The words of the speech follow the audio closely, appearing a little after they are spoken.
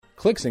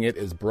Clixing It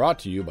is brought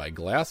to you by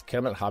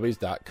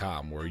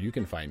GlassCabinetHobbies.com, where you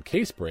can find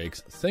case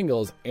breaks,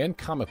 singles, and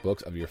comic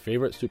books of your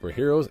favorite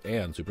superheroes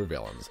and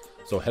supervillains.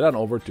 So head on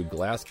over to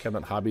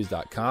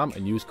GlassCabinetHobbies.com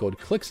and use code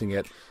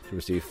CLIXINGIT to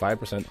receive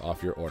 5%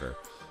 off your order.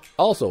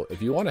 Also,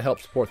 if you want to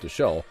help support the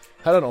show,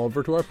 head on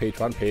over to our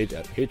Patreon page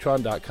at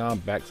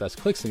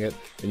patreon.com/CLIXINGIT,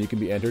 and you can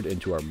be entered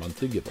into our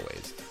monthly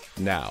giveaways.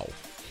 Now,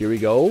 here we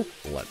go.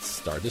 Let's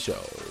start the show.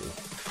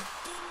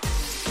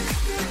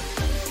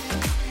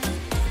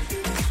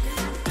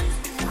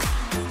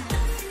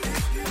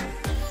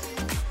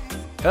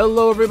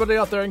 Hello, everybody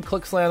out there in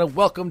Clicksland, and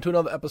welcome to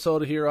another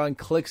episode here on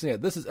Clixing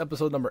It. This is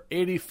episode number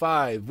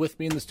 85. With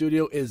me in the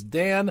studio is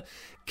Dan.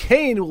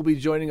 Kane will be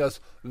joining us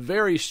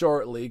very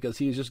shortly because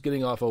he's just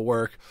getting off of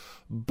work.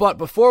 But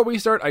before we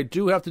start, I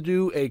do have to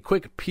do a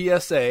quick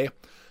PSA.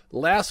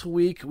 Last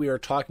week, we were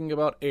talking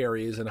about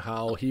Aries and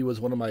how he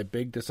was one of my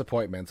big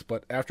disappointments.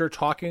 But after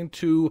talking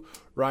to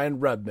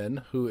Ryan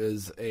Redman, who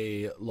is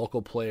a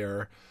local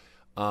player,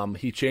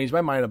 he changed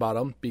my mind about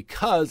him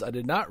because I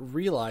did not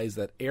realize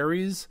that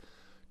Aries'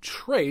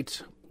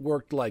 trait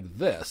worked like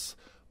this,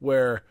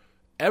 where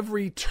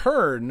every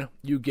turn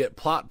you get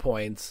plot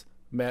points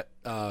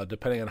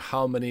depending on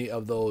how many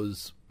of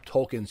those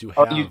tokens you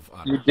have.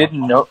 You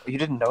didn't know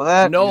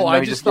that? No,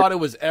 I just thought it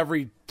was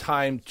every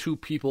time two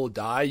people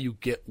die, you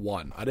get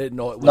one. I didn't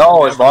know it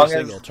was every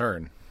single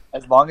turn.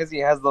 As long as he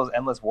has those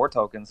endless war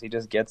tokens, he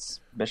just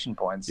gets mission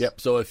points. Yep.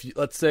 So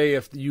let's say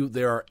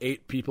there are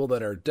 8 people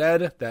that are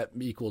dead, that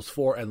equals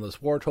 4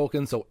 endless war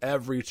tokens. So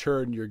every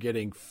turn you're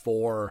getting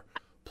 4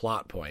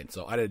 plot points.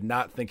 So I did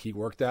not think he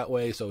worked that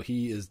way. So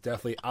he is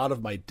definitely out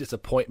of my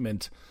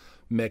disappointment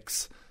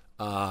mix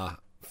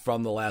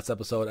from the last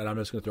episode, and I'm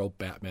just going to throw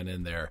Batman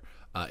in there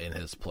in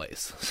his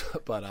place.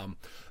 But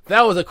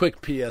that was a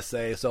quick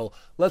PSA. So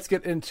let's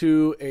get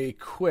into a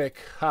quick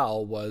how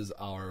was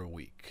our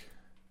week.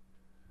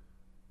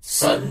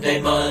 Sunday,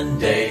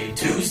 Monday,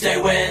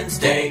 Tuesday,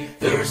 Wednesday,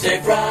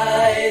 Thursday,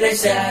 Friday,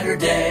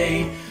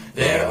 Saturday.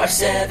 There are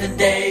 7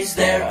 days,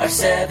 there are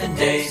 7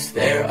 days,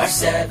 there are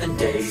 7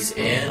 days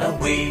in a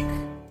week.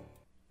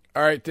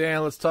 All right,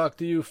 Dan, let's talk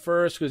to you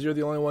first because you're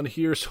the only one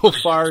here so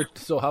far.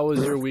 So how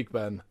has your week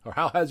been? Or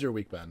how has your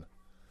week been?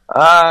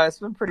 It's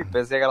been pretty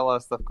busy. I got a lot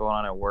of stuff going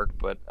on at work,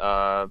 but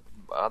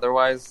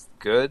otherwise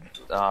good.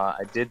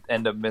 I did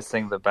end up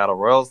missing the Battle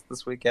Royals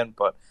this weekend,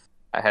 but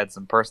I had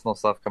some personal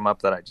stuff come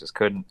up that I just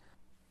couldn't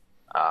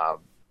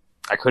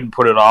I couldn't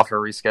put it off or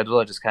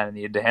reschedule. I just kind of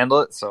needed to handle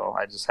it, so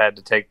I just had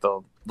to take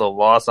the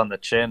loss on the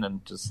chin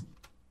and just.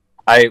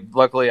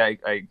 Luckily I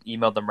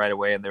emailed them right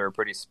away and they were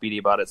pretty speedy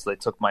about it, so they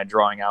took my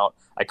drawing out.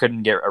 I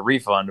couldn't get a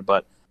refund,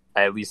 but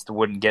I at least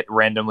wouldn't get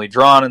randomly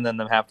drawn and then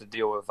them have to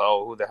deal with,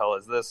 who the hell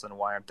is this and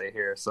why aren't they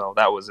here? So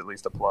that was at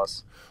least a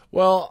plus.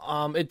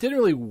 Well, it didn't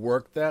really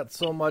work that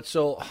so much.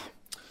 So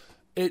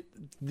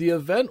the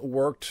event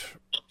worked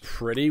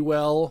pretty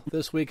well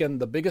this weekend.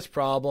 The biggest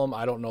problem,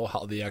 I don't know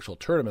how the actual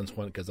tournaments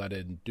went because I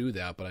didn't do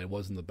that, but I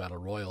was in the Battle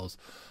Royals.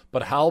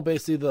 But how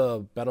basically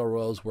the Battle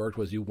Royals worked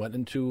was you went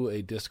into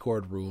a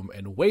Discord room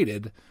and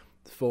waited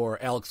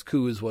for Alex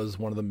Coos was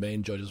one of the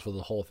main judges for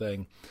the whole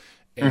thing.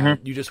 And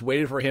you just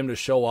waited for him to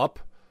show up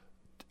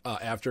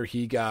after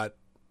he got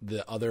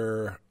the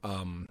other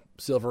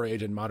Silver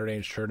Age and Modern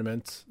Age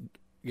tournaments.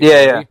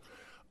 Yeah.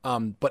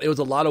 But it was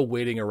a lot of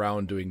waiting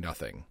around doing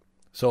nothing.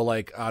 So,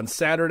 like, on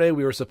Saturday,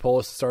 we were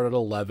supposed to start at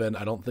 11.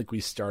 I don't think we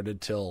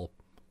started till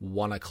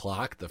 1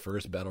 o'clock, the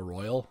first Battle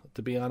Royal,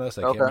 to be honest.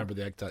 I can't remember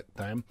the exact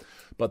time.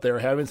 But they were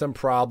having some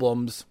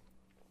problems,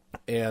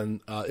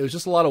 and it was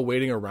just a lot of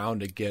waiting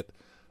around to get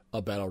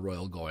a Battle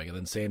Royal going. And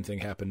then same thing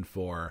happened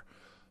for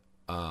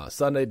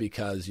Sunday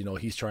because,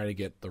 he's trying to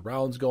get the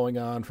rounds going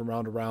on from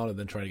round to round and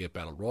then trying to get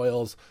Battle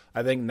Royals.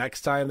 I think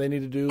next time they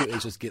need to do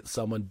is just get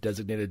someone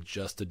designated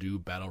just to do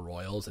Battle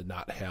Royals and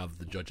not have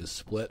the judges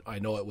split. I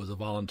know it was a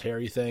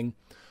voluntary thing,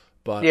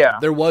 but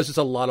there was just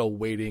a lot of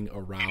waiting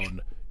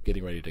around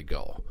getting ready to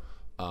go.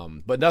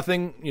 But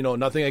nothing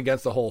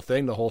against the whole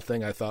thing. The whole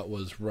thing I thought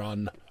was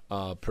run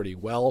pretty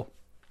well.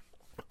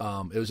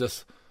 It was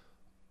just...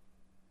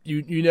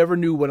 You never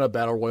knew when a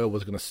Battle Royal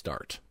was going to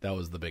start. That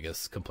was the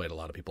biggest complaint a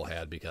lot of people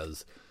had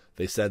because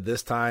they said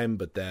this time,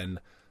 but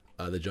then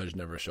the judge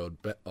never showed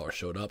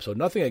up. So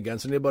nothing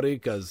against anybody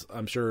because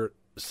I'm sure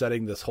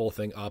setting this whole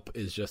thing up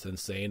is just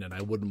insane, and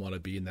I wouldn't want to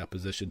be in that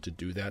position to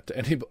do that to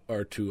anybody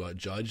or to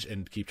judge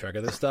and keep track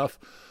of this stuff.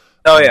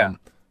 But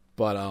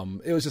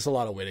it was just a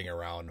lot of waiting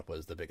around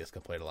was the biggest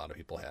complaint a lot of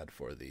people had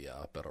for the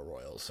Battle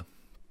Royals.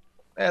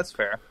 That's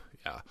fair.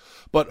 Yeah.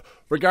 But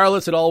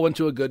regardless, it all went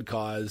to a good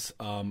cause.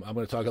 I'm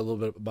going to talk a little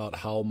bit about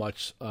how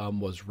much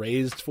was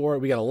raised for it.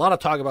 We got a lot of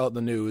talk about in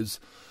the news.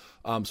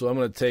 So I'm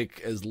going to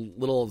take as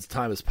little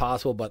time as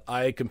possible, but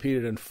I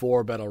competed in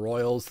 4 Battle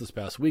Royals this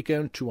past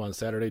weekend, 2 on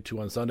Saturday,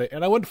 2 on Sunday,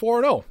 and I went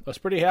 4-0. I was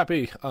pretty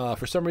happy.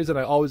 For some reason,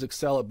 I always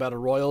excel at Battle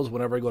Royals.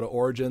 Whenever I go to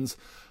Origins,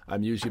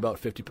 I'm usually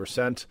about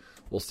 50%.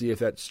 We'll see if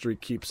that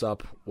streak keeps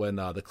up when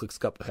the Clicks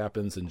Cup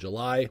happens in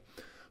July.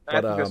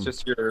 But, I think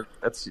it's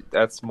just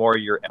that's more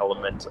your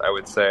element, I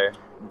would say,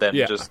 than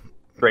just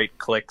straight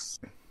clicks.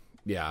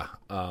 Yeah.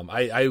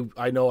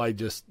 I know I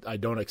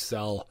don't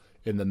excel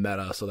in the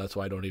meta, so that's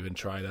why I don't even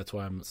try. That's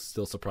why I'm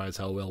still surprised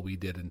how well we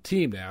did in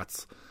Team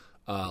Nats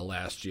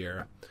last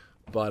year.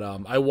 But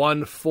I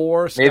won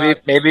 4.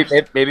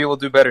 Maybe we'll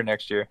do better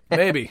next year.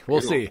 Maybe.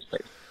 We'll see.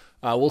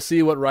 We'll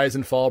see what Rise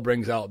and Fall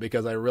brings out,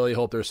 because I really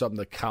hope there's something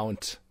to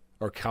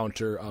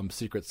counter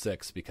Secret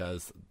Six,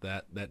 because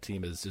that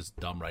team is just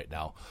dumb right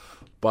now.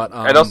 But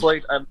I'd also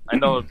I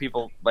know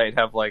people might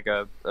have like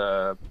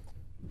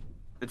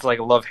it's like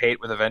a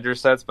love-hate with Avengers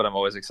sets, but I'm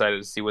always excited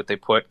to see what they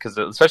put, because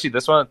especially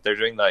this one, they're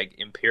doing the like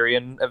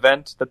Empyrean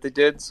event that they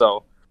did,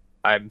 so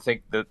I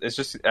think that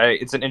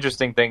it's an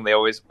interesting thing. I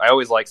always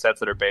like sets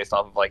that are based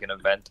off of like an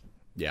event,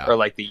 or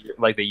like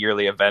the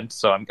yearly event.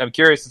 So I'm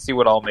curious to see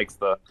what all makes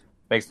the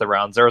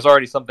rounds. There was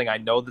already something I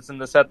know that's in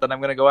the set that I'm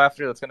going to go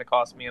after that's going to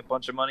cost me a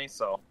bunch of money,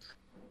 so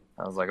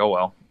I was like, oh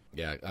well.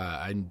 Yeah,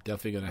 I'm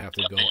definitely going to have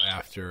to go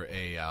after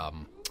a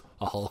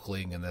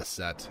Hulkling in this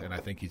set, and I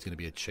think he's going to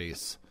be a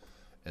chase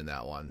in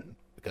that one,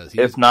 because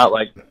if not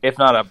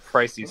a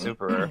pricey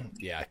super rare.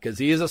 Yeah, because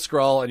he is a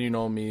Skrull, and you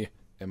know me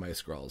and my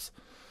Skrulls.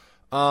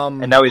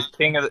 And now he's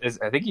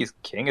I think he's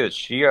king of the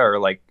Shia, or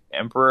like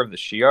emperor of the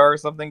Shia or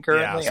something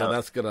currently. Yeah, so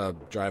that's gonna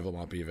drive him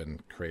up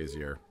even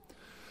crazier.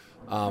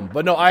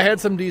 But no, I had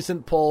some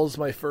decent pulls.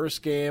 My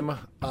first game,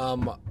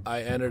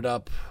 I ended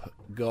up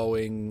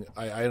pulling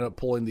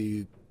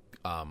the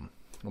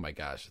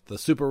the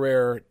super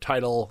rare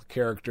title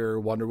character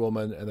Wonder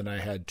Woman, and then I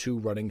had 2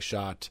 running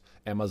shot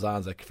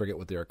Amazons. I forget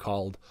what they were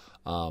called.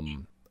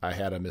 I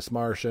had a Miss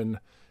Martian,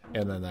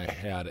 and then I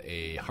had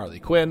a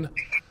Harley Quinn.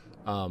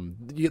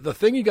 The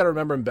thing you got to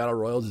remember in Battle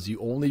Royals is you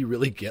only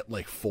really get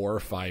like 4 or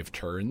 5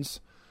 turns.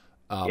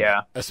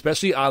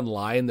 Especially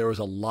online, there was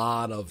a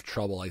lot of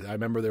trouble. Like I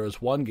remember there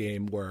was one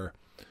game where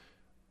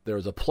there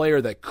was a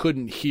player that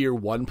couldn't hear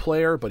one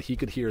player, but he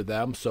could hear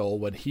them. So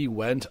when he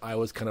went, I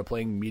was kind of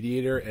playing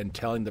mediator and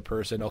telling the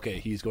person, okay,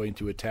 he's going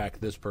to attack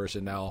this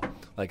person now.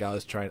 Like I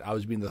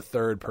was being the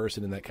third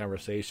person in that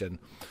conversation.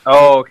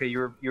 Oh, okay.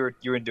 You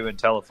were doing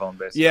telephone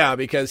basically. Yeah,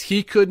 because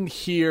he couldn't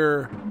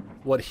hear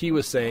what he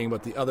was saying,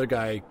 but the other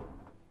guy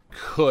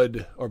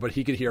could, but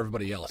he could hear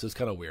everybody else. It was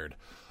kind of weird.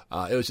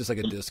 It was just like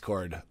a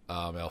Discord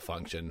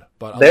malfunction.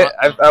 But there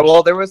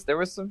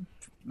was some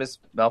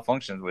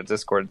malfunctions with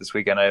Discord this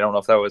weekend. I don't know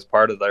if that was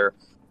part of their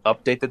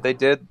update that they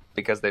did,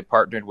 because they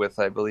partnered with,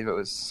 I believe it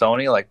was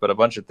Sony, but a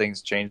bunch of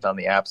things changed on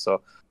the app,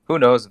 so who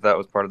knows if that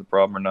was part of the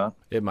problem or not.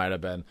 It might have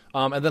been.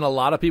 And then a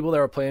lot of people that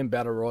were playing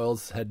Battle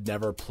Royals had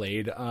never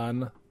played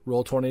on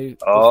Roll20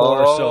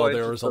 before, so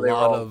there was a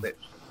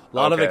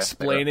lot of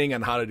explaining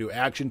on how to do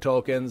action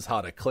tokens, how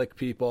to click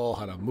people,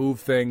 how to move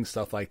things,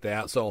 stuff like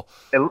that. So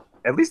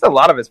at least a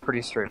lot of it's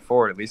pretty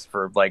straightforward, at least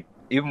for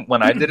even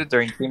when I did it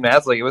during Team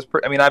Nats, it was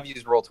I've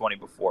used Roll20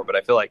 before, but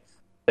I feel like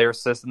their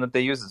system that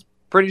they use is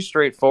pretty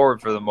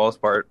straightforward for the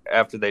most part.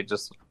 After they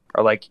just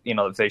are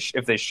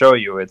if they show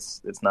you,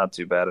 it's not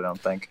too bad, I don't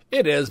think.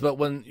 It is, but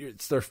when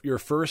it's your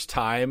first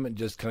time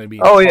just kind of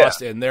being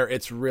tossed in there,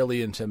 it's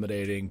really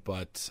intimidating,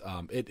 but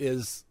it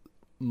is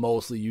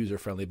mostly user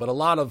friendly. But a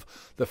lot of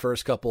the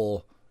first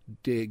couple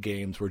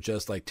games were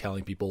just like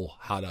telling people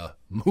how to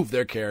move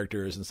their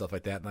characters and stuff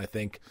like that, and I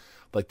think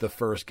the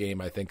first game,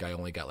 I think I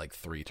only got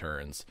 3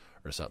 turns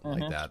or something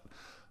like that.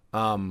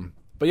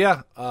 But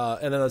yeah,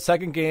 and then the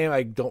second game,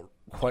 I don't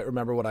quite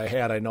remember what I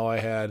had. I know I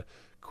had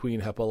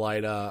Queen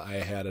Hippolyta, I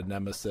had a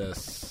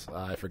Nemesis,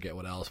 I forget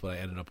what else, but I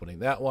ended up winning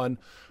that one.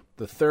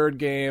 The third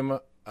game,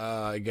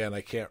 again,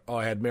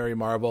 I had Mary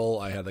Marvel,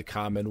 I had the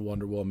common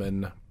Wonder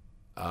Woman,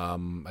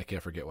 I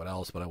can't forget what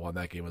else, but I won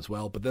that game as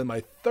well. But then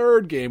my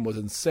third game was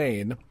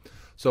insane.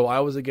 So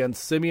I was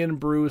against Simeon,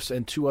 Bruce,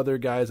 and 2 other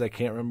guys. I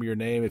can't remember your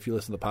name. If you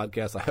listen to the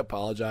podcast, I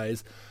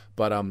apologize.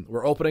 But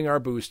we're opening our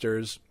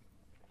boosters.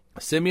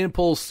 Simeon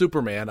pulls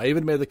Superman. I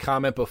even made the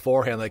comment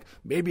beforehand,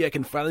 maybe I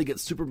can finally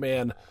get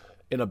Superman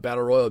in a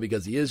Battle Royal,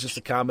 because he is just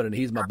a common and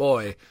he's my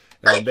boy.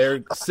 And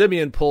there,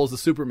 Simeon pulls the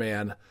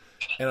Superman.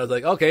 And I was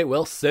like, okay,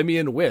 well,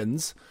 Simeon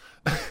wins.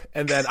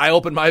 And then I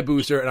open my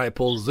booster and I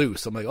pull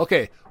Zeus. I'm like,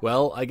 okay,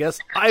 well, I guess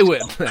I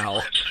win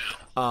now.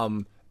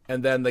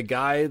 And then the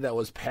guy that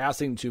was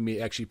passing to me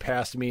actually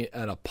passed me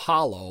an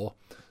Apollo.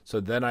 So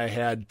then I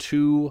had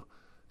 2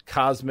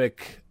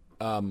 cosmic,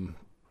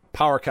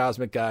 power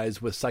cosmic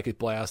guys with Psychic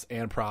Blast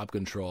and Prop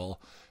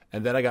Control.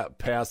 And then I got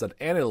passed an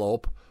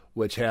Antelope,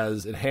 which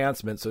has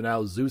enhancement. So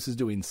now Zeus is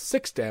doing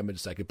 6 damage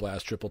Psychic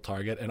Blast, triple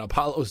target, and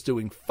Apollo's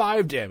doing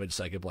 5 damage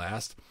Psychic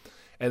Blast.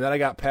 And then I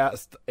got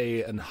past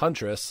an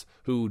Huntress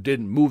who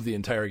didn't move the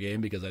entire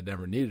game because I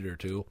never needed her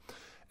to.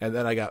 And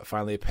then I got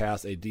finally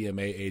past a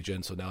DMA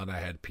agent, so now I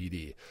had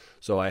PD.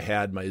 So I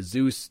had my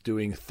Zeus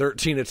doing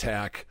 13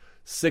 attack,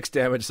 6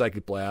 damage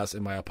Psychic Blast,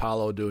 and my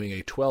Apollo doing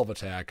a 12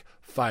 attack,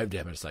 5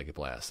 damage Psychic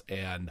Blast.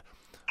 And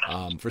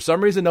for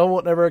some reason, no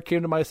one ever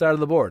came to my side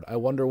of the board. I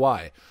wonder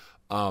why.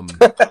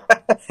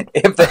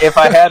 If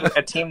I had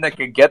a team that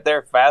could get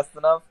there fast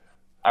enough,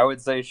 I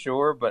would say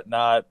sure, but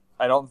not.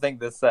 I don't think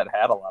this set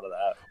had a lot of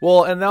that.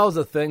 Well, and that was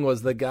the thing,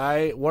 was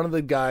one of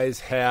the guys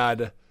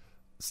had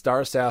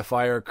Star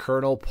Sapphire,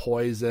 Colonel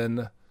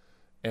Poison,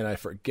 and I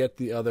forget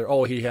the other.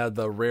 Oh, he had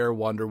the rare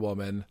Wonder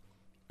Woman,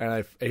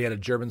 and he had a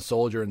German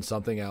soldier and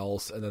something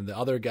else, and then the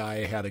other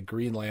guy had a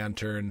Green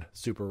Lantern,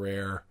 super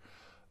rare,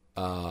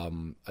 a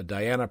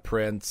Diana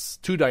Prince,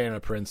 2 Diana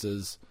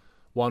Princes,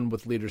 one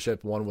with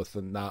leadership, one with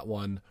not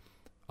one,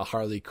 a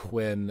Harley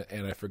Quinn,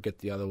 and I forget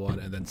the other one,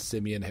 and then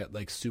Simeon had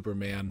like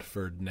Superman,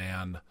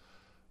 Ferdinand,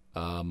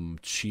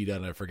 Cheetah,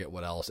 and I forget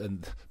what else,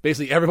 and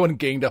basically everyone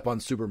ganged up on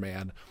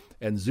Superman,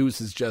 and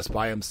Zeus is just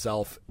by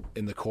himself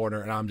in the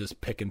corner, and I'm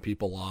just picking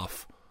people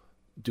off,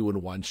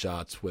 doing one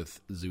shots with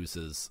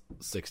Zeus's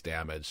 6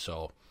 damage.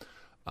 So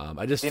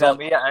I just I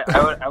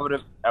would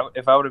have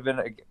if I would have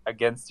been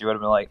against you, I would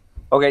have been like,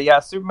 okay, yeah,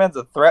 Superman's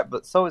a threat,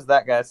 but so is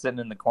that guy sitting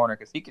in the corner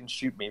because he can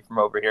shoot me from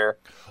over here.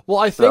 Well,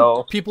 I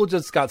think people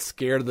just got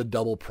scared of the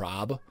double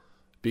prob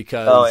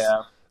because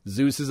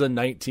Zeus is a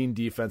 19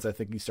 defense. I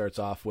think he starts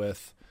off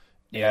with.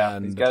 Yeah,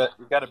 and he's got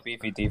a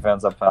beefy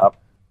defense up top.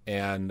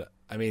 And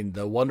I mean,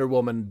 the Wonder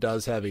Woman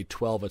does have a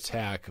 12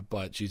 attack,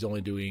 but she's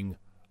only doing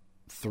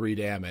 3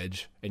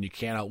 damage, and you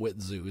can't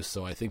outwit Zeus.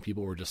 So I think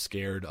people were just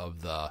scared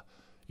of the,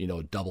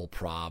 double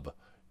prob.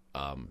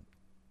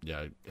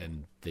 Yeah,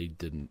 and they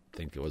didn't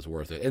think it was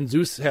worth it. And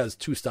Zeus has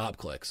 2 stop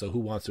clicks, so who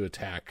wants to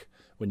attack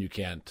when you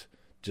can't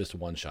just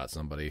one-shot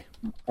somebody?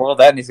 Well,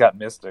 that and he's got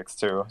mystics,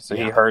 too, so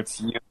he hurts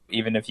you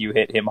even if you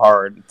hit him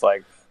hard. It's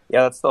like,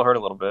 yeah, that still hurt a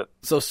little bit.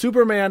 So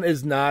Superman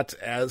is not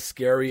as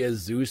scary as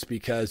Zeus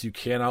because you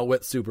can't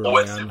outwit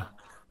Superman.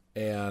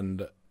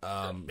 And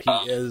he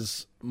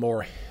is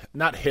more,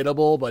 not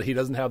hittable, but he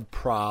doesn't have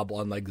prob,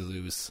 unlike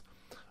Zeus.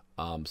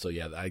 So,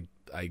 yeah,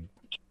 I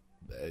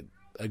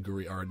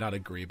agree, or not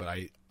agree, but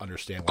I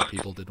understand why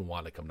people didn't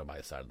want to come to my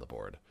side of the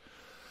board.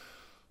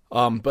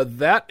 But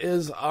that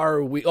is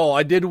our week. Oh,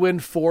 I did win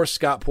 4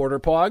 Scott Porter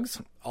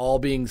Pogs, all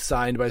being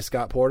signed by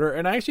Scott Porter.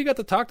 And I actually got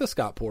to talk to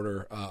Scott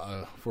Porter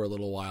for a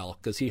little while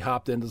because he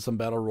hopped into some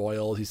Battle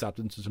Royals. He stopped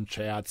into some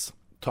chats,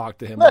 talked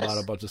to him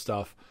about a bunch of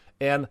stuff.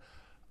 And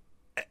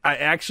I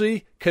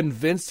actually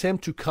convinced him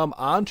to come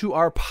onto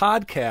our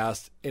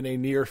podcast in a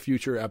near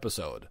future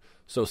episode.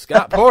 So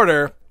Scott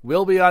Porter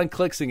will be on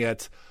Clixing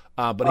It.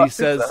 But he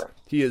says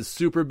he is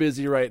super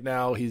busy right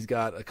now. He's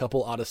got a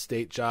couple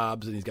out-of-state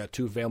jobs, and he's got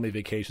 2 family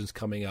vacations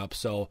coming up.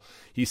 So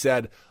he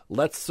said,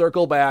 let's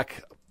circle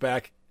back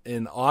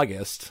in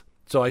August.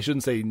 So I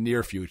shouldn't say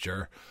near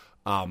future.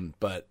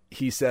 But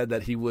he said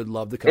that he would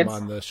love to come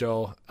on the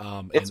show.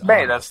 It's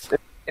May.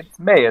 It's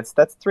May.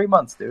 That's 3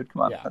 months, dude.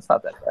 Come on. Yeah. That's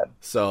not that bad.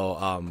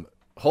 So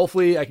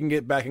hopefully I can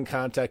get back in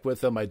contact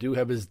with him. I do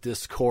have his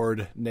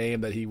Discord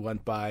name that he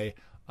went by,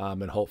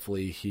 and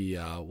hopefully he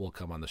will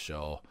come on the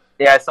show.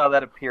 Yeah, I saw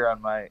that appear on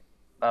my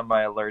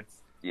alerts.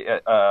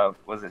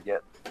 Was it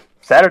yet?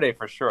 Saturday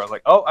for sure. I was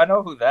like, oh, I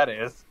know who that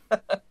is.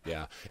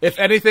 Yeah. If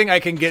anything, I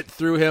can get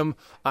through him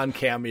on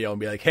Cameo and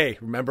be like, hey,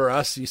 remember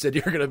us? You said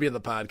you were going to be in the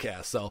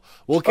podcast. So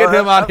we'll get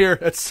him on here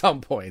at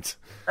some point.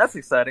 That's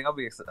exciting. I'll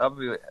be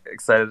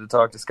excited to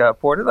talk to Scott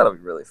Porter. That'll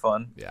be really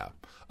fun. Yeah.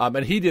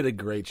 And he did a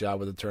great job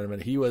with the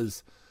tournament. He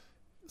was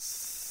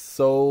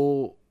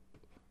so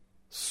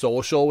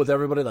social with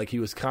everybody. Like, he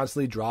was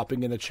constantly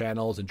dropping in the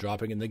channels and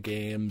dropping in the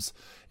games,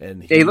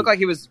 and he looked like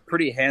he was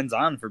pretty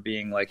hands-on for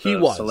being like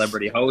a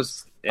celebrity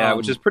host. Yeah,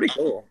 which is pretty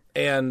cool.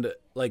 And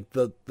like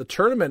the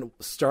tournament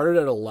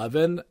started at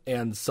 11,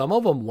 and some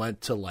of them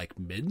went to like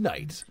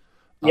midnight.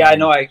 Yeah, I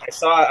know. I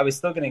saw. I was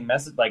still getting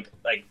messages like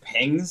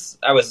pings.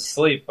 I was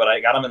asleep, but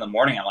I got them in the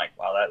morning. I'm like,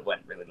 wow, that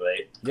went really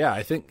late. Yeah,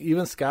 I think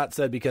even Scott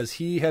said because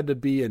he had to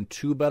be in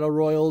 2 Battle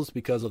Royals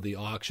because of the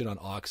auction on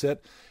Auxit.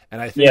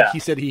 And I think he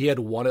said he had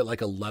won at like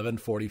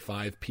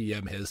 11:45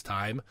 p.m. his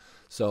time.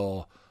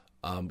 So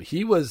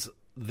he was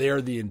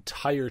there the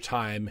entire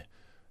time,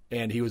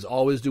 and he was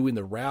always doing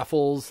the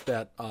raffles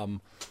that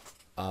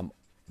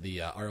the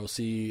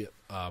ROC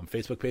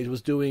Facebook page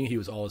was doing. He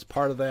was always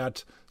part of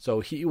that.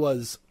 So he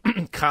was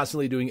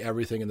constantly doing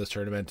everything in this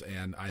tournament,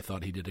 and I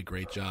thought he did a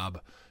great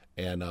job.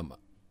 And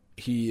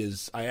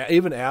I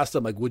even asked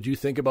him, like, would you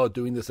think about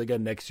doing this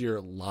again next year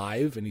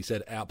live? And he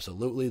said,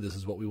 absolutely. This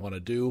is what we want to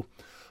do.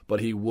 But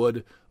he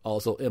would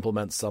also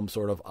implement some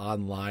sort of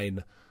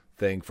online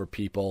thing for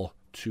people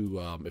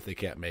to, if they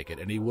can't make it.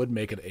 And he would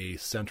make it a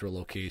central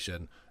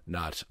location,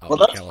 not out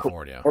in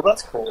California. Cool. Well,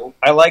 that's cool.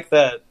 I like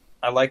that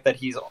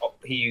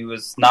he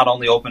was not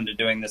only open to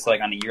doing this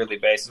like on a yearly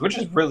basis, which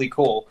is really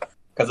cool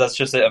because that's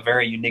just a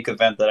very unique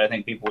event that I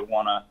think people would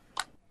want to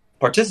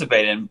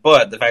participate in.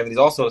 But the fact that he's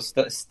also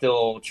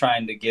still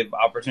trying to give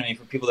opportunity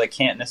for people that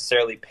can't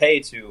necessarily pay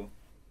to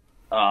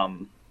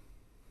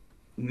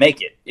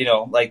make it,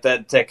 like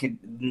that can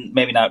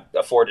maybe not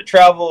afford to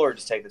travel or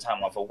just take the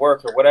time off of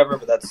work or whatever.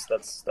 But that's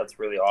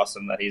really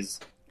awesome that he's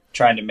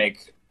trying to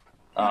make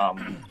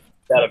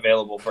that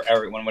available for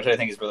everyone, which I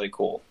think is really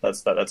cool.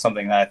 That's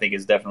something that I think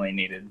is definitely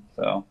needed.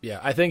 So yeah,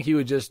 I think he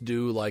would just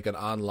do like an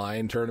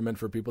online tournament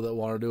for people that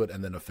want to do it,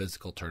 and then a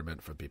physical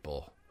tournament for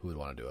people who would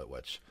want to do it,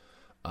 which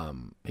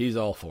he's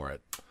all for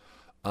it.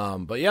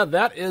 But yeah,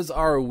 that is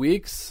our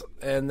weeks,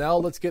 and now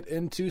let's get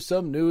into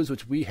some news,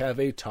 which we have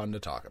a ton to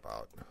talk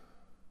about.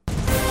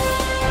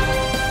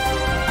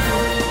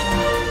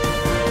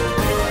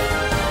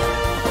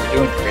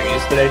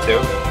 news today too?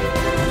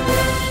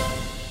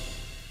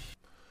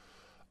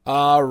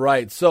 All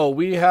right, so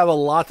we have a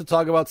lot to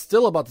talk about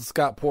still about the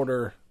Scott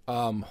Porter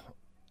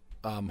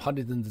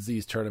Huntington's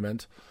disease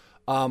tournament.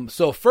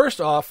 So first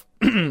off,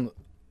 Dan,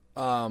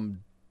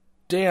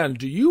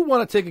 do you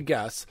want to take a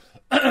guess,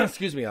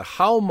 excuse me, on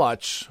how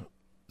much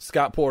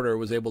Scott Porter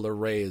was able to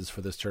raise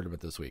for this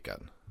tournament this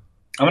weekend?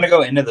 I'm going to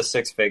go into the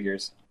six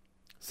figures.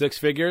 Six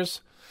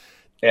figures?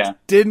 Yeah.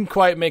 Didn't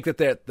quite make it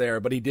there,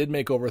 but he did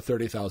make over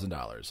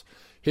 $30,000.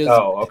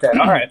 Oh, okay.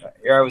 All right.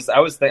 I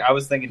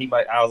was thinking he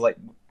might. I was like,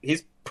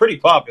 he's pretty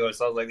popular,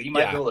 so I was like, he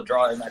might be able to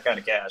draw in that kind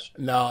of cash.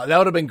 No, that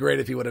would have been great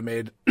if he would have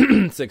made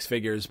six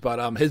figures,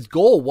 but his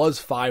goal was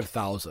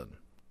 5,000.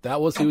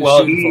 That was who he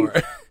was shooting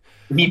for.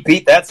 He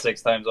beat that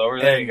 6 times over.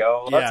 There you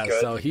go. Well, that's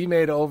good. So he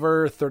made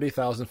over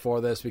 30,000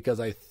 for this because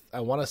I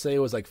want to say it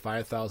was like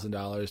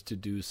 $5,000 to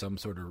do some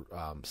sort of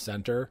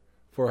center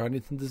for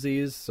Huntington's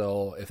disease.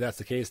 So if that's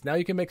the case, now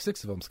you can make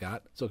 6 of them,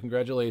 Scott. So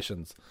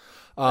congratulations.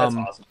 That's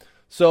awesome.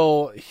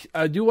 So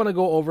I do want to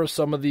go over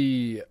some of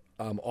the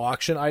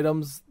auction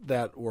items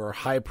that were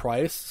high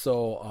priced.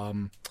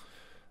 So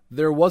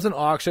there was an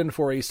auction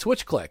for a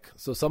switch click.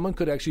 So someone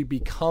could actually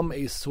become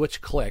a switch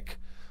click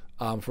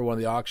for one of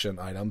the auction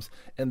items,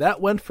 and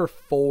that went for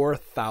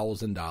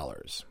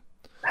 $4,000.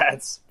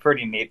 That's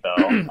pretty neat,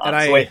 though. And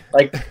like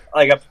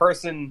a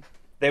person,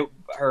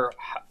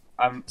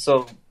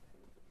 so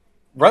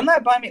run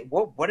that by me.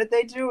 What did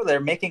they do?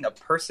 They're making a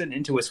person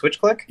into a switch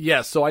click?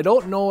 Yeah, so I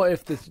don't know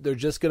if they're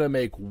just going to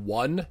make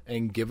one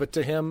and give it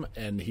to him,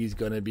 and he's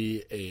going to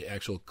be a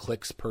actual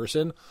clicks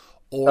person,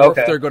 or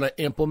if they're going to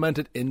implement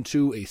it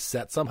into a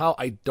set somehow.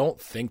 I don't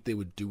think they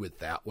would do it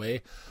that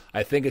way.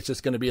 I think it's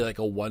just going to be like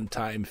a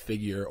one-time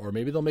figure, or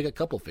maybe they'll make a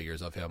couple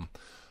figures of him.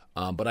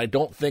 But I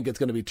don't think it's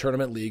going to be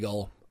tournament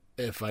legal.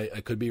 If I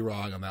could be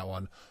wrong on that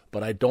one,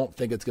 but I don't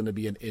think it's going to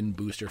be an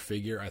in-booster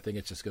figure. I think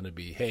it's just going to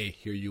be, hey,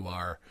 here you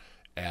are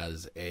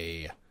as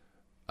a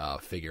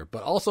figure.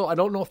 But also, I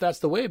don't know if that's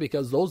the way,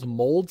 because those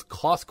molds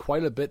cost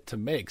quite a bit to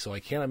make. So I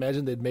can't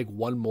imagine they'd make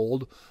one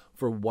mold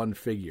for one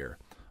figure.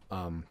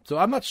 So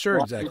I'm not sure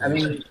exactly. I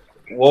mean,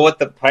 well, what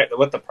the price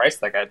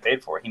that guy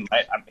paid for, he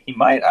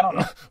might. I don't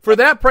know. For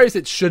that price,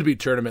 it should be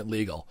tournament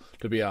legal,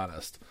 to be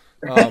honest.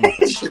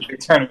 It should be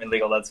tournament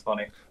legal. That's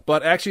funny.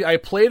 But actually, I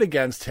played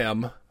against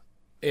him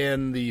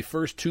in the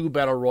first 2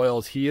 battle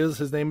royals.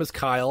 His name is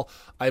Kyle.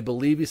 I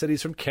believe he said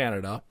he's from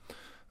Canada.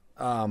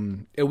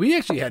 And we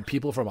actually had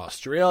people from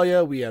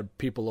Australia. We had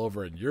people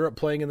over in Europe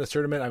playing in this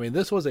tournament. I mean,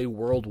 this was a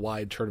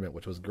worldwide tournament,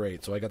 which was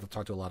great. So I got to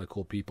talk to a lot of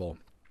cool people.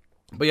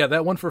 But yeah,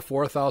 that went for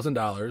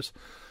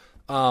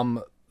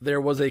 $4,000. There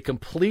was a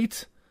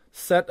complete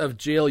set of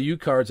JLU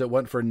cards that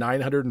went for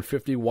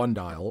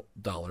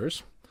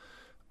 $951.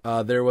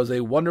 There was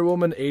a Wonder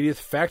Woman 80th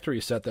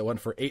Factory set that went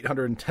for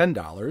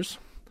 $810.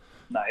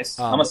 Nice.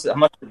 How much did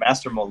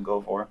Master Mold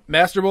go for?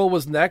 Master Mold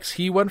was next.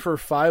 He went for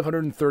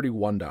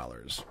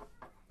 $531.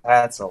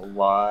 That's a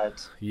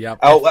lot. Yep.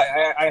 Oh,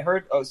 I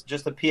heard.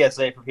 Just a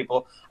PSA for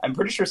people. I'm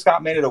pretty sure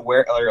Scott made it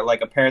aware, or like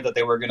apparent, that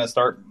they were going to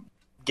start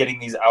getting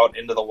these out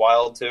into the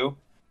wild too.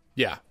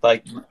 Yeah.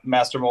 Like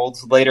Master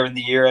Molds later in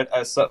the year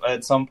at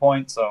some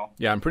point. So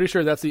yeah, I'm pretty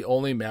sure that's the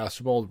only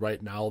Master Mold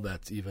right now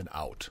that's even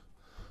out.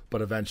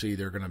 But eventually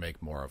they're going to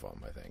make more of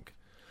them, I think.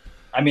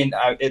 I mean,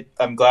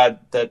 I'm glad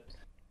that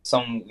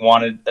some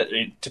wanted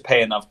to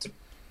pay enough to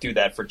do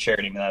that for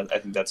charity. I mean, I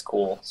think that's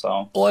cool.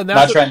 So, well, and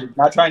that's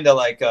not trying to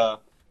like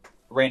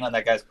rain on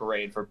that guy's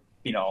parade for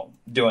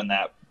doing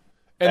that.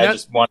 And I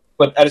just wanted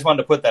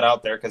to put that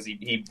out there because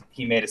he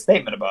made a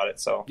statement about it.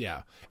 So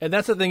yeah, and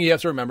that's the thing you have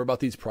to remember about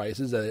these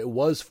prices, that it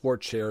was for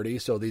charity,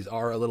 so these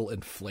are a little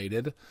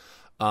inflated.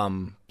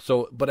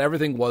 But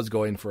everything was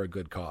going for a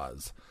good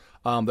cause.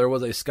 There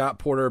was a Scott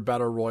Porter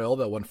Battle Royal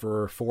that went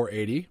for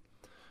 $480.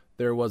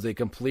 There was a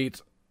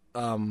complete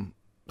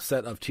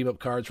set of team-up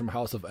cards from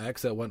House of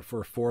X that went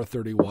for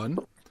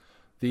 $431.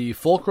 The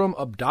Fulcrum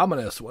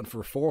Abdominus went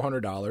for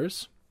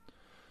 $400.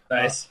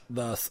 Nice.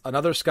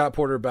 Another Scott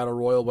Porter Battle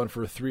Royal went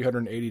for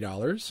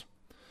 $380.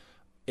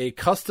 A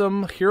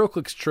custom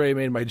HeroClix tray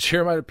made by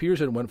Jeremiah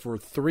Pearson went for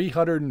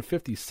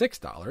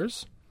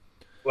 $356.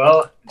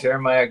 Well,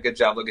 Jeremiah, good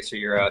job. Look at you.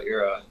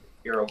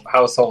 You're a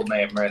household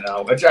name right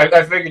now, which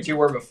I figured you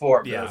were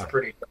before. But yeah, that's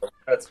pretty.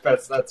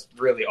 That's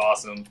really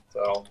awesome.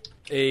 So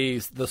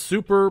the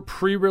super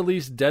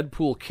pre-release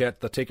Deadpool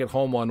kit, the Take It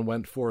Home one,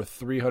 went for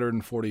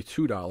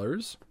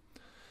 $342.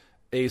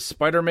 A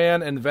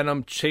Spider-Man and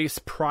Venom Chase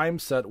Prime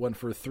set went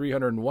for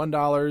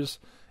 $301,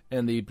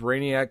 and the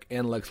Brainiac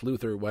and Lex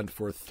Luthor went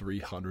for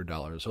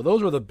 $300. So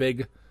those were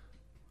the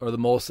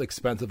most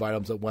expensive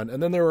items that went.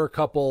 And then there were a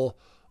couple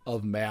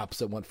of maps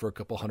that went for a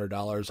couple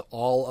 $100.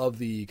 All of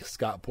the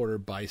Scott Porter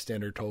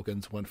bystander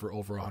tokens went for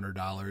over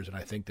 $100, and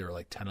I think there were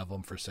like 10 of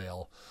them for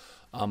sale.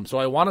 So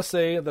I want to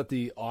say that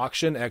the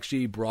auction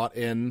actually brought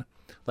in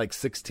like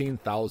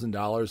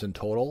 $16,000 in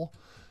total.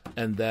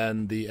 And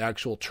then the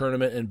actual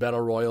tournament and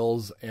battle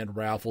royals and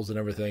raffles and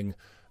everything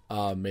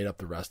made up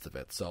the rest of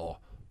it. So,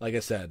 like I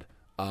said,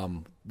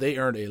 they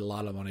earned a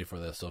lot of money for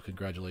this. So,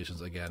 congratulations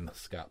again,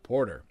 Scott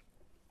Porter.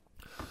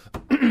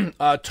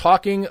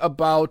 talking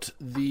about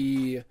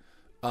the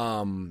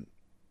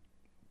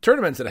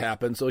tournaments that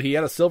happened. So he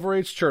had a Silver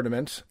Age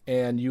tournament,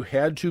 and you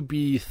had to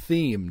be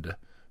themed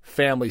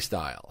family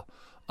style.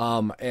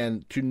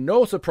 And to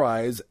no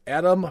surprise,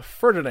 Adam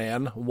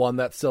Ferdinand won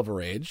that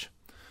Silver Age.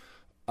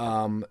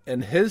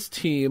 And his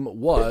team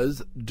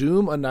was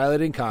Doom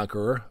Annihilating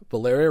Conqueror,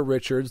 Valeria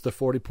Richards, the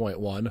 40-point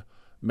one,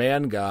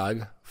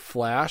 Mangog,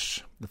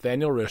 Flash,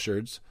 Nathaniel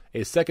Richards,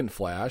 a second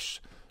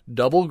Flash,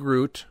 Double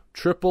Groot,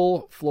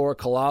 Triple Flora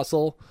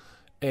Colossal,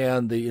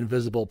 and the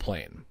Invisible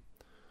Plane.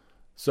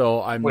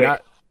 So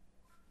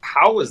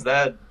How was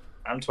that?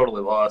 I'm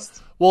totally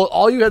lost. Well,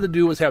 all you had to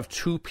do was have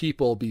two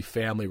people be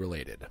family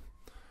related.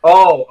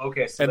 Oh,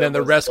 okay. So and then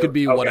the rest could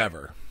be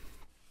whatever.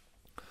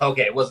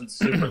 Okay, it wasn't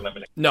super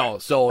limiting. No,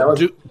 so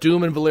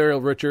Doom and Valeria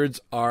Richards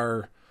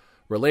are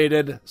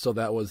related. So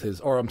that was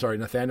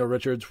Nathaniel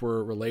Richards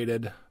were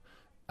related.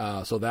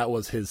 So that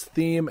was his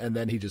theme, and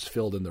then he just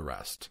filled in the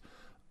rest.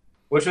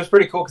 Which was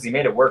pretty cool because he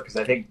made it work, because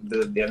I think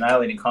the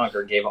Annihilating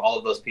Conqueror gave all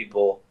of those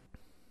people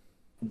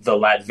the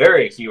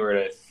Latveria keyword,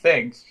 I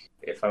think,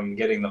 if I'm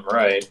getting them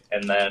right.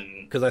 And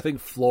then... Because I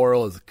think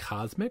Floral is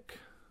cosmic?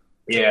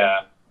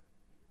 Yeah.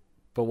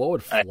 But what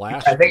would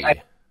Flash be?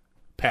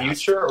 Past.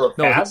 Future or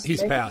past? No,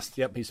 he's past.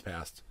 Yep, he's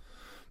past.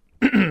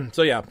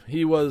 So yeah,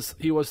 he was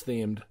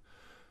themed.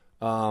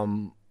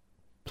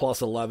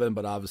 Plus 11,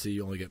 but obviously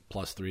you only get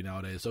plus 3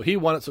 nowadays. So he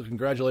won it, so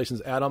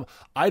congratulations, Adam.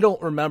 I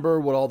don't remember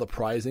what all the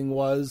prizing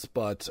was,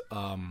 but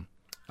I'm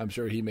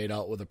sure he made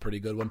out with a pretty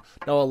good one.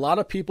 Now, a lot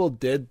of people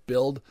did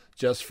build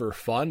just for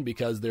fun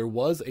because there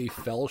was a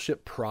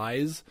fellowship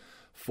prize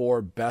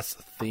for best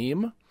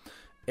theme,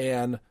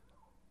 and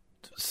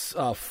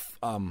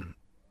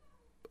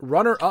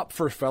runner-up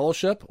for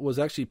fellowship was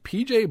actually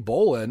PJ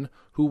Bolin,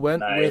 who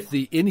went with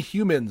the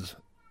Inhumans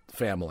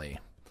family.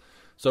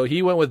 So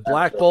he went with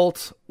Black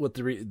Bolt with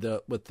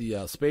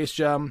the Space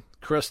Gem,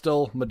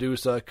 Crystal,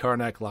 Medusa,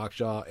 Karnak,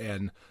 Lockjaw,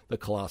 and the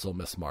Colossal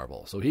Miss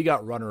Marvel. So he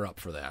got runner-up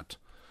for that,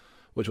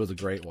 which was a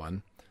great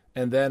one.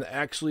 And then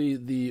actually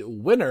the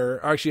winner,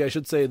 actually I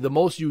should say the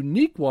most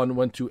unique one,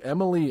 went to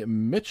Emily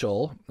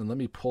Mitchell. And let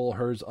me pull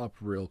hers up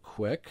real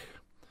quick.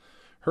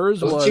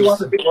 Hers was she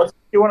one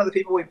of the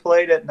people we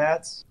played at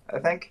Nats, I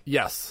think?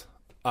 Yes.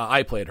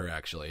 I played her,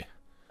 actually.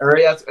 Or,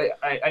 yeah,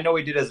 I know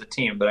we did as a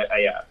team, but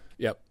yeah.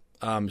 Yep.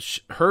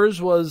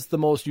 Hers was the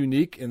most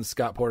unique in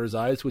Scott Porter's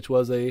eyes, which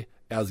was a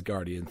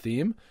Asgardian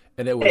theme.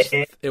 And it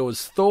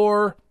was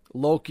Thor,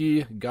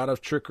 Loki, God of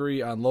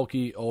Trickery on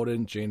Loki,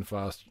 Odin, Jane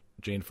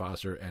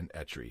Foster, and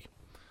Etri.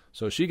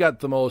 So she got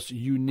the most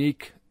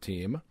unique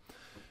team.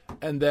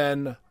 And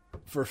then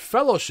for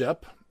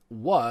Fellowship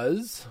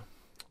was...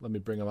 Let me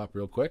bring him up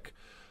real quick.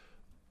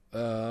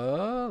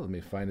 Let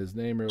me find his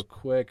name real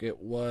quick. It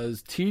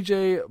was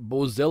TJ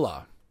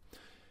Bozilla.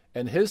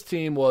 And his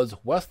team was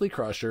Wesley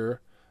Crusher,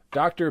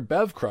 Dr.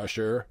 Bev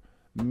Crusher,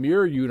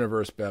 Mirror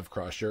Universe Bev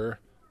Crusher,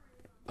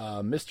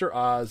 Mr.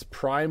 Oz,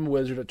 Prime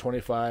Wizard at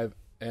 25,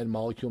 and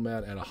Molecule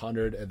Man at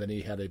 100. And then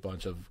he had a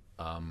bunch of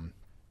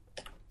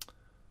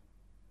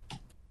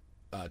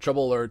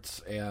Trouble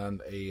Alerts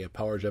and a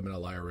Power Gem and a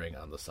Liar Ring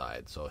on the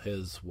side. So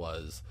his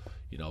was,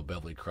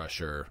 Beverly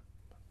Crusher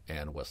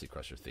and Wesley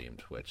Crusher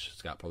themed, which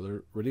Scott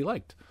Porter really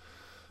liked.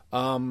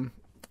 And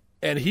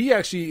he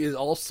actually is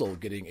also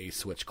getting a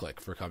Switch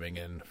click for coming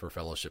in for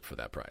Fellowship for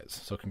that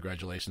prize. So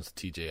congratulations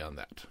to TJ on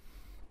that.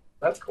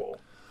 That's cool.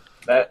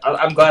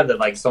 I'm glad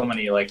that so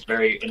many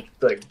very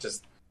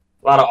just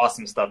a lot of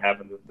awesome stuff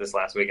happened this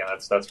last weekend.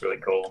 That's really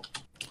cool.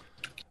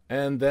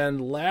 And then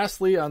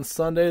lastly on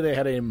Sunday they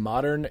had a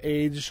Modern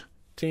Age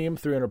team,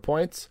 300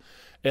 points.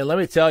 And let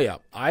me tell you,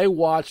 I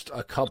watched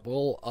a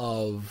couple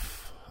of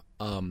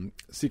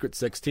Secret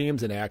Six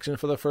teams in action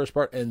for the first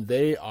part, and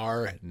they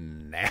are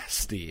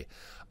nasty.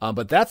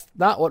 But that's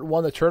not what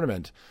won the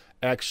tournament.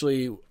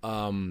 Actually,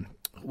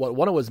 what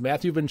won it was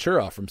Matthew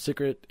Ventura from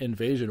Secret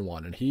Invasion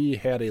won, and he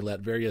had a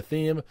Latveria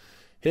theme.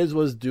 His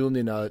was Doom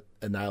the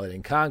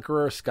Annihilating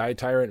Conqueror, Sky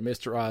Tyrant,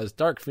 Mr. Oz,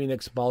 Dark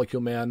Phoenix,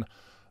 Molecule Man,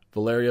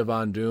 Valeria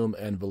Von Doom,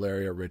 and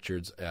Valeria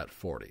Richards at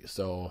 40.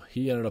 So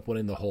he ended up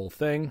winning the whole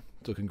thing.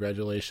 So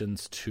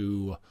congratulations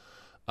to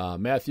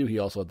Matthew. He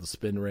also had the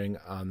spin ring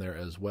on there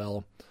as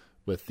well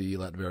with the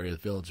Latveria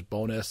Village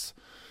bonus.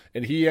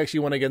 And he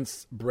actually went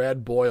against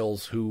Brad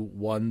Boyles, who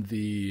won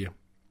the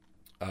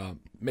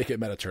Make It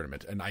Meta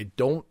tournament. And I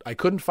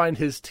couldn't find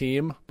his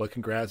team, but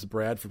congrats,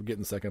 Brad, for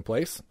getting second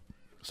place.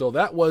 So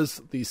that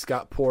was the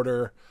Scott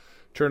Porter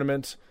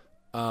tournament.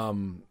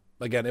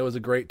 Again, it was a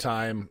great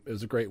time. It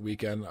was a great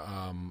weekend.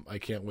 I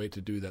can't wait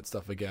to do that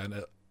stuff again.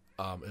 It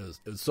was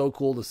so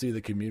cool to see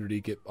the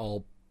community get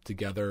all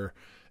together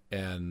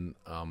and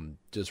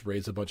just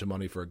raise a bunch of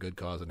money for a good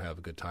cause and have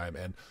a good time.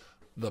 And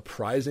the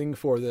prizing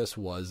for this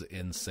was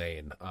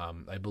insane.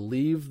 I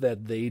believe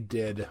that they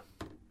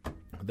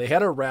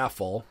had a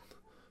raffle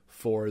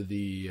for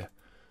the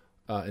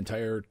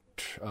entire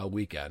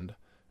weekend,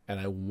 and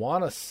I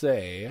want to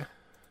say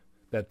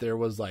that there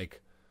was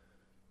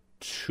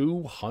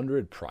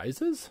 200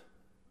 prizes.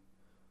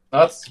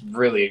 That's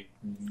really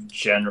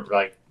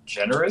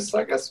generous,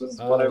 I guess, was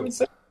what I would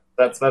say.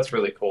 That's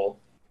really cool.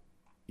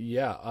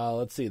 Yeah,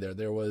 let's see.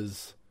 There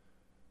was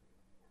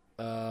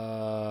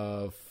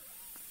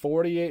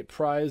 48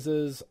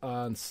 prizes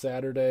on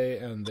Saturday,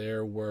 and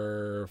there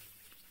were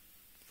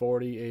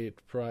 48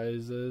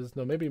 prizes.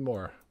 No, maybe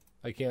more.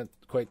 I can't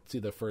quite see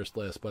the first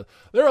list, but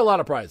there are a lot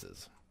of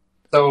prizes.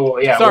 So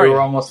yeah, Sorry. we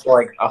were almost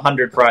like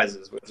 100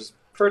 prizes, which is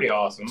pretty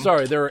awesome.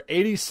 Sorry, there were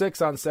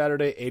 86 on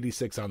Saturday,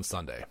 86 on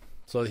Sunday.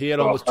 So he had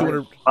almost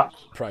 200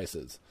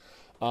 prizes.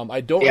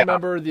 I don't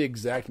remember the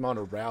exact amount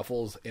of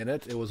raffles in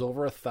it. It was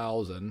over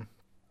 1,000.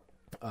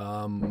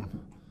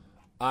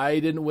 I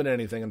didn't win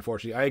anything,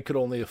 unfortunately. I could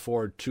only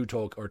afford two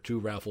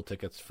raffle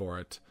tickets for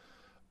it.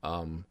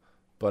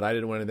 But I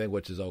didn't win anything,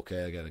 which is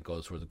okay. Again, it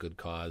goes for the good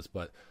cause.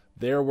 But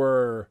there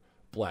were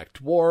Black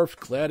Dwarf,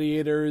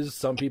 Gladiators.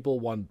 Some people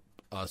won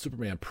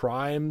Superman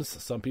Primes.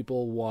 Some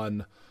people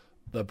won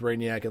the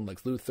Brainiac and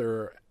Lex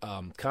Luthor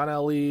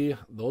Con-LE.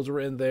 Those were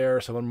in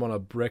there. Someone won a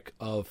brick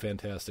of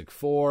Fantastic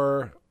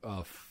Four,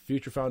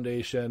 Future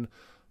Foundation,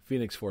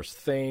 Phoenix Force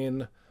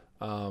Thane.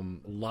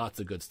 Lots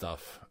of good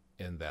stuff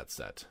in that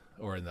set,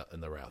 or in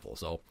the raffle.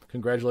 So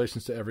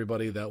congratulations to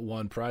everybody that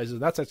won prizes.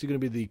 That's actually going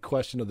to be the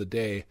question of the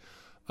day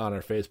on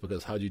our Facebook,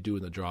 is how'd you do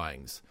in the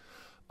drawings?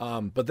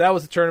 But that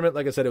was the tournament.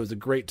 Like I said, it was a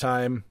great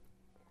time.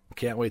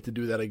 Can't wait to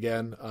do that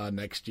again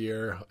next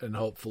year, and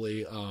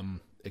hopefully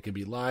it can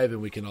be live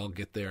and we can all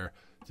get there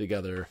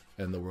together,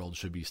 and the world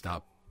should be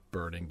stopped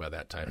burning by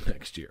that time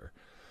next year.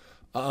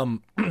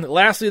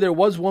 Lastly, there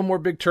was one more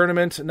big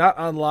tournament, not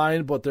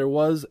online, but there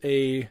was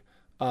a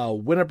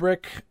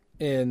Winnabrick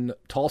in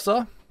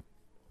Tulsa,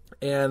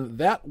 and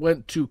that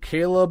went to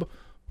Caleb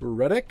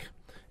Reddick,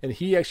 and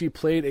he actually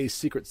played a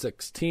Secret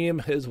Six team.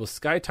 His was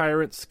Sky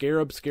Tyrant,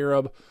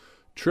 Scarab,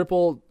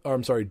 double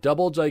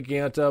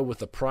Giganta with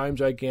the Prime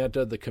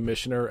Giganta, the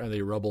Commissioner, and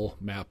a Rebel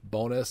map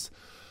bonus.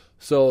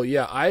 So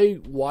yeah,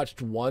 I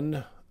watched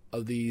one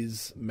of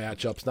these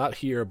matchups, not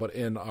here, but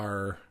in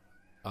our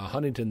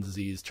Huntington's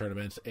Disease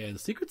tournament,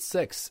 and Secret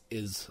Six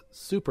is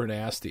super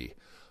nasty.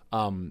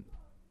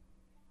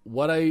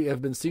 What I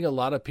have been seeing a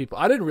lot of people,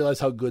 I didn't realize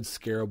how good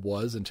Scarab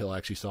was until I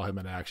actually saw him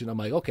in action. I'm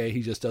like, okay,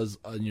 he just does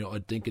a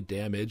dink of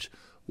damage,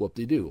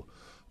 whoop-de-doo.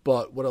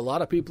 But what a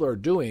lot of people are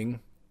doing,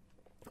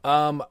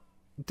 Dan,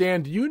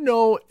 do you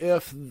know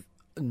if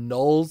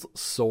Null's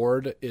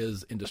sword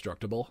is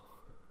indestructible?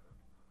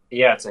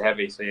 Yeah, it's a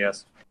heavy, so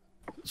yes.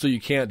 So you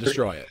can't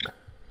destroy it?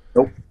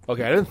 Nope.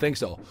 Okay, I didn't think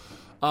so.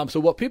 So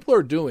what people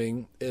are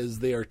doing is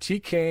they are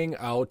TKing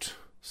out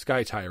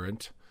Sky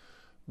Tyrant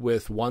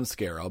with one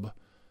Scarab,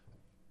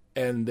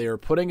 and they're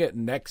putting it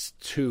next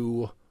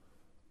to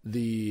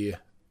the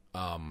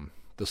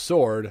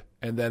sword,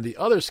 and then the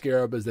other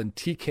Scarab is then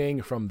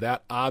TKing from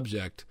that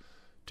object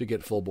to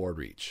get full board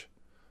reach,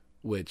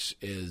 which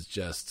is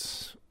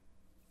just...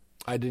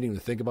 I didn't even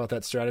think about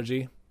that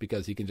strategy,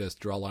 because he can just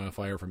draw line of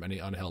fire from any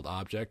unheld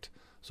object.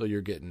 So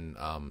you're getting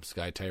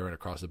Sky Tyrant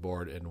across the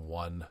board in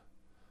one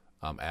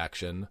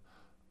action.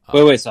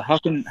 Wait. So how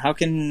can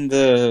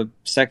the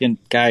second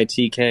guy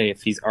TK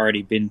if he's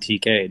already been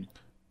TK'd?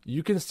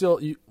 You can still...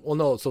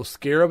 no, so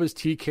Scarab is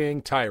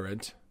TKing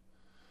Tyrant.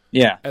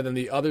 Yeah. And then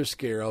the other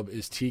Scarab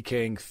is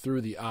TKing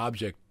through the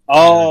object.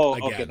 Oh,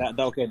 again.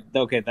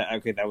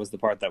 That was the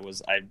part that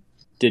was... I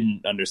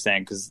didn't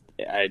understand, because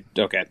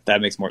that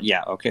makes more...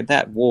 Yeah, okay,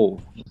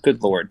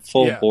 good lord.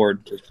 Full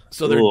board.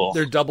 So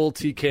they're double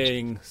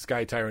TKing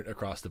Sky Tyrant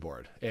across the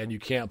board. And you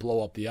can't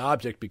blow up the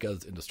object because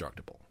it's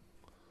indestructible.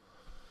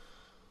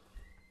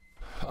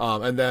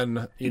 And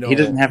then, he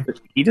doesn't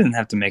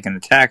have to make an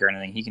attack or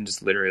anything. He can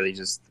just literally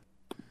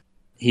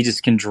he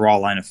can draw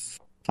line of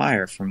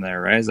fire from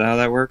there, right? Is that how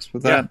that works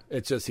with that?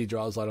 It's just he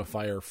draws line of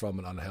fire from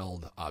an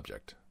unheld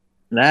object.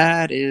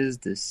 That is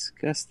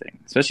disgusting,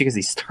 especially because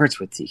he starts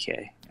with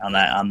TK on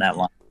that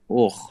line.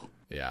 Ugh.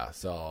 Yeah,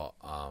 so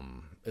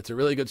it's a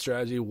really good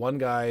strategy. One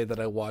guy that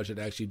I watched it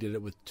actually did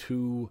it with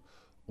two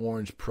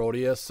orange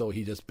Proteus, so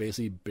he just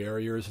basically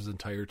barriers his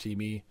entire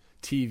team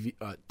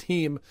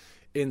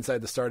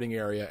inside the starting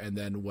area, and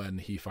then when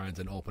he finds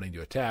an opening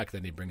to attack,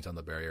 then he brings on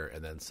the barrier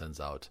and then sends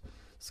out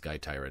Sky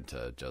Tyrant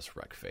to just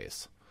wreck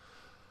face.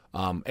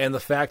 And the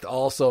fact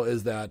also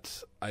is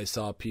that I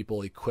saw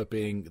people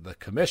equipping the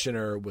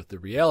Commissioner with the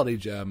Reality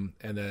Gem,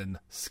 and then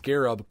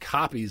Scarab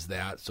copies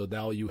that, so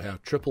now you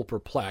have triple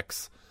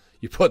Perplex.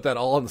 You put that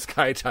all on the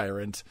Sky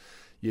Tyrant.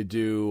 You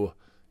do,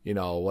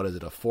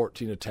 a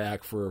 14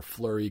 attack for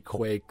Flurry,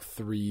 Quake,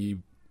 3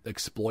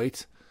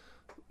 Exploit.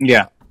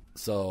 Yeah.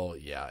 So,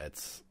 yeah,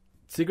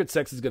 Secret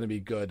Six is going to be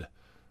good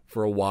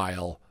for a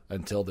while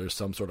until there's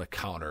some sort of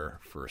counter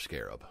for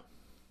Scarab.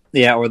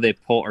 Yeah,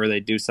 or they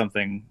do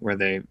something where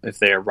if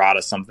they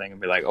errata something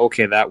and be like,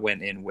 okay, that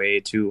went in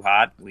way too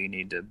hot, we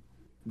need to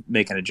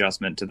make an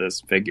adjustment to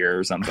this figure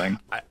or something.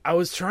 I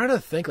was trying to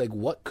think,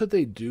 what could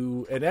they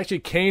do? And actually,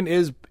 Kane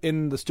is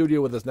in the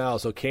studio with us now,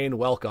 so Kane,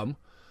 welcome.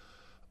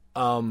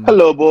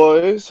 Hello,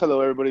 boys.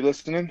 Hello, everybody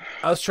listening.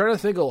 I was trying to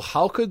think,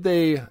 how could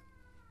they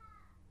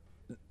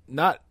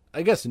not,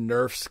 I guess,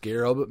 nerf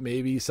Scarab,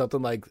 maybe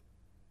something like...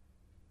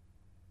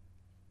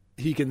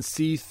 he can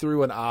see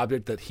through an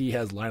object that he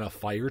has line of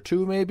fire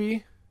to,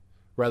 maybe,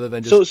 rather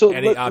than just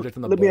any object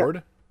on the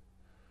board.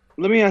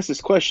 Let me ask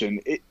this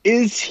question: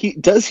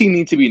 does he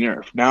need to be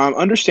nerfed? Now I'm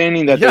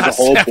understanding that there's a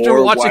whole after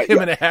board. Watching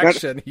him in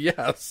action,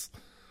 yes.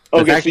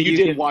 Okay, so you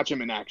did watch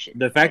him in action.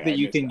 The fact that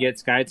you can get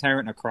Sky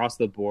Tyrant across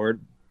the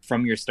board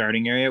from your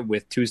starting area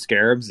with 2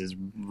 Scarabs is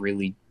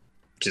really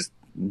just.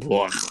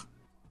 Blech.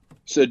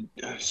 So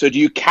do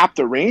you cap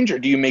the range or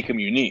do you make him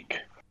unique?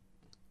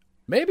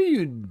 Maybe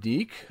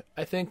unique,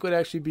 I think, would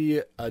actually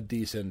be a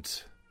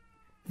decent.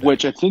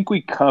 Which I think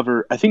we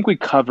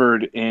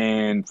covered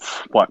in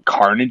what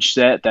Carnage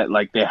set that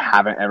like they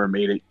haven't ever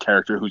made a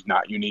character who's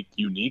not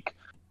unique.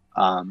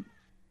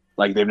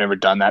 Like they've never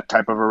done that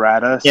type of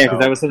errata. Yeah, because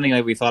that was something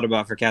like we thought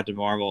about for Captain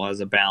Marvel as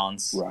a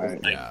balance.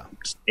 Right. Like,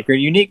 just make her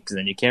unique, because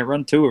then you can't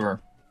run 2 of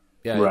her.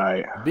 Yeah.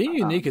 Right. Being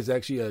unique is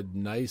actually a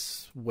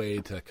nice way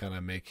to kind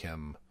of make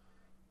him.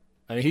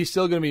 I mean, he's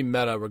still going to be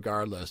meta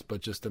regardless,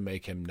 but just to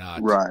make him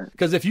not. Right.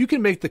 Because if you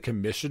can make the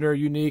Commissioner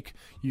unique,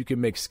 you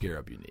can make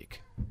Scarab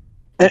unique.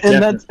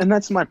 And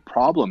that's my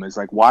problem is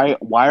like why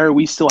are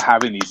we still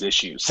having these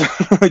issues?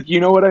 You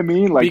know what I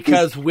mean? Like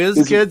because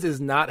WizKids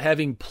is not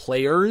having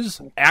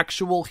players,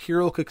 actual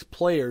HeroClix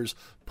players,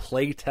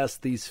 play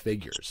test these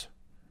figures.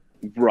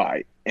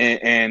 Right.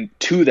 And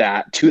to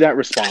that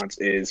response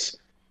is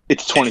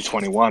it's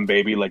 2021,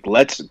 baby. Like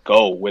let's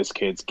go,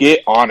 WizKids.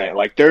 Get on it.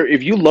 Like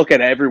if you look at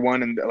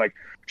everyone and like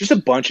just a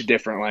bunch of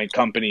different like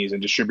companies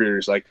and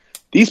distributors, like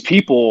these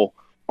people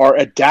are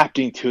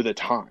adapting to the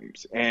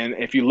times. And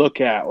if you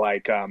look at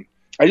like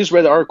I just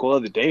read the article the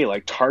other day,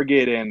 like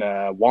Target and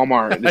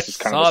Walmart, this is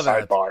kind of a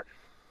sidebar.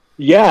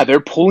 Yeah, they're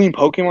pulling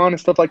Pokemon and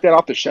stuff like that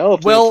off the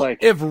shelf. Well,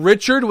 if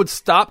Richard would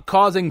stop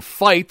causing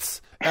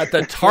fights at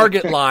the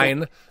Target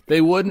line, they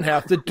wouldn't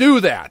have to do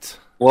that.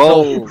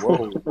 Whoa.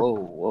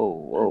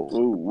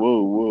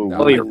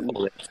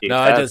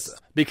 No,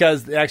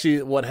 because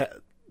actually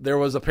there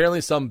was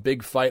apparently some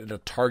big fight at a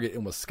Target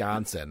in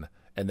Wisconsin.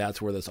 And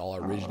that's where this all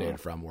originated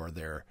from, where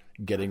they're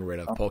getting rid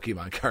of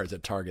Pokemon cards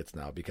at Targets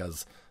now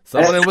because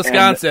someone in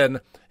Wisconsin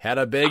had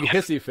a big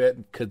hissy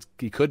fit because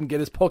he couldn't get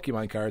his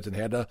Pokemon cards and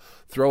had to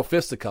throw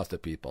fisticuffs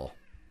at people.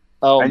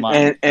 Oh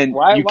my! And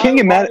you can't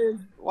get mad.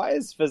 Why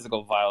is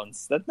physical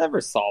violence? That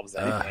never solves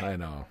anything. I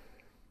know.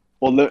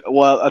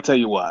 Well, I'll tell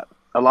you what.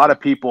 A lot of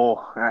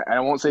people. I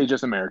won't say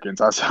just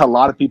Americans. I'll say a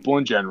lot of people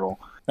in general.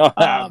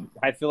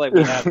 I feel like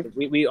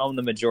we own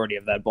the majority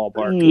of that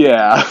ballpark.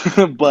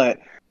 Yeah, but.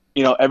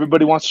 You know,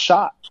 everybody wants a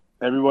shot.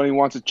 Everybody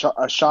wants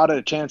a shot at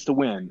a chance to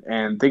win.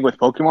 And the thing with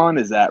Pokemon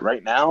is that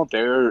right now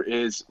there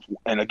is,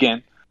 and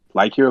again,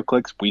 like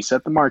HeroClix, we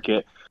set the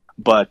market,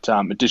 but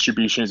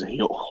distribution is a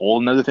whole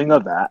another thing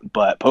of that.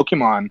 But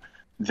Pokemon,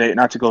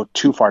 not to go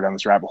too far down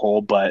this rabbit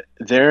hole, but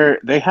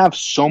they have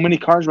so many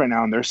cards right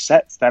now in their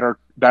sets that are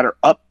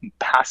up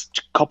past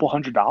a couple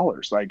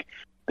 $100. Like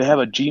they have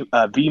a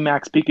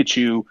VMAX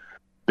Pikachu.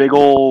 Big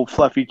old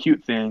fluffy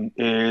cute thing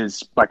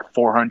is like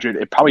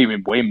 $400. It probably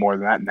even way more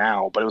than that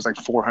now, but it was like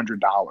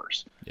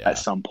 $400 at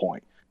some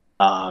point.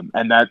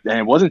 And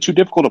it wasn't too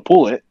difficult to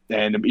pull it.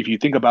 And if you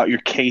think about your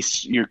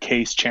case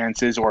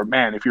chances, or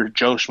man, if you're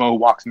Joe Schmo who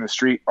walks in the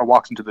street or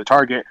walks into the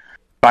Target,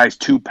 buys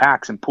 2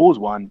 packs and pulls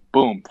one,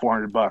 boom,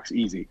 $400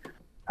 easy.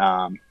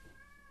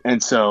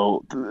 And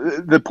so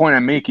the point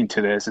I'm making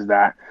to this is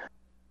that,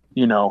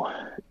 you know,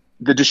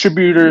 the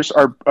distributors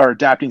are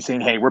adapting,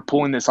 saying, hey, we're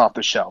pulling this off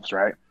the shelves,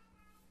 right?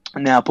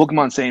 Now,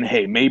 Pokemon's saying,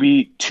 hey,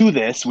 maybe to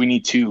this, we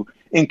need to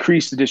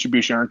increase the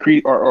distribution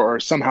or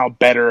somehow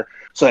better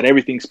so that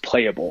everything's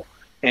playable.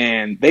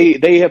 And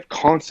they have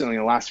constantly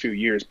in the last few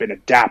years been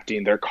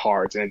adapting their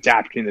cards and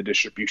adapting the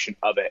distribution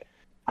of it.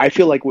 I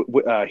feel like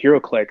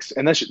HeroClix,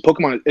 and that's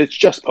Pokemon, it's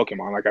just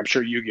Pokemon. Like I'm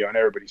sure Yu-Gi-Oh! And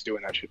everybody's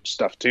doing that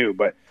stuff too.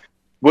 But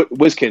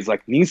WizKids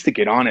like needs to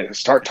get on it and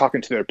start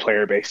talking to their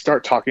player base,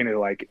 start talking to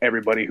like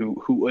everybody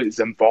who is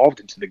involved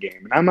into the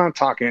game. And I'm not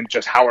talking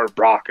just Howard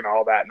Brock and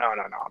all that. No.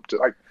 I'm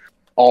just, like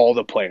all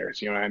the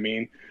players, you know what I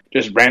mean?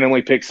 Just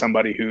randomly pick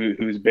somebody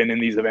who's been in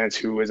these events,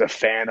 who is a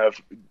fan of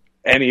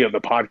any of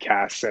the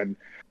podcasts, and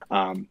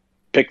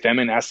pick them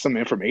and ask some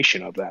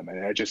information of them.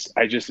 And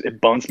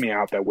it bums me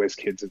out that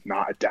WizKids is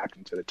not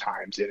adapting to the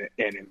times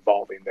and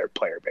involving their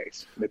player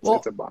base.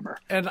 It's a bummer.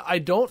 And I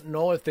don't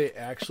know if they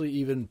actually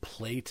even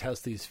play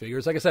test these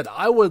figures. Like I said,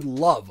 I would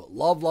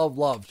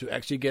love to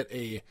actually get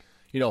a,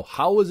 you know,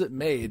 how is it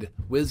made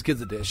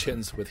WizKids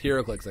editions with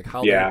HeroClix, like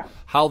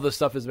how the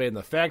stuff is made in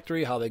the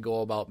factory, how they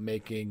go about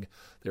making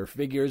their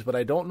figures. But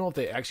I don't know if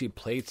they actually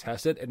play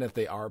test it, and if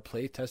they are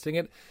play testing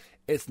it,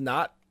 it's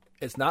not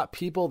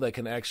people that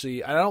can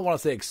actually, I don't want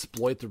to say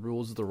exploit the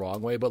rules the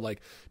wrong way, but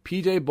like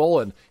PJ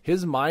Bolin,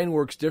 his mind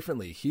works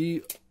differently.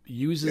 He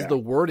uses the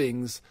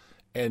wordings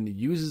and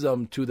uses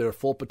them to their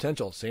full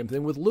potential. Same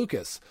thing with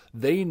Lucas.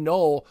 They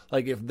know,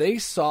 like if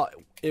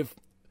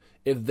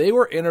they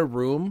were in a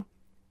room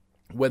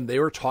when they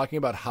were talking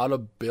about how to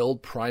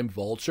build Prime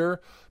Vulture,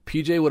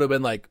 PJ would have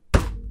been like,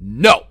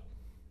 no,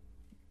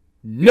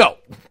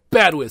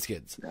 bad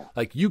WizKids. Yeah.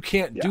 Like you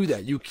can't do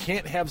that. You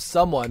can't have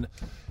someone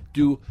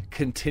do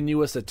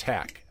continuous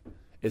attack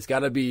It's got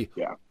to be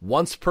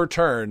once per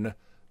turn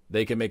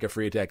they can make a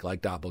free attack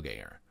like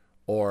Doppelganger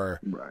or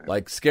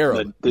like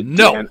Scarab.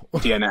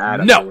 Deanna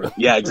Adams. No.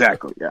 Yeah,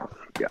 exactly. Yeah.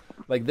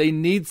 Like they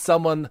need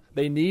someone.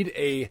 They need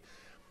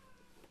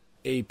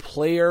a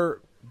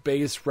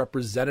player-based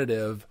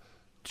representative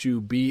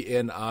to be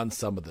in on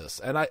some of this.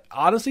 And I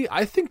honestly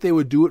think they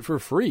would do it for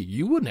free.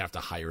 You wouldn't have to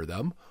hire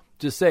them.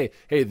 Just say,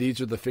 hey,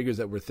 these are the figures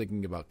that we're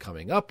thinking about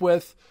coming up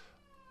with.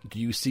 Do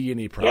you see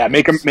any problems? Yeah,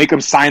 make them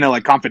sign a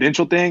like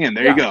confidential thing, and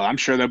there you go. I'm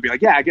sure they'll be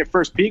like, yeah, I get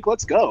first peek.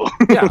 Let's go.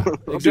 Yeah,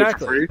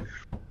 exactly.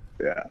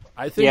 Yeah,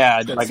 I think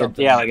like a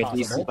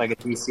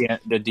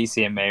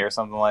DCMA or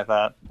something like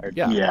that.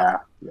 Yeah.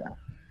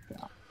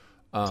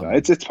 So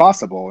it's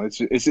possible.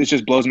 It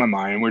just blows my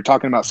mind. We're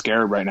talking about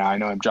Scarab right now. I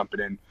know I'm jumping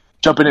in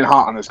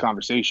hot on this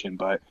conversation,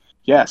 but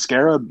yeah,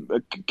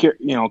 Scarab,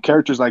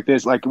 characters like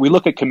this, like we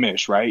look at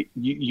Kamish, right?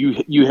 You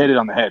hit it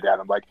on the head,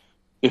 Adam. Like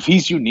if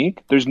he's unique,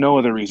 there's no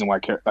other reason why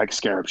like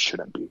Scarab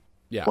shouldn't be.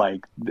 Yeah.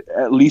 Like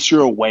at least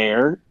you're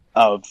aware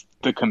of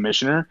the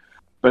commissioner,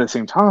 but at the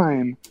same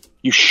time,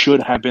 you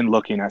should have been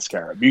looking at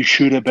Scarab. You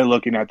should have been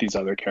looking at these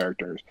other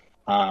characters.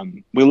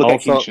 We look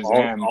at King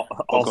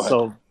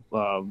Shazam.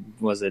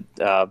 Was it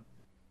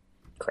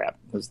crap?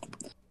 It was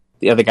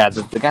the other guy,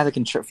 the guy that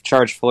can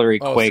charge Flurry,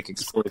 Quake,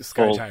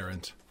 Sky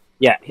Tyrant.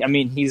 Yeah, I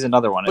mean he's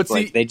another one. But it's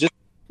like they're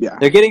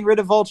getting rid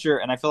of Vulture,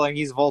 and I feel like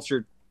he's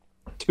Vulture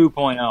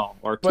 2.0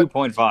 or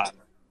 2.5.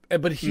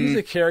 But he's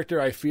a character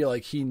I feel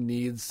like he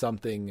needs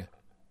something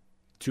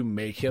to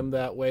make him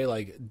that way.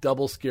 Like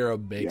Double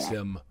Scarab makes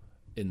him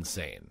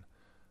insane.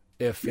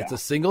 If it's a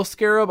single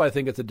Scarab, I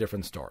think it's a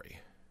different story.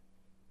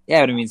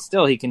 Yeah, but I mean,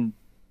 still he can.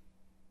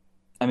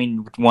 I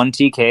mean, 1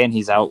 TK and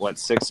he's out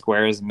 6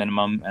 squares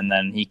minimum, and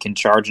then he can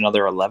charge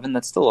another 11.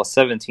 That's still a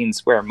 17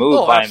 square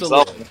move by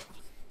himself.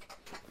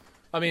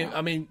 I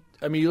mean,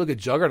 you look at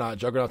Juggernaut.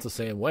 Juggernaut's the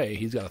same way.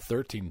 He's got a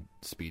 13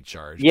 speed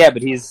charge. Yeah,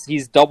 but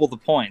he's double the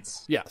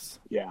points. Yes.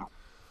 Yeah.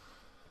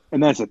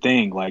 And that's the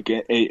thing. Like,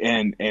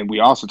 and we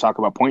also talk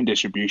about point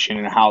distribution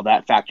and how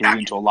that factors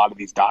into a lot of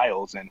these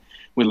dials. And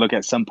we look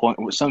at some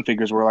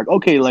figures where we're like,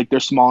 okay, like they're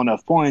small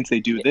enough points, they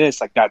do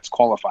this, like that's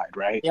qualified,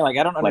 right? Yeah, like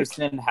I don't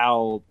understand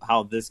how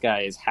this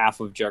guy is half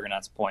of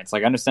Juggernaut's points.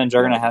 Like I understand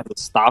Juggernaut has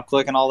to stop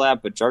click and all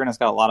that, but Juggernaut's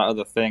got a lot of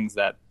other things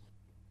that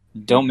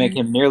don't make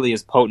him nearly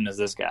as potent as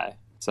this guy.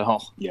 So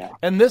yeah.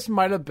 And this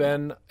might have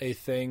been a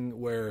thing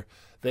where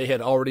they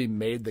had already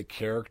made the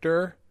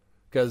character.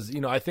 Because,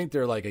 I think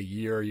they're like a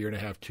year and a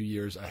half, 2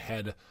 years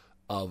ahead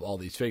of all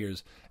these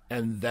figures.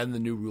 And then the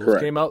new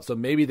rules came out. So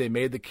maybe they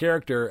made the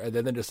character and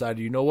then they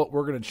decided, you know what,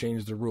 we're going to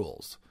change the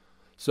rules.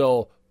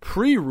 So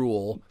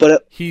pre-rule,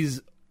 he's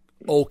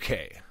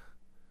okay.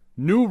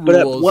 New rules, but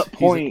at what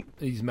point,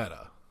 he's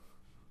meta.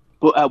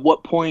 But at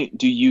what point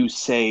do you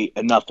say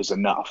enough is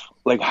enough?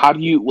 Like, how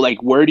do you,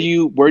 like, where do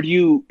you,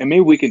 and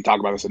maybe we can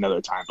talk about this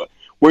another time, but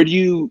what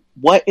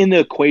in the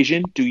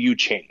equation do you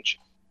change?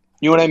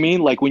 You know what I mean?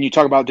 Like when you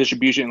talk about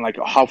distribution, like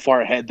how far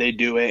ahead they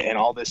do it and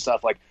all this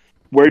stuff, like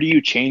where do you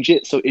change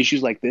it so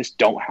issues like this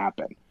don't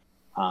happen?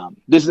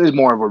 This is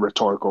more of a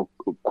rhetorical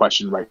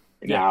question right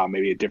now.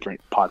 Maybe a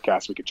different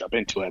podcast we could jump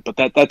into it, but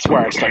that's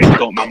where I started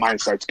going. My mind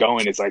starts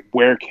going. It's like,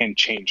 where can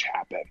change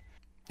happen?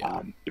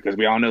 Because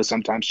we all know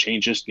sometimes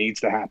change just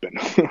needs to happen.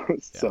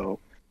 So,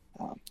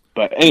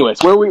 but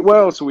anyways, where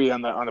else are we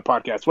on the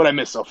podcast? What I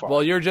missed so far?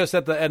 Well, you're just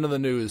at the end of the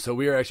news, so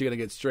we are actually going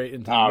to get straight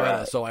into the meta.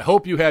 Right. So I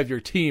hope you have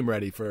your team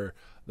ready for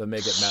the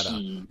Make It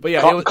Meta. But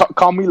yeah,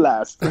 call me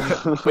last.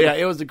 But yeah,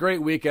 it was a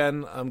great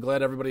weekend. I'm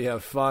glad everybody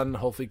had fun.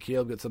 Hopefully,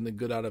 Caleb gets something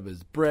good out of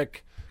his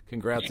brick.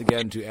 Congrats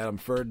again to Adam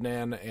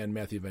Ferdinand and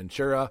Matthew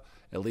Ventura.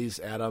 At least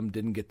Adam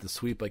didn't get the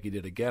sweep like he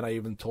did again. I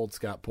even told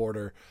Scott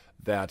Porter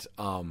that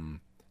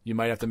you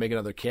might have to make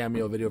another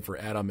cameo video for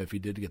Adam if he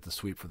did get the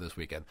sweep for this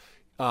weekend.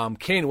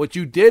 Kane, what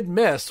you did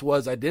miss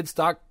was I did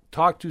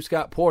talk to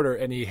Scott Porter,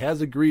 and he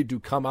has agreed to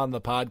come on the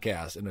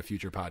podcast in a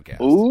future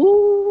podcast.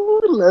 Ooh,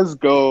 let's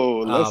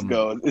go.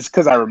 It's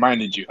because I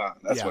reminded you, huh?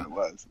 That's what it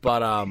was.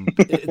 But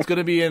it's going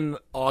to be in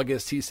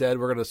August, he said.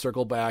 We're going to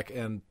circle back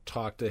and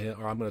talk to him,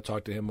 or I'm going to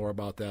talk to him more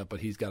about that, but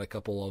he's got a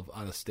couple of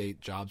out-of-state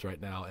jobs right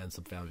now and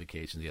some family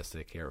vacations he has to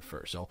take care of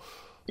first. So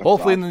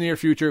hopefully in the near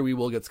future, we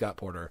will get Scott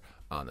Porter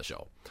on the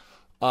show.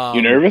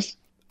 You nervous?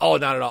 Oh,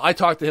 not at all. I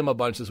talked to him a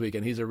bunch this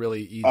weekend. He's a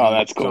really easy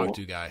to talk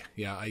to guy.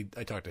 Yeah,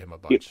 I talked to him a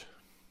bunch.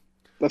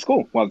 That's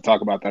cool. We'll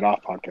talk about that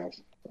off podcast.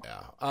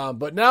 Yeah.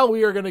 But now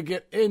we are going to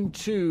get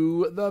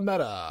into the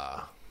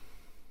meta.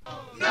 Where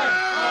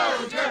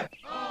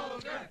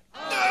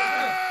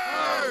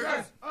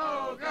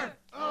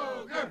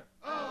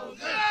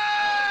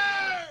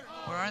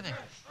are they?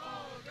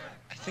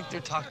 I think they're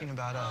talking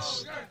about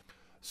us.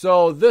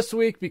 So this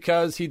week,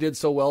 because he did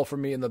so well for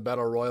me in the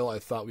Battle Royal, I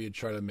thought we'd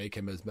try to make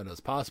him as meta as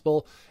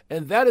possible.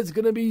 And that is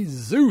going to be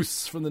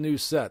Zeus from the new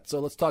set. So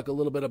let's talk a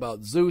little bit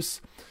about Zeus.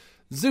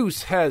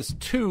 Zeus has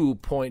 2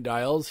 point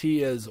dials.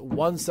 He is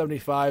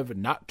 175,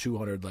 not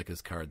 200 like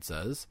his card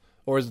says.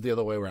 Or is it the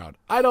other way around?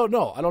 I don't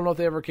know. I don't know if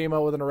they ever came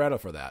out with an errata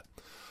for that.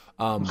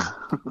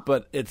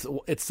 But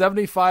it's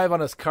 75 on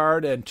his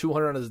card and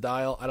 200 on his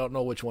dial. I don't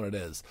know which one it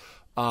is.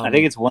 I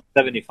think it's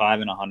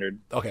 175 and 100.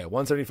 Okay,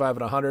 175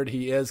 and 100.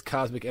 He is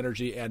Cosmic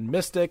Energy and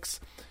Mystics.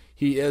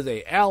 He is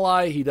a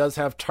ally. He does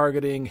have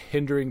targeting,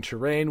 hindering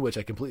terrain, which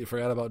I completely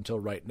forgot about until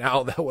right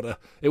now.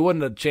 It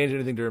wouldn't have changed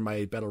anything during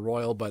my Battle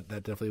Royal, but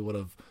that definitely would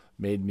have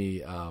made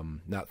me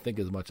not think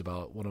as much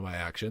about one of my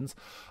actions.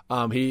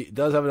 He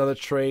does have another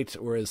trait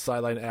where his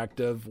sideline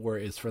active, where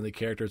his friendly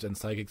characters and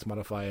psychics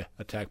modify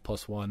attack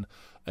 +1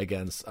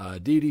 against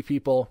deity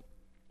people.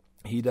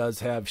 He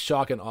does have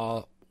Shock and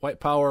Awe White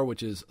Power,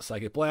 which is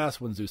Psychic Blast.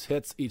 When Zeus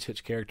hits, each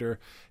hit character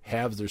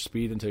halves their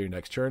speed until your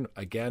next turn.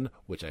 Again,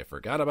 which I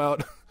forgot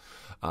about.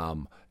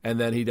 And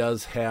then he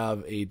does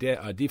have a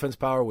defense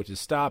power, which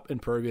is Stop,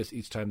 Impervious.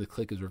 Each time the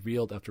click is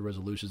revealed after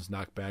resolutions,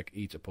 knock back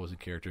each opposing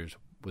character's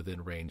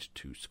within range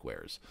 2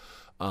 squares.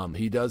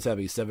 He does have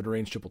a 7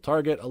 range triple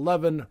target,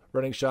 11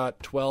 running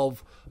shot,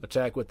 12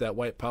 attack with that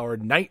white power,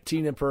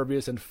 19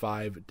 Impervious, and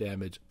 5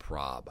 damage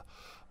prob.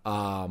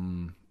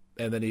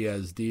 And then he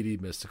has Deity,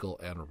 Mystical,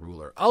 and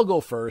Ruler. I'll go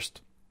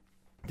first,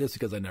 just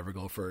because I never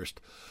go first.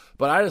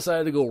 But I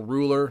decided to go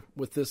Ruler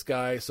with this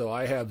guy. So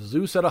I have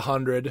Zeus at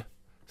 100,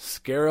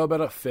 Scarab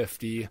at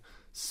 50,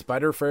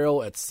 Spider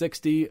Pharaoh at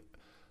 60.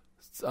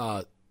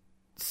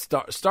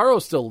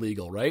 Starro's still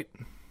legal, right?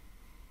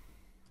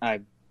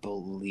 I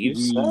believe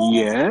so.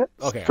 Yeah.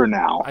 Okay. For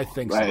now. I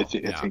think so. I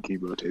think he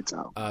rotates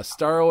out.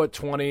 Starro at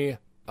 20.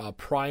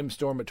 Prime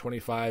Storm at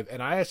 25,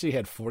 and I actually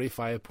had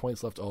 45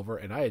 points left over,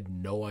 and I had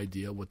no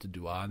idea what to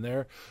do on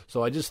there,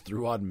 so I just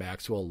threw on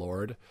Maxwell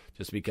Lord,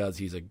 just because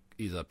he's a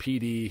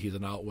PD, he's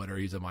an outwitter,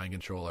 he's a mind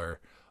controller,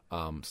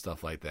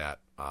 stuff like that.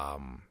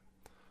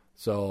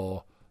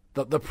 So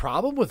the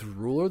problem with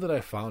Ruler that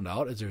I found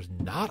out is there's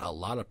not a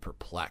lot of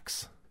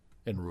perplex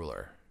in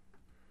Ruler.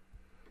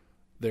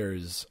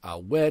 There's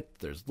wit,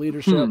 there's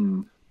leadership,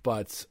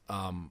 but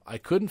I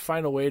couldn't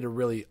find a way to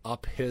really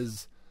up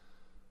his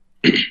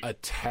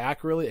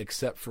attack really,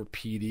 except for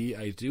PD.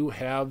 I do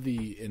have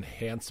the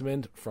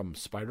enhancement from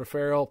Spider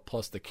Pharaoh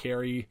plus the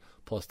carry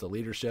plus the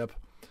leadership,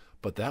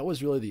 but that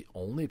was really the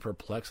only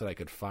perplex that I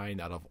could find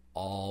out of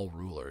all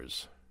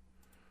rulers,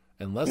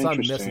 unless I'm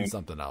missing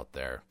something out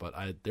there. But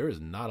there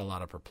is not a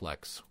lot of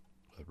perplex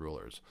with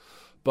rulers,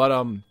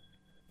 but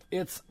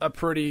it's a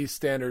pretty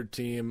standard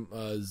team.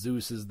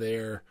 Zeus is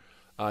there.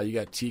 You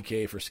got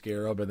TK for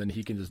Scarab, and then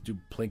he can just do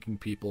plinking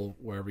people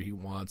wherever he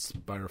wants.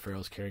 Spider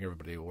Pharaoh's carrying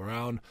everybody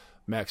around.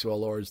 Maxwell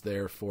Lord's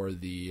there for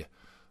the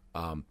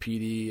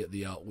PD,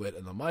 the outwit,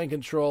 and the mind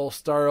control.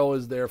 Starro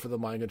is there for the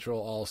mind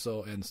control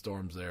also, and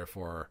Storm's there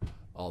for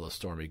all the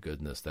stormy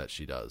goodness that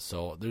she does.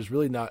 So there's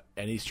really not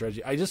any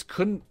strategy. I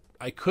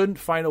couldn't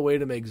find a way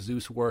to make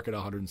Zeus work at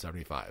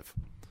 175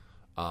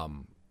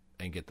 and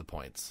get the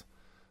points.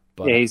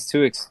 But, yeah, he's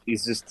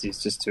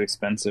just too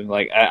expensive.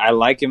 Like I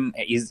like him.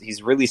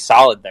 He's really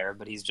solid there,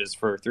 but he's just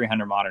for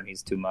 300 modern.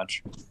 He's too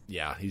much.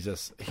 Yeah,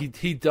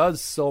 he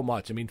does so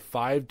much. I mean,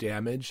 5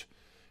 damage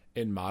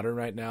in modern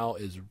right now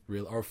is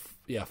real.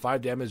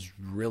 5 damage is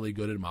really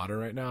good in modern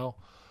right now.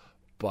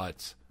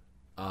 But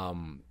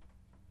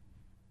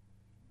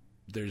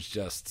there's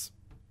just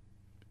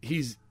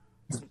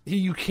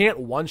you can't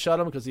one shot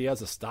him because he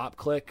has a stop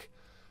click.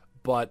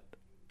 But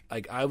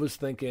like I was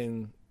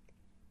thinking.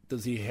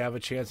 Does he have a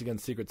chance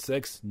against Secret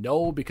Six?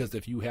 No, because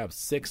if you have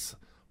 6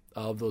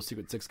 of those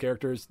Secret Six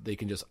characters, they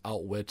can just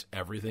outwit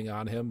everything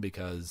on him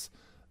because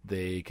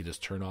they can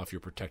just turn off your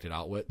protected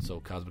outwit. So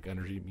Cosmic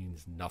Energy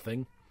means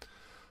nothing.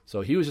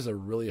 So he was just a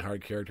really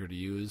hard character to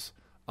use.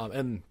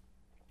 And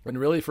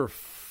really for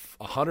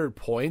 100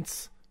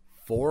 points,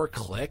 4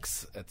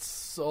 clicks, it's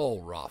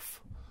so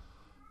rough.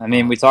 I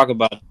mean, we talk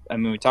about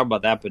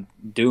that,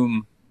 but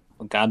Doom,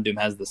 God Doom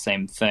has the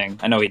same thing.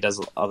 I know he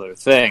does other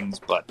things,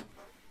 but.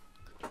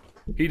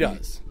 He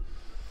does.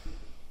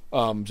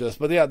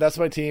 But yeah, that's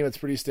my team. It's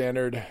pretty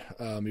standard.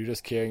 You're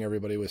just carrying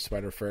everybody with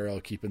Spider Pharaoh,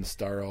 keeping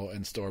Starro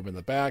and Storm in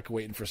the back,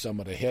 waiting for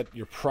someone to hit.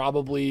 You're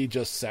probably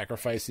just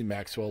sacrificing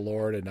Maxwell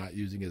Lord and not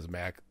using his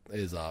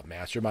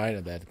Mastermind,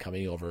 and then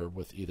coming over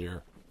with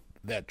either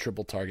that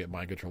triple target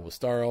mind control with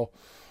Starro,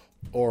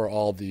 or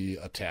all the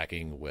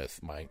attacking with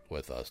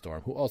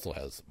Storm, who also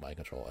has mind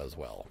control as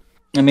well.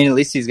 I mean, at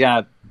least he's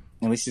got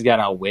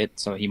outwit,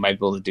 so he might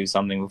be able to do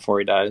something before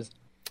he dies.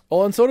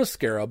 Oh, and so does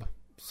Scarab.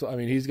 So, I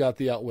mean, he's got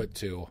the outwit,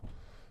 too.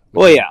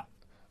 Well, yeah.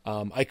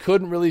 I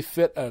couldn't really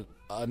fit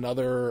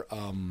another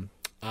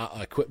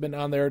equipment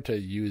on there to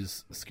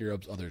use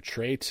Scarab's other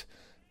trait,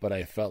 but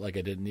I felt like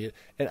I didn't need it.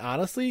 And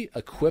honestly,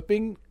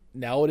 equipping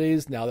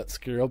nowadays, now that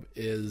Scarab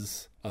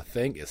is a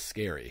thing, is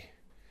scary.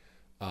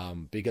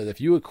 Because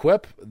if you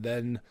equip,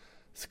 then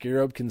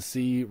Scarab can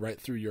see right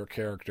through your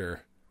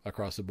character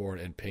across the board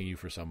and ping you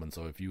for someone.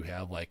 So if you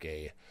have like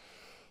a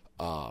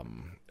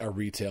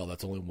retail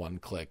that's only 1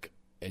 click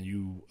and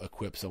you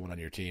equip someone on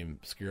your team,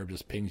 Scarab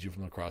just pings you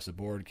from across the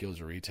board, kills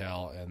your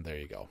retail, and there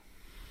you go.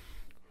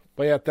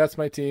 But yeah, that's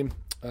my team.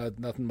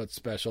 Nothing much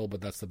special,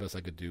 but that's the best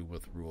I could do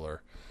with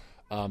Ruler.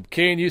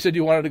 Kane, you said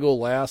you wanted to go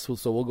last,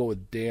 so we'll go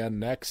with Dan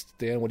next.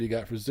 Dan, what do you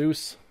got for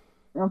Zeus?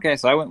 Okay,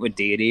 so I went with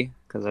Deity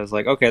because I was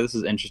like, okay, this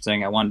is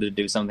interesting. I wanted to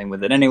do something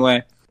with it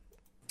anyway.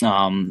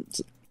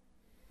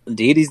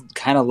 Deity's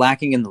kind of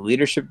lacking in the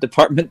leadership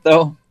department,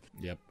 though.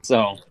 Yep.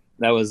 So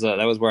that was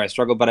where I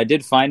struggled, but I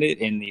did find it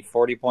in the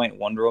 40-point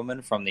Wonder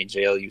Woman from the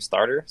JLU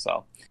starter,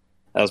 so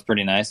that was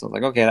pretty nice. I was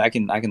like, okay, I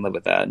can live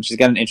with that. And she's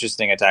got an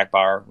interesting attack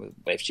power.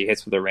 If she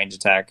hits with a range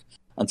attack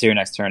until your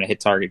next turn, a hit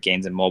target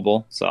gains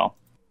immobile, so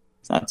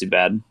it's not too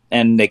bad.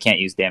 And they can't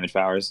use damage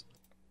powers,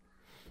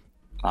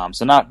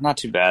 so not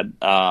too bad.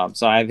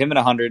 So I have him at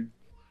 100.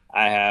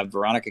 I have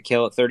Veronica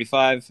Kill at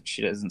 35.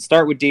 She doesn't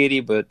start with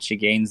Deity, but she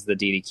gains the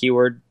Deity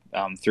keyword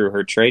through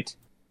her trait.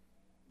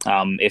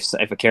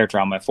 If a character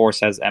on my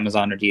force has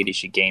Amazon or Deity,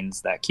 she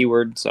gains that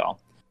keyword. So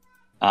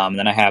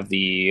then I have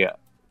the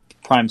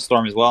Prime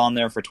Storm as well on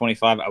there for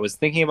 25. I was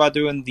thinking about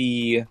doing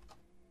the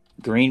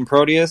green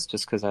Proteus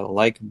just because I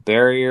like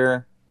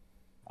Barrier.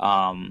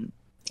 I'm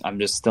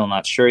just still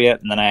not sure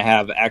yet. And then I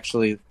have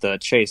actually the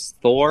Chase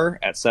Thor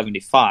at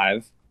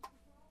 75.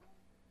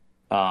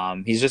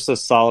 He's just a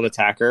solid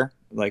attacker,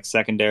 like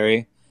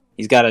secondary.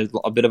 He's got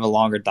a bit of a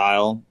longer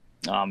dial.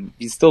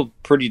 He's still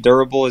pretty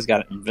durable. He's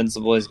got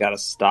Invincible. He's got a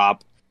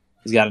Stop.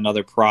 He's got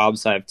another Prob,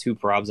 so I have 2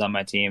 Probs on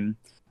my team.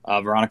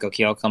 Veronica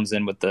Kiel comes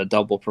in with the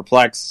double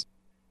Perplex,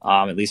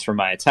 at least for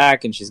my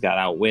attack, and she's got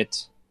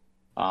Outwit,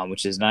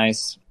 which is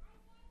nice.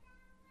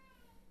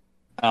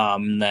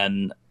 And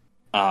then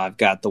I've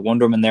got the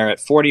Wonder Woman there at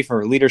 40 for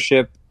her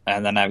leadership,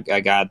 and then I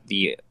got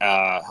the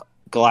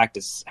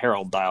Galactus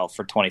Herald dial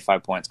for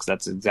 25 points, because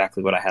that's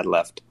exactly what I had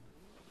left.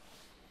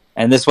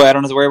 And this way I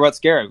don't have to worry about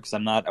Scarab, because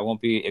I won't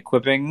be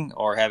equipping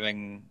or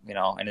having,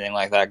 anything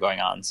like that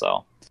going on,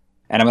 so.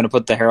 And I'm going to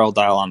put the Herald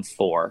dial on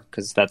 4,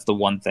 because that's the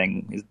one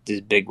thing,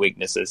 his big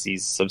weakness is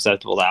he's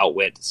susceptible to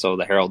Outwit, so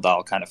the Herald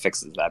dial kind of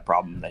fixes that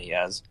problem that he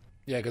has.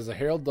 Yeah, because the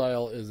Herald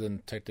dial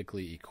isn't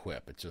technically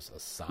equip, it's just a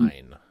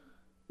sign.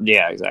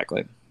 Yeah,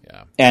 exactly.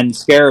 Yeah. And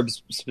Scarab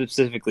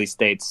specifically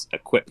states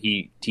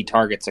he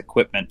targets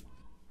equipment,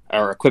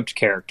 or equipped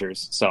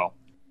characters, so.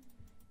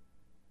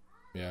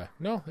 Yeah,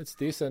 no, it's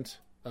decent.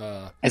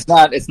 It's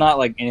not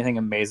like anything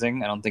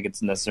amazing. I don't think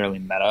it's necessarily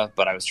meta,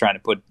 but I was trying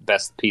to put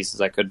best pieces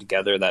I could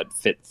together that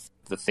fit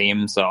the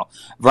theme. So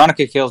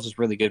Veronica Kill is just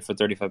really good for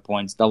 35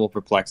 points. Double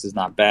Perplex is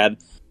not bad.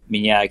 I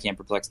mean, yeah, I can't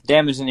perplex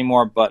damage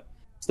anymore, but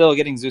still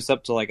getting Zeus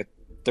up to like a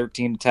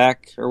 13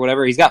 attack or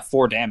whatever. He's got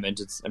 4 damage.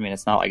 It's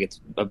not like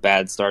it's a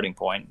bad starting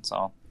point.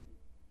 So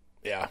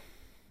yeah,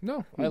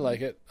 no, I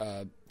like it.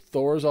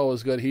 Thor's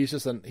always good.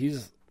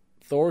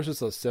 Thor's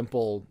just a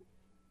simple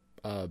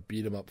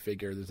beat him up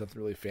figure. There's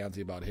nothing really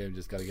fancy about him.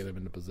 Just got to get him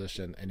into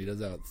position, and he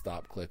does have a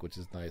stop click, which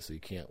is nice, so you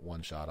can't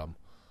one shot him.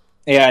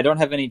 Yeah, I don't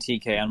have any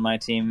TK on my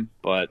team,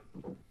 but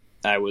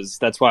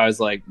that's why I was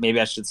like,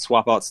 maybe I should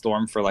swap out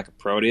Storm for like a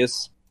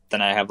Proteus.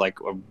 Then I have like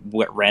a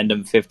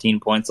random 15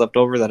 points left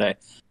over that I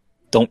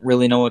don't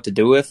really know what to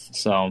do with.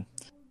 So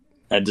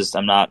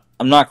I'm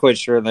not quite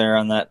sure there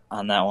on that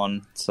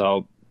one.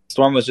 So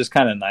Storm was just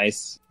kind of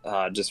nice,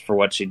 just for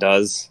what she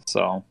does.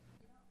 So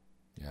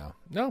yeah,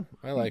 no,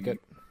 I like it.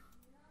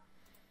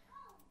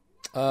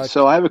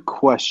 So I have a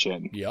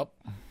question. Yep.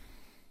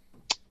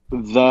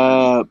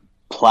 The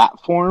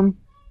platform,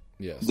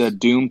 yes, the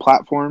Doom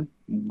platform.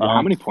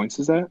 How many points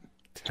is that?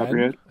 10? Top of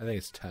your head? I think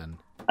it's 10.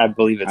 I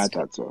believe it's. I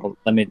thought so.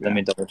 Let me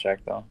double check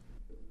though.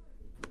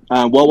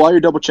 Well, while you're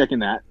double checking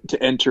that,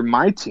 to enter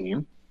my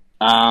team,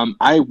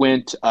 I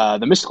went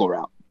the mystical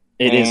route.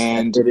 It is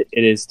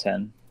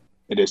 10.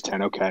 It is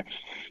 10. Okay.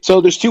 So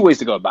there's 2 ways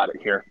to go about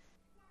it here.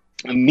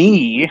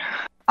 Me,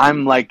 I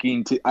like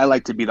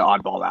to be the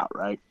oddball out,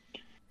 right?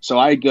 So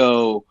I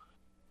go,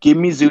 give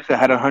me Zeus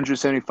at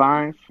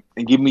 175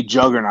 and give me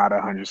Juggernaut at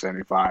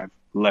 175.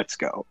 Let's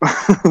go.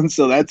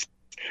 So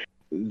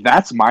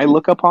that's my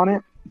look up on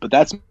it, but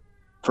that's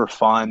for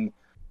fun.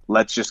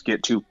 Let's just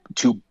get two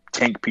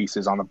tank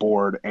pieces on the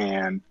board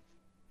and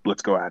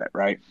let's go at it,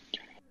 right?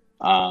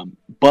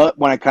 But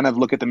when I kind of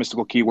look at the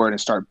mystical keyword and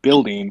start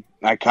building,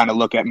 I kind of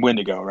look at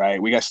Wendigo,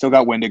 right? We still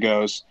got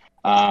Wendigos.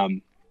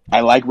 I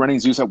like running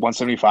Zeus at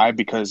 175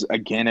 because,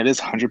 again, it is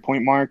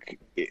 100-point mark.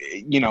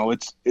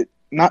 It's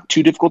not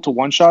too difficult to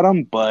one-shot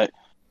him, but,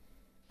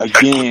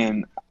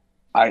 again,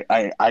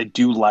 I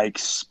do like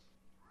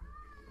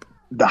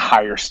the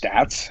higher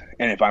stats.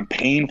 And if I'm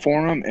paying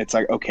for him, it's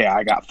like, okay,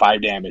 I got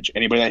 5 damage.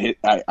 Anybody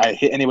that I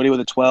hit anybody with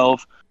a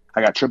 12,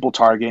 I got triple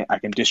target. I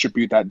can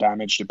distribute that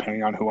damage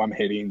depending on who I'm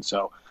hitting.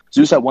 So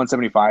Zeus at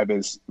 175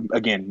 is,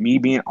 again, me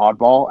being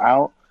oddball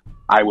out,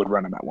 I would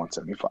run him at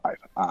 175.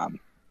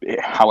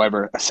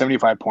 However,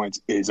 75 points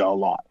is a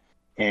lot.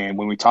 And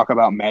when we talk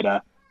about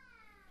meta,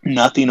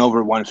 nothing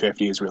over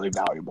 150 is really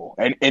valuable.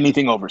 And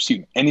anything over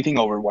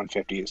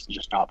 150 is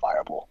just not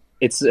viable.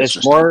 It's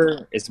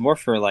more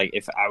for like,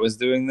 if I was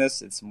doing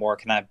this, it's more,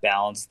 can I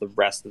balance the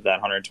rest of that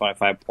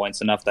 125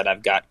 points enough that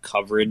I've got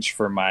coverage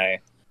for my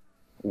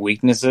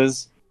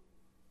weaknesses?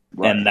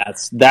 Right. And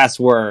that's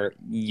where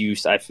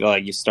I feel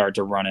like you start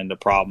to run into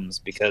problems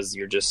because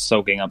you're just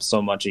soaking up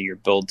so much of your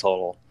build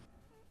total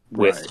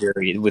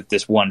with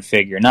this one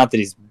figure. Not that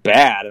he's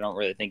bad. I don't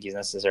really think he's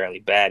necessarily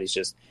bad. He's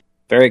just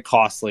very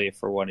costly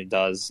for what he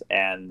does.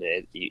 And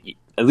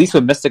at least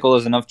with Mystical,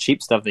 there's enough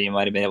cheap stuff that you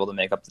might have been able to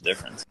make up the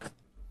difference.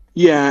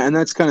 Yeah, and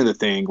that's kind of the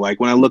thing. Like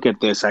when I look at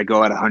this, I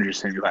go at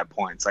 175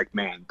 points. Like,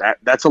 man,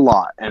 that's a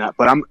lot.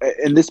 But I'm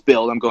in this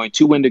build. I'm going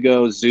 2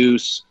 Wendigo,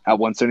 Zeus at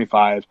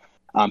 175.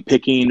 I'm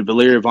picking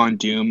Valyria Von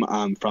Doom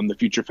from the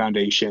Future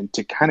Foundation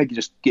to kind of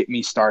just get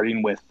me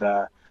starting with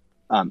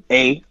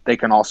A. They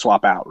can all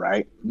swap out,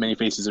 right? Many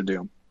Faces of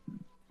Doom.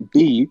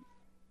 B.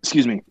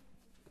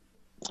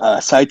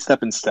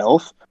 Sidestep and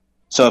Stealth.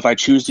 So if I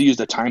choose to use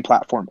the time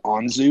platform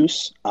on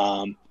Zeus,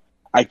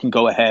 I can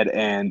go ahead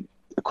and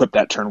equip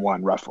that turn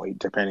 1 roughly,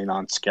 depending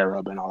on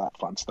Scarab and all that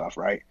fun stuff,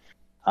 right?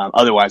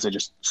 Otherwise, I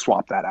just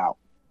swap that out.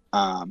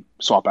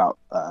 Swap out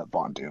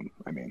Von Doom,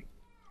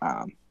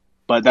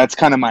 but that's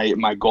kind of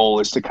my goal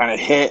is to kind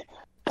of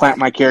plant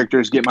my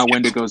characters, get my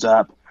Wendigos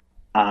up,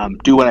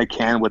 do what I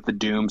can with the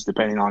Dooms,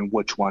 depending on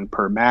which one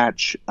per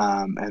match,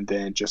 and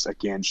then just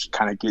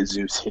kind of get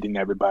Zeus hitting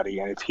everybody.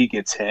 And if he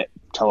gets hit,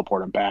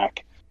 teleport him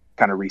back,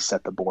 kind of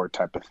reset the board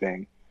type of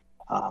thing.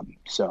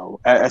 So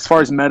as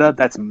far as meta,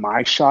 that's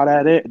my shot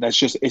at it. It's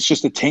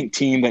just a tank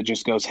team that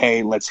just goes,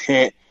 hey, let's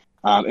hit.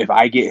 If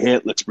I get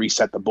hit, let's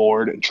reset the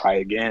board and try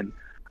again.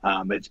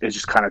 It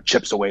just kind of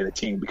chips away the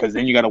team because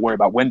then you got to worry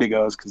about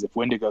Wendigos because if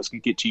Wendigos can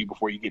get to you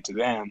before you get to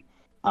them,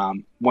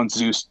 once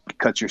Zeus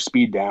cuts your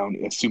speed down,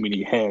 assuming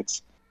he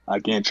hits,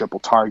 again, triple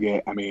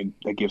target,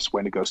 that gives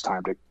Wendigos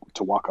time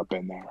to walk up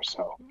in there.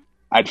 So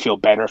I'd feel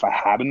better if I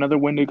had another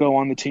Wendigo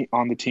on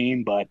the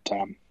team, but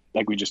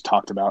like we just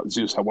talked about,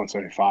 Zeus at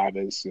 175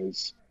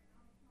 is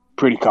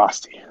pretty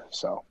costly.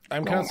 So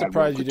I'm kind of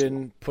surprised you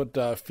didn't put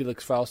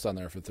Felix Faust on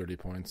there for 30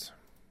 points.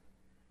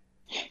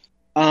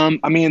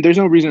 There's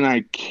no reason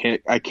I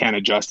can't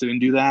adjust it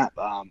and do that.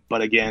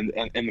 But again,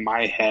 in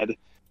my head,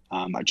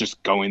 I'm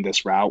just going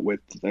this route with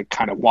the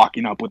kind of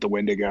walking up with the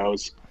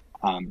Wendigos,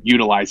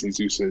 utilizing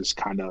Zeus's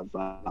kind of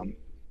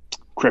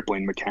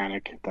crippling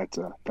mechanic. That's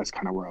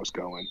kind of where I was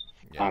going.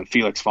 Yeah.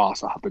 Felix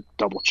Faust, I'll have to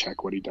double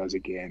check what he does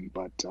again,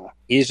 but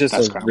he's just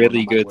a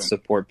really good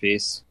support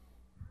piece.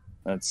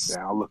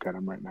 I'll look at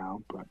him right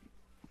now. But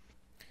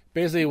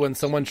basically, when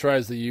someone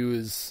tries to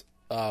use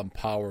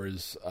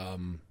powers,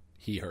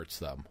 he hurts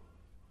them,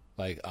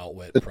 like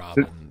Outwit, Prob,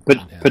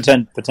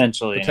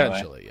 potentially.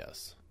 Anyway.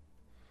 Yes.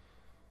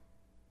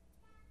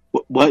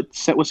 What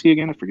set was he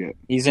again? I forget.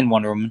 He's in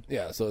Wonder Woman.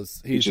 Yeah, so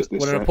he's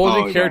when an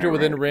opposing character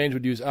within range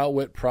would use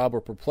Outwit, Prob, or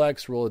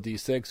Perplex, roll a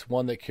d6.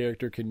 1, that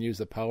character can use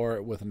the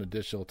power with an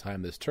additional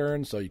time this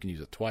turn, so you can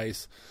use it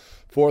twice.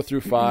 4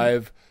 through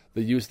 5,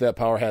 the use of that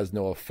power has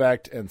no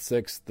effect. And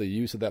 6, the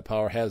use of that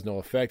power has no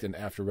effect, and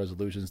after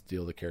resolutions,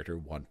 deal the character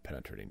 1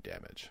 penetrating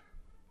damage.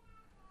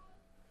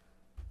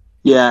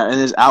 Yeah, and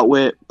his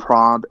Outwit,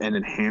 Prob, and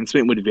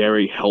Enhancement would be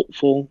very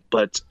helpful.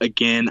 But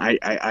again,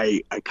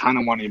 I kind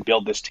of want to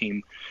build this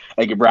team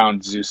like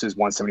around Zeus's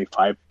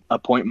 175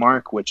 point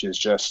mark, which is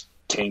just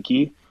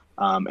tanky.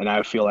 And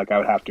I feel like I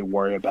would have to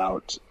worry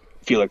about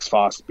Felix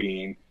Faust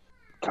being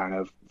kind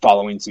of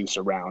following Zeus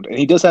around. And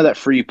he does have that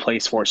free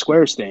place 4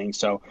 squares thing.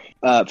 So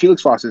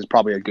Felix Faust is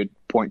probably a good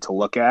point to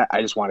look at.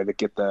 I just wanted to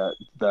get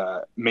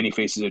the many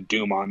Faces of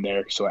Doom on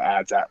there, so it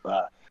adds that.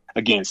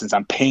 Again, since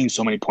I'm paying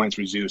so many points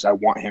for Zeus, I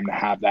want him to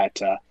have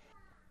that.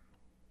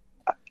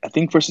 I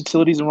think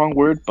versatility is the wrong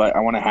word, but I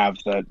want to have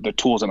the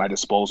tools at my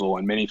disposal,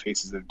 and many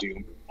Faces of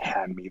Doom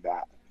hand me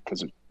that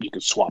because you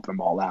could swap them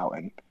all out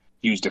and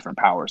use different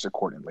powers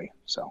accordingly.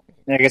 So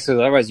yeah, I guess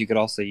otherwise you could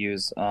also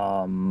use.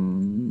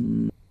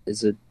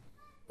 Is it?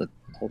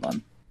 Hold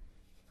on.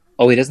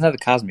 Oh, he doesn't have the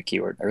cosmic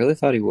keyword. I really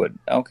thought he would.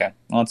 Okay,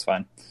 well that's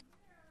fine.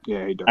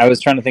 Yeah, he does. I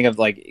was trying to think of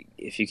like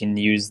if you can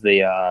use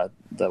the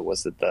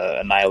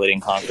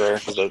Annihilating Conqueror,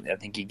 because I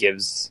think he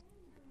gives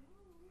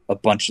a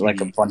bunch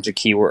of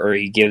keyword, or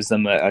he gives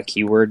them a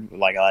keyword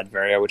like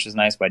Ladveria, which is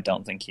nice, but I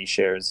don't think he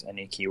shares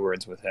any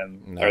keywords with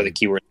him or the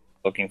keyword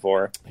he's looking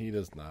for. He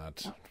does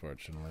not,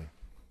 unfortunately.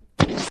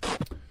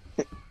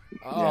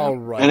 All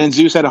right. And then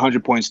Zeus at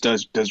 100 points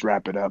does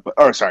wrap it up.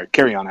 Or sorry,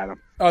 carry on, Adam.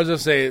 I was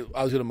just say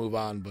I was going to move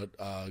on, but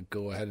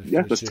go ahead.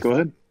 And let's go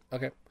ahead.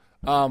 Okay.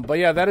 But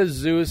yeah, that is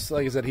Zeus.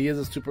 Like I said, he's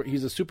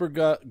a super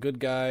good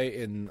guy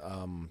in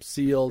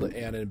Sealed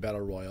and in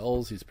Battle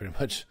Royals. He's pretty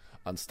much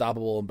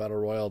unstoppable in Battle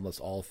Royale unless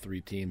all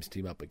 3 teams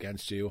team up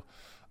against you.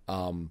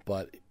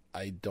 But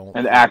I don't.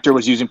 And the actor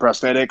was using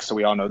prosthetics, so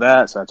we all know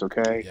that. So that's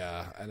okay.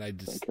 Yeah, and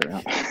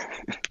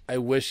I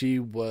wish he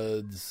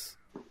was.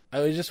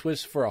 I just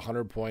wish for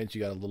 100 points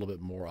you got a little bit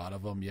more out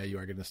of him. Yeah, you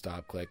are going to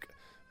stop click,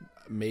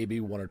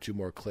 maybe 1 or 2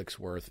 more clicks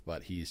worth,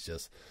 but he's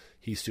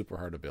super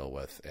hard to build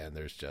with, and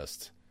there's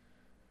just.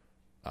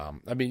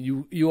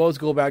 You always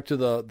go back to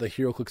the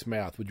HeroClix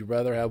math. Would you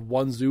rather have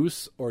 1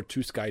 Zeus or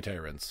 2 Sky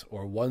Tyrants,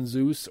 or 1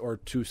 Zeus or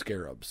 2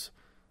 Scarabs?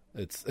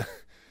 It's.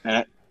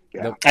 Yeah.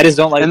 I just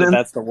don't like that.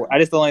 That's the. I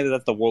just don't like that.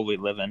 That's the world we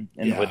live in,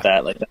 and with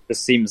that, like that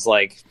just seems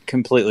like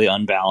completely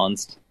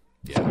unbalanced.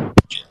 Yeah.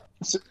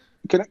 So,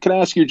 can I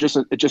ask you just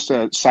a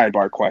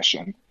sidebar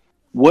question?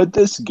 Would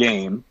this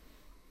game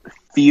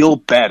feel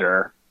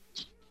better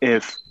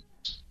if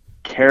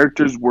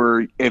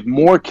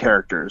more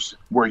characters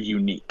were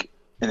unique?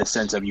 In the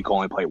sense of you can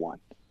only play 1.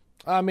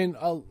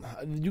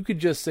 You could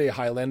just say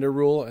Highlander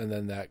rule, and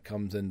then that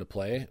comes into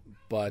play.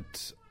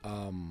 but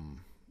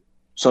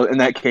so in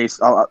that case,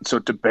 so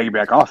to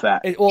piggyback off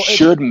that,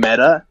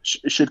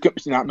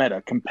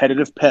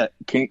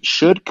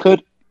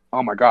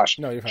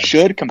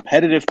 should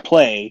competitive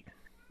play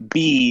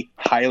be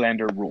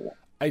Highlander rule?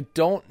 I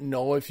don't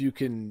know if you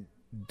can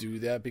do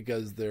that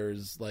because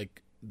there's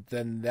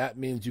then that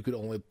means you could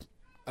only.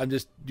 I'm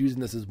just using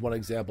this as one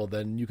example.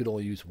 Then you could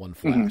only use one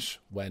Flash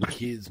when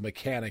his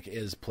mechanic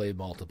is play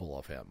multiple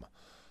of him.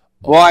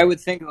 Well, I would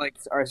think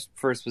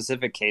for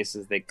specific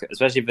cases, they could,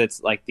 especially if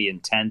it's the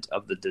intent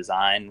of the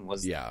design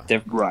was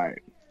different. Right.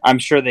 I'm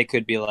sure they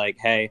could be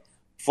hey,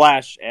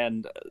 Flash,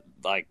 and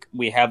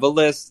we have a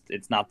list.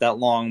 It's not that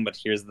long, but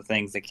here's the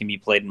things that can be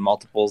played in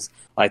multiples,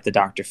 like the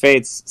Dr.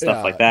 Fates,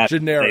 stuff like that.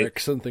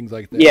 Generics and things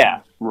like that.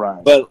 Yeah.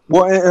 Right. But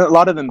a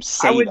lot of them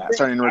say that.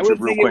 Sorry to interrupt you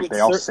real quick.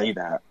 They all say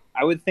that.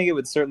 I would think it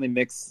would certainly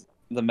mix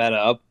the meta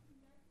up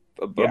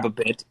a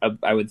bit,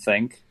 I would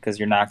think, because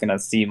you're not going to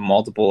see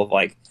multiple of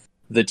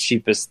the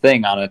cheapest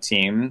thing on a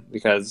team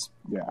because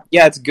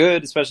it's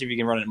good, especially if you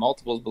can run it in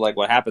multiples, but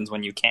what happens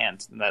when you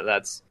can't?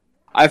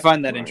 I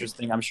find that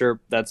interesting. I'm sure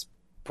that's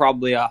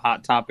probably a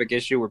hot topic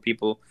issue where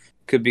people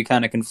could be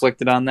kind of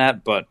conflicted on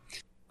that, but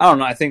I don't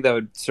know. I think that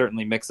would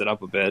certainly mix it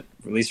up a bit,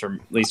 at least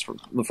from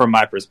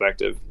my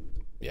perspective.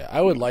 Yeah,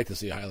 I would like to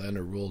see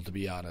Highlander rule, to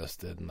be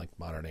honest, in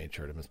modern age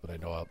tournaments, but I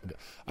know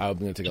I'm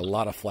going to take a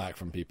lot of flack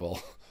from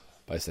people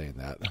by saying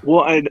that.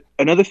 Well,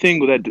 another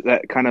thing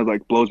that kind of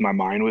blows my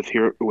mind with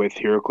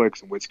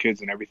HeroClix and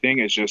WizKids and everything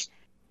is just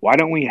why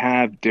don't we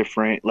have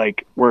different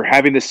we're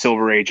having the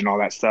Silver Age and all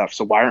that stuff,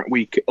 so why aren't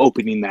we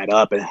opening that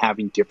up and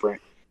having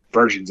different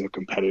versions of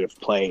competitive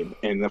play?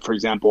 And for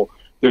example,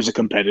 there's a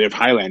competitive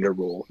Highlander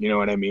rule. You know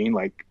what I mean?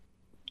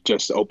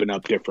 Just open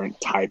up different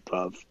type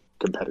of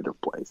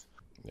competitive plays.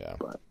 Yeah.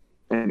 But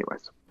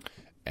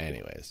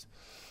anyways.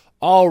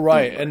 All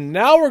right. And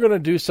now we're going to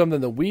do something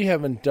that we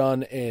haven't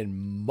done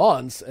in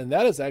months, and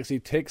that is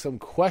actually take some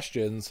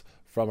questions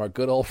from our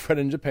good old friend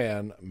in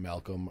Japan,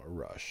 Malcolm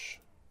Rush.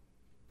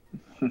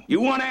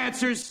 You want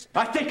answers?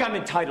 I think I'm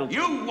entitled.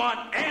 You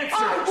want answers?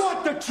 I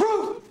want the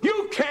truth.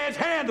 You can't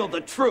handle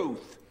the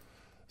truth.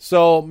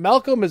 So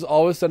Malcolm is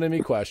always sending me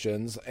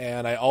questions,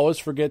 and I always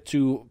forget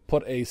to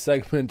put a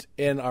segment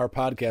in our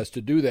podcast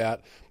to do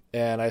that.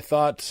 And I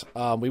thought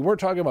we weren't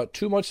talking about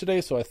too much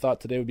today, so I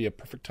thought today would be a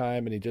perfect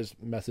time. And he just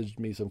messaged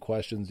me some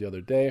questions the other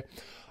day.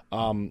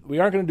 We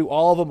aren't going to do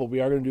all of them, but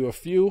we are going to do a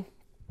few.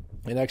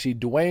 And actually,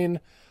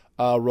 Dwayne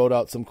wrote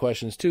out some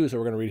questions too, so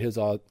we're going to read his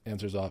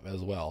answers off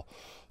as well.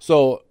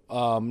 So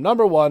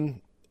number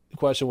one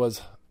question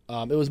was,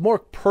 it was more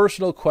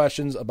personal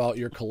questions about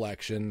your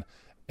collection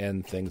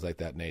and things like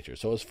that nature.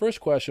 So his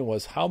first question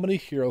was, how many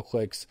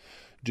HeroClix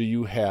do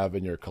you have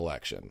in your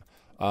collection?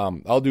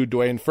 I'll do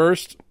Dwayne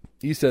first.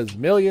 He says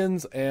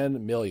millions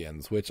and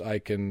millions, which I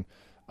can,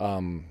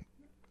 I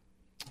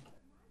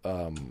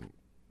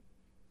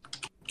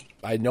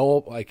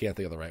know I can't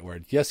think of the right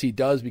word. Yes, he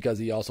does, because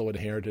he also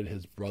inherited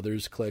his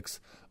brother's clicks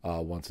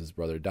once his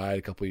brother died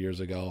a couple of years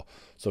ago.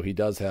 So he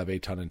does have a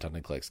ton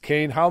of clicks.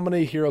 Kane, how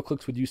many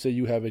HeroClix would you say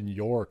you have in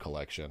your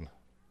collection?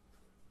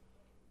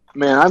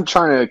 Man, I'm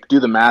trying to do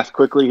the math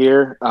quickly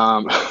here,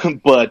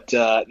 but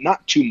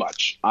not too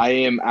much. I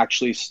am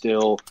actually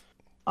still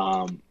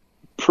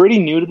pretty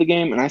new to the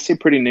game, and I say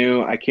pretty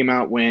new. I came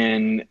out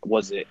when,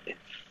 was it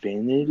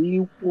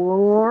Infinity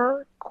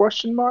War? ?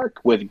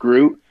 With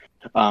Groot,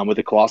 with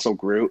the Colossal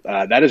Groot.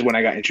 That is when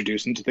I got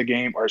introduced into the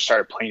game, or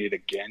started playing it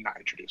again. Not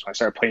introduced, when I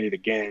started playing it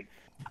again.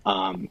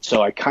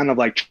 So I kind of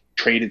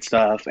traded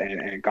stuff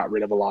and got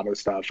rid of a lot of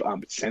stuff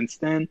since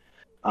then.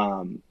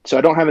 So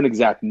I don't have an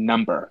exact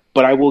number,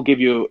 but I will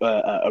give you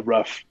a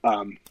rough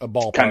kind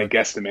of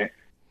guesstimate,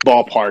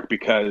 ballpark,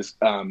 because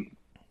I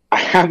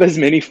have as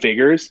many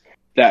figures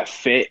that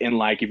fit in,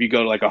 if you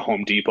go to a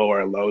Home Depot or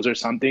a Lowe's or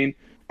something,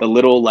 the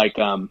little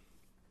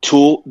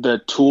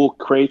tool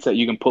crates that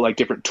you can put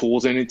different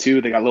tools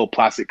into. They got a little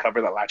plastic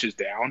cover that latches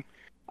down.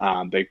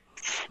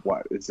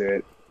 What is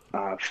it?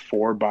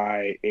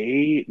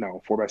 4x8?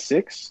 No,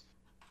 4x6.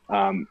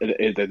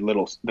 The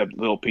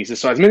little pieces.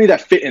 So as many that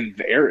fit in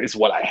there is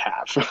what I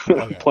have,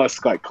 okay. Plus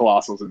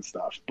Colossals and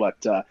stuff. But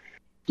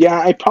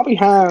yeah, I probably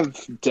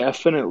have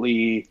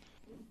definitely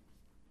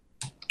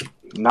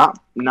not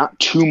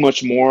too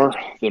much more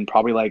than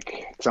probably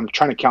because I'm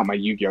trying to count my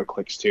Yu-Gi-Oh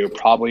clicks too.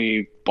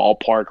 Probably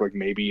ballpark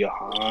maybe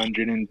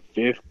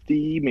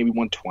 150, maybe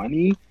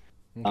 120.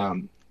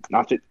 Okay.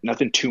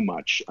 Nothing too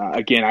much.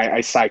 Again, I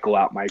cycle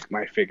out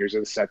my figures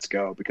as the sets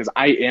go, because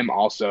I am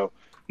also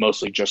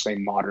mostly just a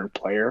modern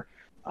player.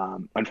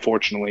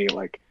 Unfortunately,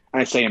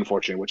 I say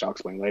unfortunately, which I'll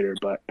explain later,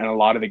 but in a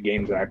lot of the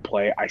games that I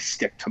play, I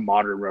stick to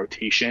modern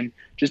rotation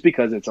just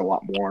because it's a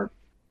lot more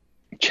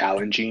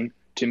challenging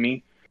to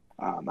me.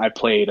 I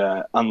played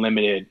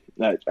Unlimited.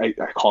 I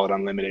call it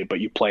Unlimited,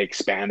 but you play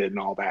Expanded and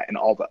all that, and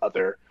all the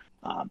other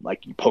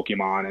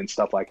Pokemon and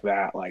stuff like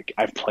that.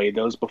 I've played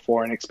those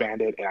before in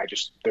Expanded, and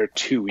they're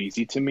too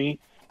easy to me.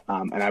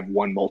 And I've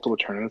won multiple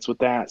tournaments with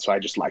that, so I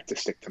just like to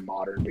stick to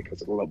Modern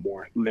because it's a little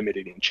more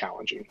limited and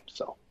challenging.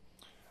 So,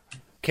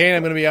 Kane,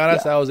 I'm going to be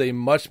honest, that was a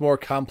much more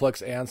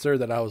complex answer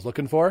than I was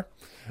looking for.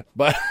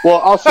 But well,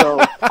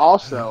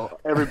 also,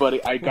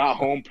 everybody, I got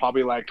home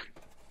probably like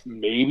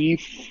maybe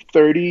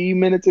 30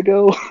 minutes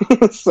ago,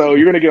 so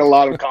you're going to get a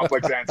lot of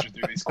complex answers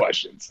through these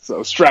questions.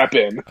 So strap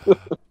in.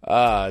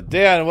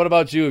 Dan, what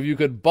about you? If you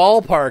could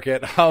ballpark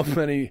it, how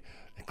many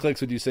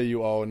clicks would you say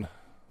you own?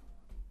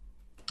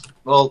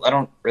 Well, I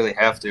don't really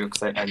have to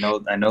because I know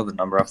the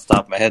number off the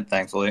top of my head.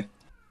 Thankfully,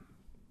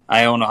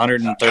 I own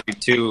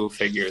 132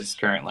 figures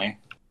currently.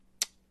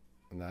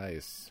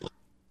 Nice.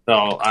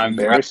 So I'm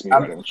embarrassing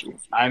me, don't you?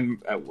 I'm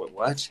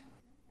what?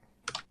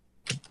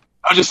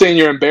 I'm just saying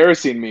you're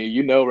embarrassing me.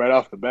 You know, right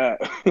off the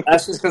bat.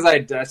 That's just because I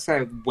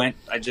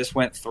just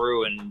went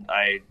through and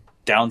I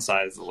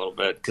downsized a little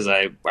bit because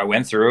I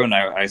went through and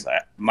I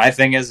my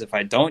thing is if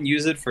I don't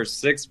use it for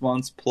 6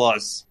 months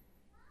plus,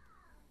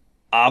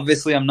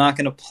 obviously I'm not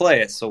going to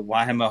play it. So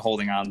why am I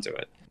holding on to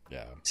it?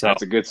 Yeah, so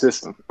that's a good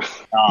system.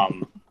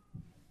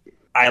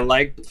 I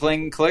like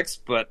playing clicks,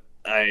 but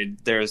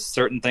there's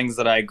certain things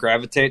that I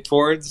gravitate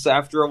towards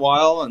after a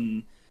while,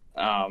 and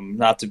I'm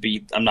not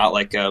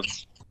like a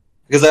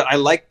because I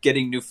like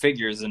getting new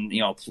figures and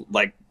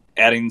like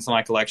adding to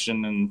my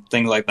collection and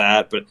things like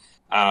that. But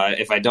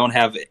if I don't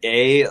have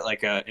a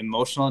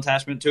emotional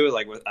attachment to it,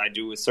 like what I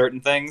do with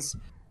certain things,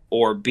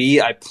 or B,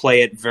 I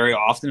play it very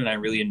often and I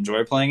really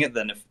enjoy playing it,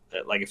 then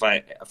if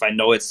I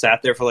know it's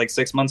sat there for like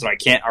 6 months and I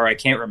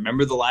can't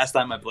remember the last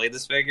time I played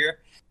this figure,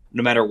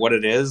 no matter what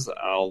it is,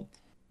 I'll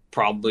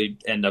probably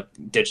end up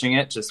ditching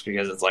it just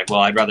because it's like,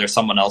 well, I'd rather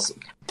someone else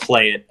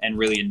play it and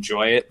really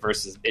enjoy it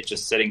versus it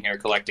just sitting here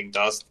collecting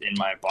dust in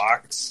my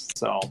box.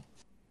 So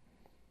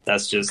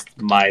that's just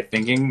my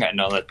thinking. I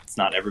know that's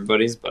not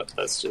everybody's, but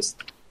that's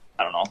just,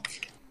 I don't know.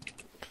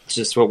 It's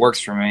just what works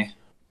for me.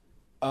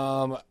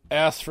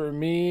 As for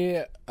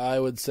me, I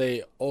would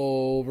say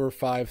over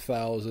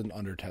 5,000,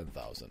 under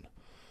 10,000,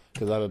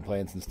 because I've been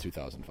playing since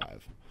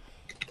 2005.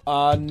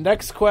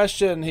 Next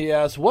question, he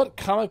asks, what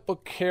comic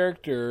book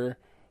character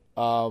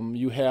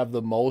you have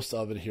the most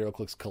of in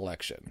HeroClix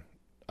collection?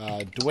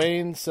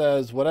 Dwayne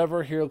says,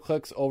 whatever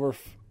HeroClix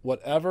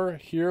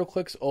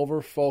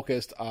over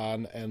focused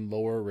on and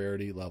lower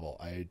rarity level.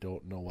 I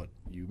don't know what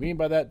you mean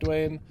by that,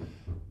 Dwayne,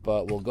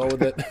 but we'll go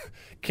with it.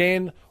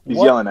 Kane, he's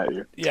yelling at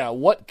you. Yeah,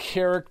 what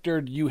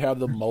character do you have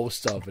the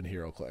most of in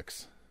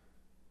HeroClix?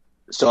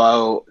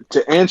 So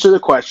to answer the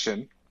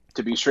question,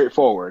 to be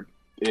straightforward,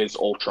 is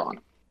Ultron.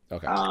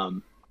 Okay.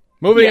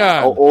 Moving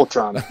on.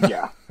 Ultron.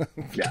 Yeah.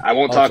 I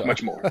won't talk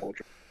much more.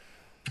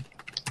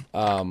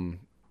 Ultron.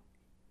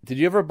 Did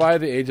you ever buy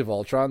the Age of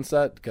Ultron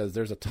set? Because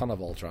there's a ton of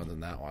Ultrons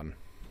in that one.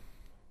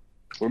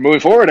 We're moving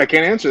forward. I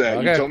can't answer that.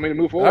 Okay. You told me to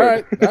move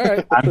forward. All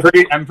right.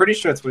 I'm pretty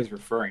sure that's what he's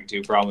referring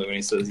to. Probably when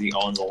he says he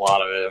owns a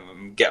lot of it.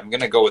 I'm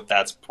gonna go with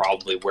that's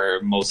probably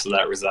where most of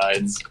that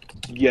resides.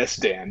 Yes,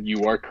 Dan,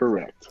 you are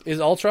correct.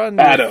 Is Ultron?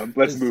 Adam,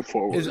 let's move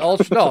forward. Is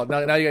Ultron?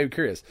 No, now you got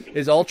curious.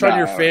 Is Ultron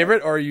your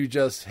favorite, or you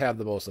just have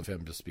the most of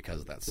him just because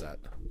of that set?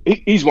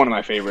 He's one of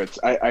my favorites.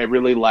 I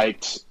really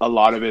liked a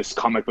lot of his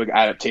comic book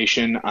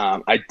adaptation.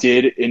 I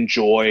did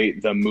enjoy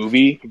the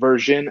movie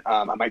version.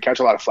 I might catch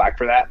a lot of flack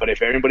for that, but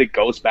if everybody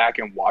goes back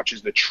and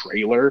watches the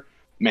trailer,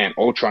 man,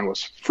 Ultron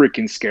was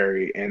freaking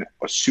scary and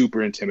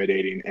super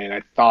intimidating, and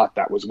I thought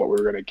that was what we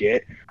were going to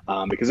get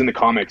because in the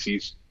comics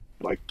he's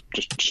like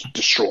just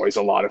destroys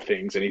a lot of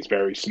things and he's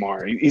very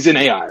smart. He's an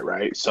AI,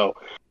 right? So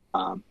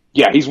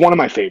yeah, he's one of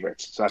my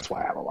favorites, so that's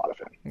why I have a lot of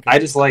him. Okay. I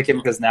just like him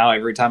because now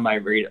every time I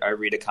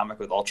read a comic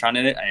with Ultron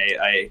in it,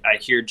 I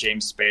hear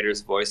James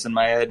Spader's voice in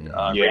my head.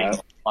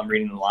 I'm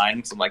reading the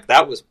lines. I'm like,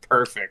 that was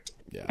perfect.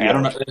 Yeah. I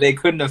don't know. They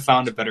couldn't have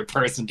found a better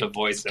person to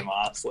voice him,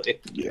 honestly.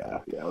 Yeah,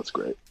 that's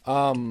great.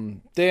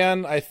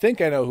 Dan, I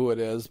think I know who it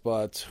is,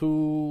 but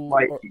who?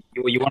 Like,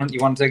 you want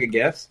to take a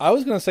guess? I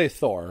was going to say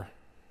Thor.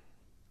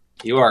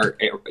 You are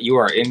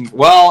in.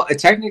 Well,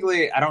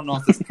 technically, I don't know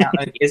if this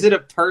counts. Is it a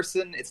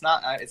person? It's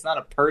not. It's not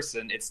a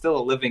person. It's still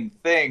a living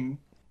thing,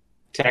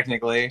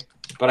 technically.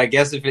 But I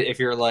guess if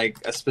you're like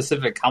a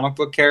specific comic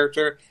book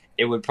character,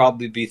 it would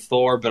probably be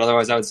Thor. But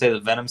otherwise, I would say the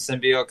Venom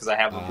symbiote because I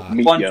have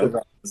a bunch of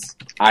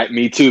those.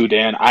 Me too,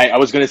 Dan. I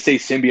was gonna say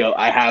symbiote.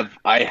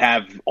 I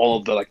have all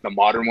of the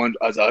modern ones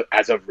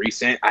as of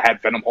recent. I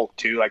had Venom Hulk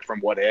 2, like from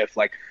What If.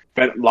 Like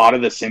a lot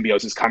of the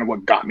symbiotes is kind of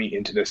what got me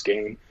into this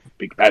game.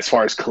 As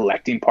far as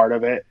collecting part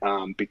of it,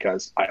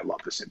 because I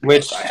love the symbiotes.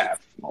 Which, I have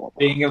all of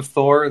them. Speaking of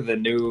Thor, the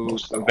new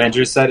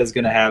Avengers set is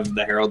going to have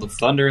the Herald of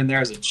Thunder in there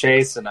as a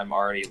chase, and I'm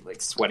already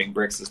sweating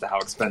bricks as to how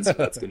expensive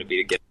that's going to be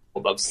to get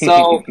hold of.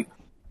 So,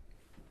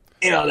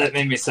 that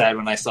made me sad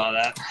when I saw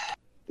that.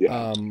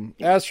 Yeah.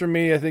 As for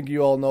me, I think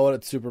you all know it.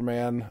 It's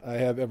Superman. I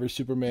have every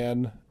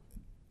Superman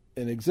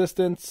in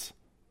existence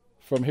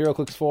from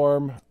HeroClix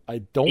form.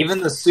 I don't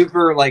even the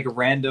super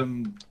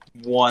random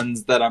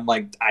ones that I'm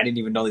like, I didn't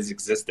even know these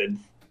existed.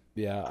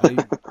 Yeah,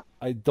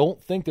 I don't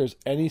think there's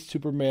any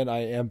Superman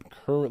I am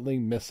currently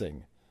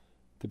missing,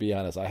 to be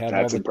honest.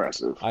 That's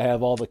impressive. I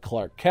have all the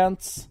Clark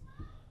Kents.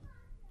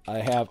 I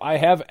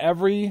have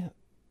every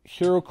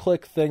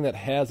HeroClix thing that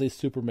has a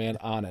Superman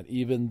on it,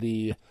 even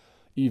the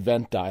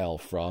event dial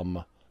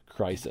from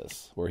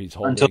Crisis, where he's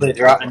holding until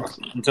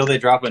they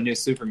drop a new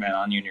Superman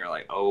on you, and you're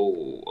like,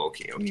 oh,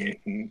 okay.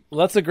 Mm-hmm. Well,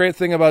 that's the great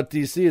thing about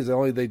DC is they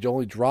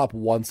only drop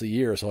once a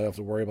year, so I have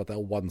to worry about that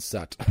one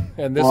set.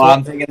 And this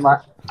I'm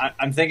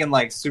thinking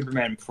like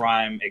Superman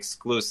Prime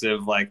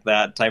exclusive, like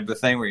that type of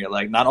thing, where you're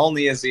like, not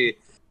only is he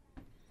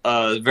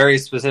a very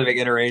specific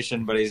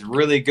iteration, but he's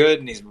really good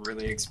and he's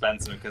really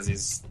expensive because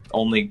he's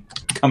only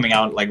coming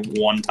out like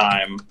one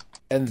time.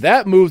 And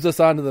that moves us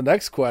on to the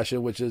next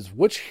question, which is,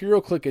 which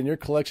HeroClix in your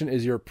collection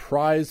is your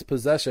prized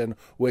possession,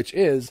 which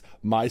is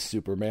my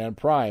Superman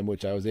Prime,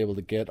 which I was able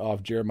to get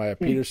off Jeremiah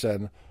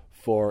Peterson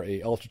for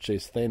a Ultra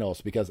Chase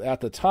Thanos, because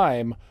at the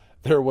time,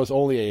 there was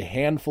only a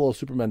handful of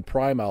Superman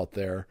Prime out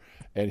there,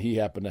 and he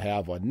happened to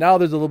have one. Now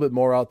there's a little bit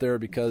more out there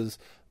because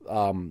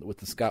with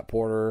the Scott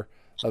Porter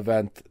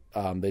event,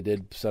 they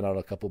did send out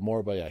a couple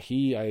more, but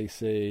yeah, I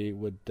say,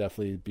 would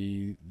definitely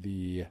be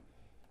the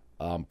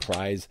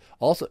prize.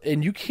 Also,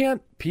 and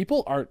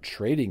people aren't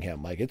trading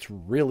him. Like, it's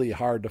really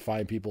hard to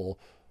find people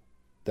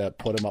that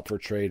put him up for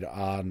trade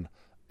on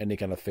any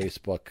kind of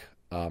Facebook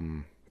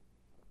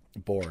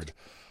board.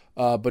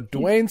 But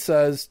Dwayne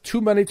says,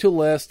 too many to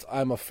list.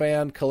 I'm a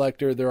fan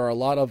collector. There are a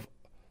lot of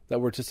that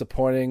were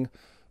disappointing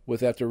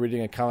with after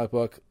reading a comic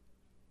book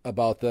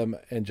about them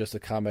and just a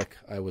comic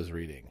I was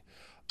reading.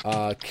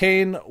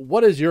 Kane,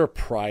 what is your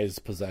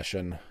prized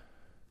possession?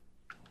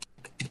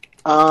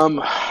 I'm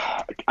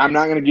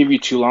not going to give you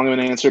too long of an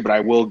answer, but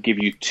I will give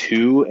you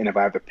two, and if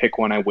I have to pick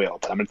one, I will.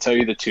 But I'm going to tell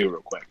you the two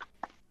real quick.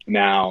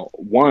 Now,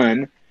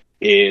 one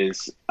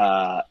is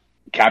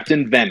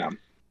Captain Venom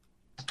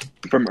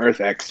from Earth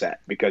X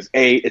set, because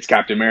A, it's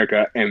Captain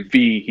America, and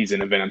B, he's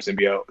in a Venom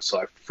symbiote, so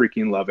I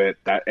freaking love it.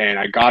 And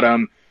I got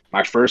him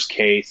my first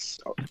case,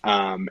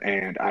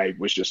 and I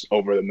was just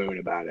over the moon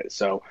about it.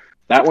 So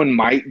that one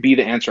might be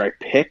the answer I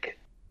pick,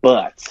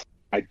 but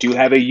I do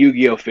have a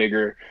Yu-Gi-Oh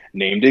figure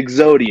named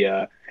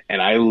Exodia,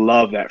 and I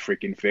love that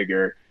freaking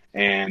figure,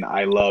 and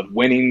I love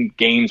winning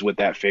games with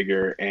that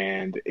figure,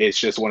 and it's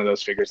just one of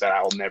those figures that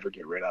I will never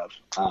get rid of.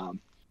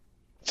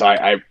 So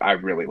I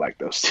really like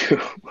those two.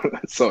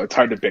 So it's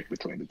hard to pick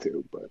between the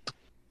two,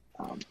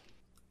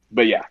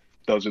 but yeah,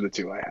 those are the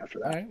two I have for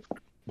that. All right.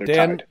 They're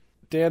tied.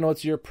 Dan,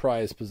 what's your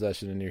prized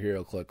possession in your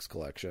HeroClix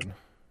collection?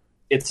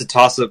 It's a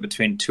toss-up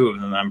between two of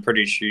them. I'm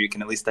pretty sure you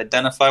can at least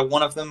identify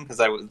one of them,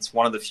 because it's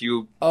one of the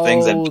few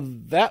things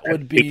that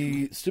would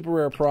be Super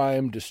Rare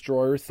Prime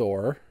Destroyer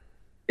Thor.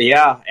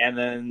 Yeah, and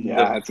then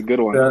that's a good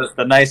one.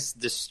 The nice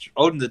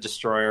Odin the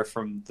Destroyer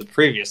from the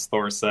previous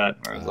Thor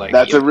set. Where I was like,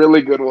 that's a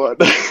really good one.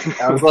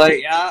 I was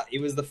like, yeah,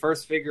 it was the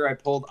first figure I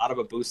pulled out of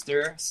a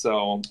booster,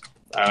 so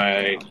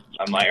I'm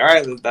like, all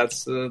right,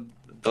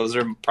 those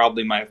are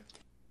probably my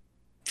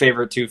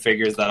favorite two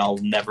figures that I'll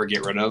never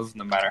get rid of,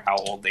 no matter how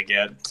old they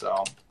get.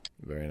 So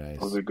very nice.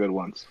 Those are good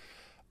ones.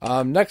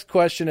 Next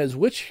question is,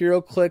 which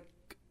HeroClix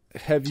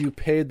have you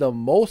paid the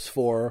most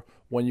for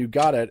when you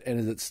got it, and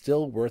is it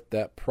still worth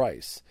that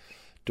price?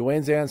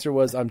 Dwayne's answer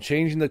was, I'm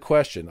changing the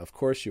question. Of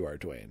course you are,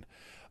 Dwayne.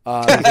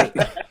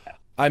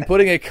 I'm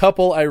putting a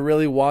couple I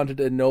really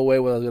wanted and no way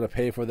was I going to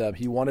pay for them.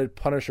 He wanted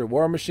Punisher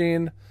War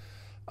Machine,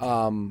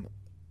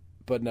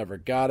 but never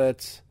got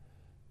it.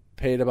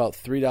 Paid about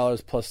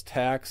 $3 plus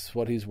tax,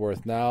 what he's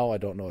worth now. I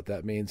don't know what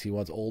that means. He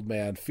wants Old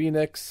Man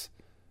Phoenix,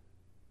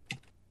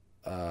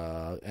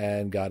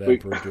 and got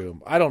Emperor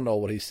Doom. I don't know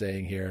what he's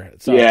saying here.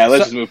 Sorry. Yeah,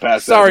 let's just move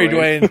past that. Sorry,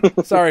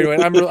 Dwayne. Sorry,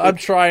 Dwayne. I'm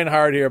trying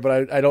hard here,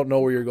 but I don't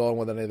know where you're going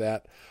with any of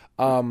that.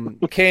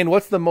 Kane,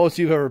 what's the most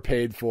you've ever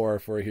paid for a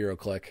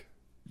HeroClix?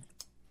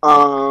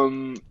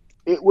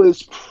 It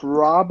was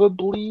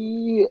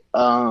probably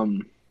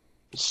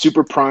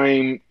Super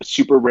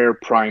Rare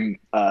Prime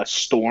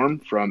Storm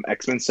from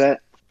X-Men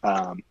set.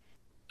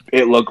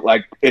 It looked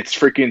like it's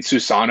freaking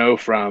Susanoo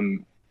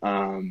from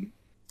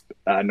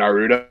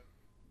Naruto.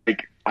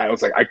 Like, I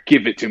was like, I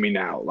give it to me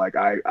now. Like,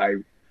 I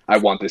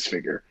want this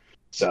figure.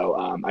 So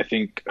I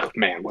think,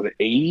 man, was it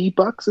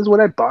 $80 is what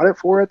I bought it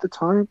for at the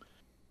time?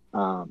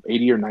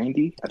 80 or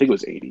 90? I think it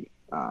was 80.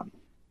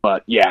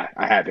 But yeah,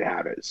 I had to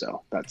have it.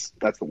 So that's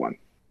the one.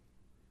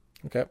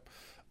 Okay.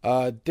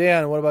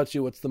 Dan, what about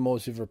you? What's the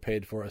most you've ever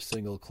paid for a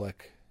single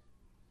click?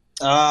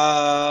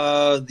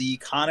 The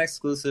con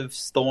exclusive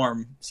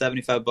Storm,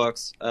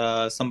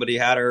 $75. Somebody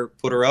had her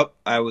put her up.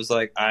 I was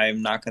like,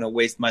 I'm not going to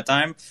waste my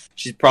time.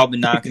 She's probably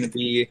not going to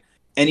be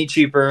any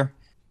cheaper.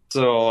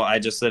 So I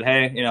just said,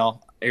 hey,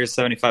 here's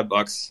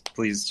 $75.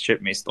 Please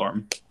ship me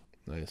Storm.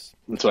 Nice.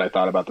 That's what I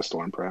thought about the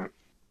Storm Prime.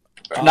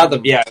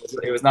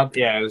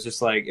 It was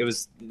just like it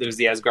was the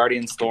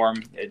Asgardian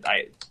Storm.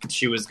 I knew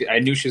she was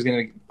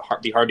going to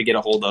be hard to get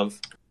a hold of,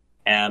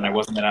 and I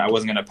wasn't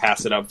gonna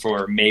pass it up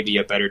for maybe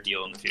a better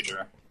deal in the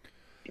future.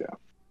 Yeah.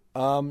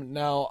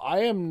 Now I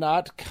am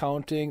not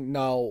counting.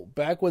 Now,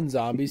 back when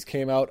Zombies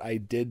came out, I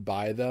did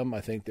buy them.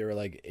 I think they were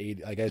like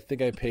 $80. Like, I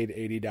think I paid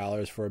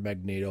 $80 for a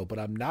Magneto, but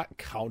I'm not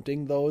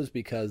counting those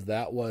because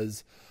that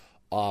was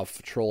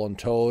off Troll and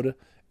Toad,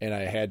 and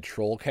I had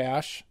Troll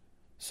Cash.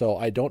 So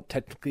I don't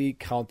technically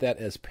count that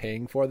as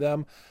paying for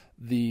them.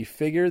 The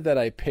figure that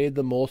I paid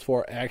the most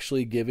for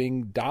actually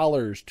giving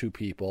dollars to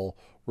people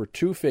were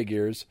 2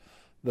 figures.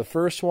 The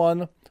first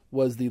one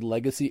was the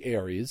Legacy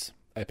Ares.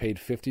 I paid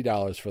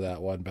 $50 for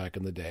that one back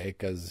in the day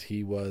because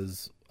he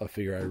was a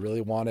figure I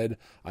really wanted.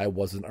 I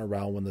wasn't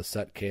around when the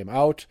set came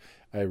out.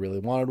 I really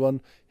wanted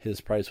one.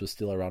 His price was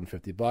still around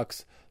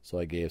 $50, so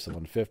I gave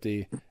someone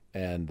 $50,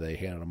 and they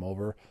handed him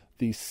over.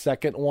 The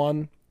second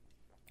one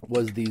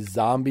was the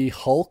Zombie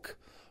Hulk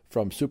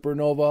from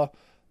Supernova.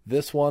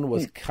 This one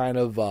was kind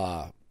of...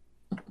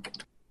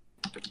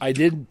 I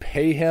didn't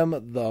pay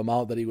him the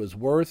amount that he was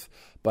worth,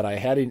 but I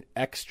had an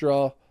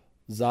extra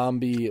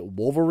zombie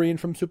Wolverine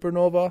from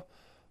Supernova,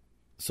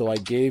 so I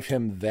gave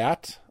him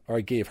that, or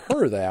I gave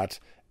her that,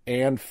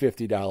 and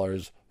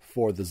 $50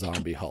 for the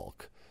Zombie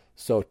Hulk.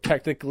 So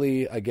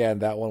technically, again,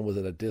 that one was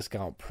at a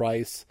discount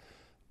price.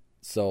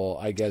 So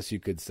I guess you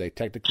could say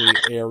technically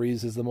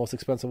Ares is the most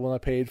expensive one I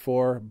paid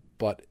for,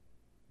 but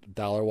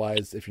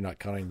dollar-wise, if you're not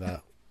counting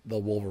the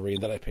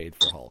Wolverine that I paid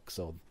for Hulk.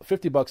 So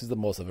 $50 is the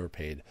most I've ever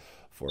paid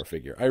for a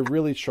figure. I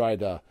really try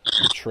to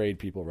trade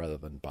people rather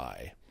than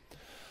buy.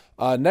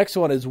 Next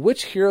one is,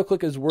 which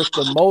HeroClick is worth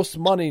the most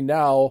money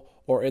now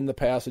or in the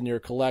past in your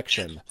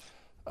collection?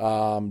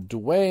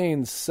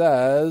 Dwayne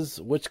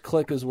says, which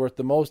click is worth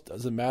the most?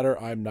 Doesn't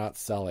matter, I'm not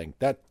selling.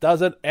 That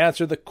doesn't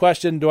answer the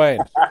question,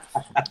 Dwayne.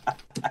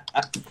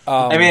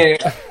 I mean,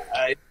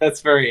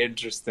 that's very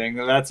interesting.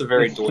 That's a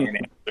very Dwayne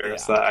answer, yeah.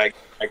 So I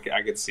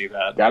could see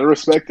that. Gotta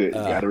respect it.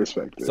 Gotta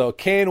respect it. So,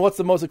 Kane, what's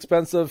the most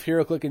expensive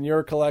HeroClick in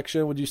your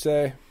collection, would you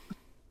say?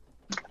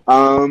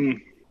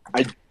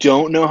 I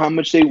don't know how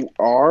much they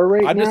are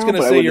right now. I'm just going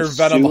to say your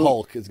Venom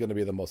Hulk is going to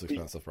be the most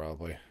expensive,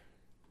 probably.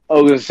 I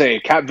was going to say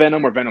Cap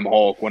Venom or Venom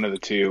Hulk, one of the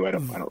two. I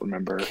don't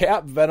remember.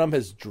 Cap Venom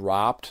has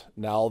dropped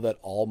now that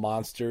all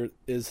Monster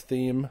is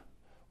theme.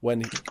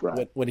 When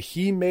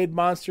he made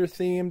Monster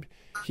themed,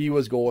 he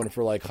was going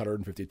for like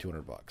 $150,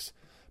 $200.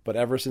 But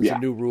ever since the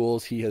new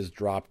rules, he has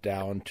dropped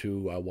down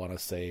to, I want to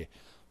say,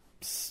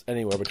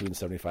 anywhere between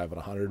 75 and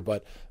 100.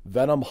 But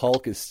Venom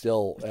Hulk is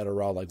still at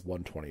around like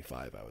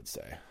 125, I would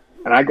say.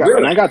 And I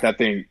got that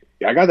thing.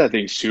 I got that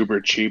thing super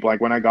cheap.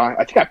 Like when I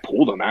think I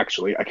pulled him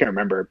actually. I can't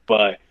remember,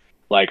 but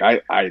like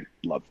I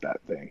loved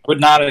that thing.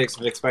 Would not have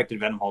expected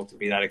Venom Hulk to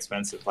be that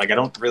expensive. Like I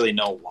don't really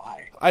know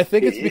why. I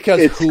think it's because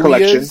who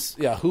he is.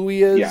 Yeah, who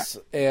he is,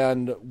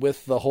 and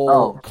with the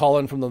whole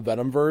Cullen from the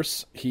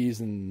Venomverse,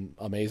 he's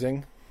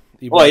amazing.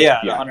 At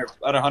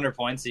 100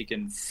 points, he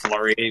can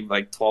flurry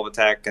like 12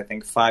 attack. I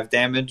think 5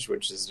 damage,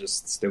 which is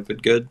just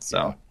stupid good.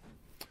 So,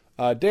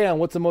 Dan,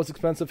 what's the most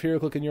expensive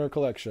HeroClick in your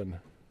collection?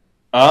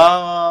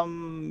 I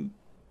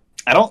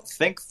don't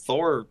think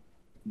Thor,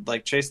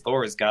 like Chase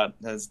Thor, has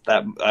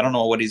that. I don't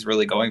know what he's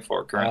really going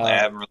for currently. I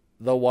haven't really...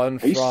 The one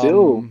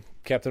from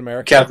Captain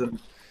America.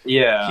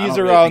 He's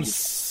around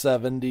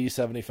 70,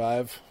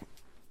 75.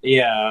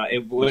 Yeah,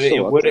 it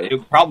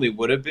probably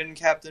would have been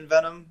Captain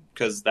Venom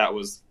because that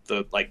was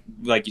the like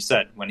you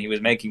said, when he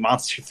was making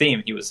Monster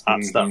theme, he was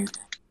hot stuff.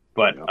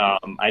 But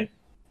I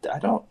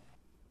don't.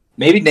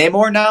 Maybe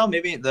Namor now.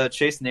 Maybe the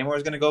Chase Namor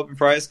is going to go up in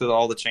price because of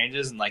all the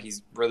changes, and like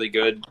he's really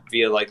good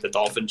via like the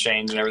Dolphin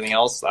change and everything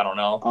else. I don't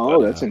know.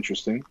 Oh, that's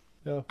interesting.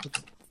 Yeah,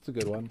 it's a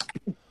good one.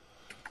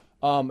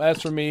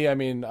 As for me, I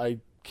mean, I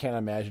can't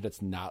imagine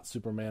it's not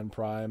Superman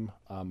Prime.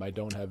 I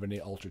don't have any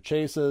Ultra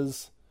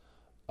Chases,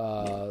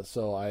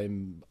 so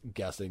I'm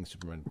guessing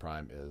Superman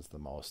Prime is the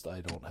most.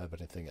 I don't have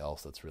anything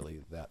else that's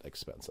really that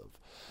expensive.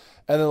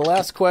 And then the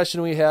last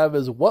question we have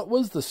is, what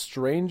was the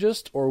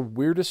strangest or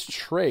weirdest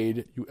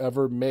trade you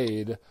ever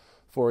made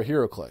for a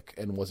HeroClick,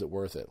 and was it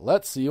worth it?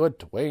 Let's see what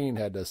Dwayne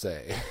had to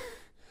say.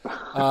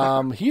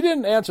 He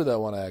didn't answer that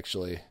one,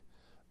 actually.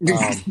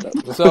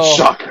 So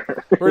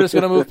shocker. We're just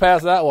going to move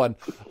past that one.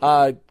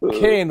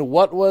 Kane,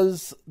 what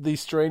was the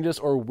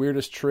strangest or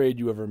weirdest trade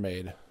you ever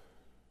made?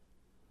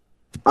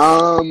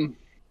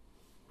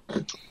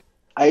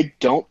 I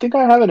don't think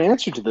I have an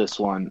answer to this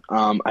one.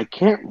 I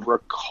can't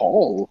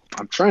recall.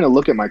 I'm trying to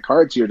look at my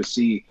cards here to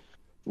see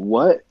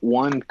what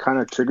one kind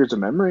of triggers a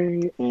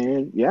memory,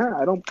 and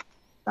I don't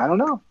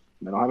know.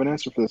 I don't have an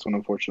answer for this one,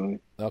 unfortunately.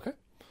 Okay.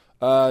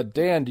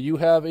 Dan, do you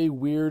have a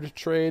weird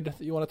trade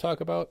that you want to talk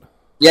about?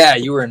 Yeah,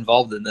 you were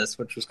involved in this,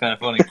 which was kind of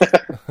funny.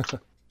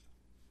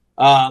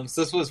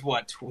 So this was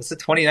was it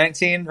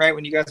 2019, right,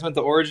 when you guys went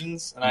to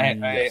Origins,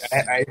 and I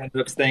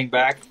ended up staying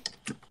back.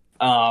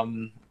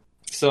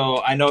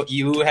 So I know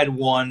you had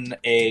won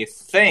a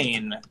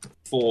Thane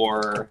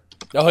for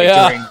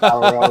during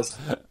Battle Royals,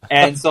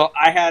 and so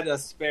I had a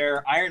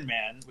spare Iron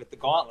Man with the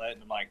gauntlet,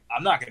 and I'm like,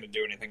 I'm not going to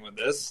do anything with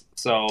this.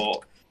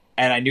 So,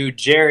 and I knew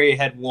Jerry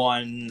had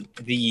won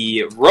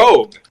the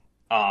Rogue,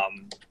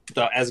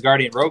 the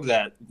Asgardian Rogue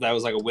that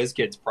was like a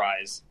WizKids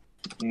prize,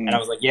 and I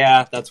was like,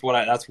 yeah, that's what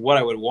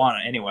I would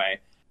want anyway.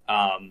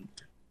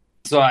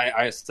 So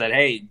I said,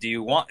 hey, do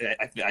you want?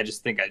 I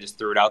just think I just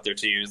threw it out there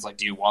to you. It's like,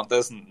 do you want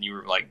this? And you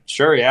were like,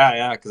 sure,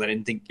 yeah, because I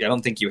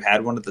don't think you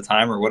had one at the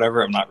time or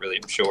whatever. I'm not really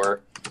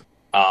sure.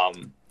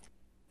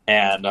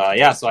 And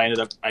so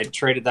I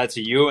traded that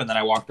to you, and then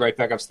I walked right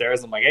back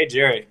upstairs. I'm like, hey,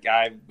 Jerry,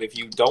 if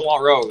you don't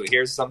want Rogue,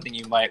 here's something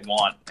you might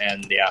want.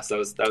 And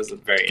so that was a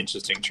very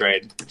interesting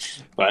trade,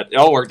 but it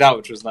all worked out,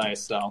 which was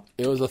nice. So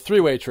it was a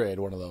 3-way trade,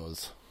 one of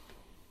those.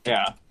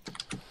 Yeah.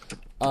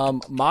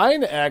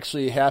 Mine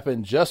actually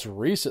happened just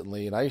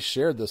recently, and I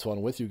shared this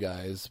one with you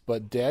guys.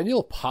 But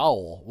Daniel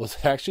Powell was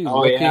actually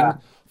looking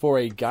for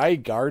a Guy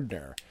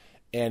Gardner,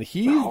 and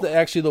he's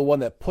actually the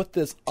one that put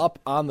this up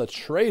on the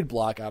trade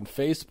block on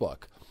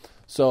Facebook.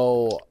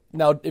 So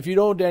now, if you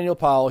know Daniel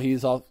Powell,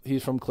 he's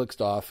from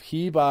Clickstuff.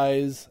 He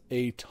buys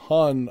a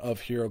ton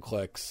of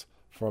HeroClix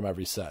from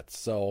every set,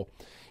 so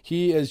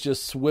he is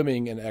just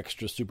swimming in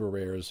extra super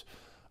rares,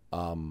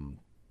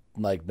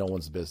 like no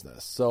one's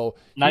business. So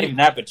not even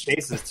that, but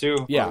chases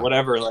too, yeah, or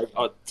whatever, like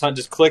a ton,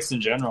 just clicks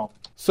in general.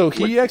 So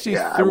he actually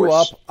threw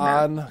up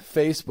on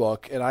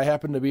Facebook, and I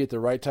happened to be at the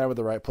right time at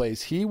the right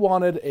place. He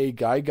wanted a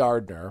Guy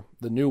Gardner,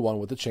 the new one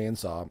with the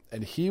chainsaw,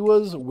 and he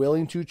was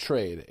willing to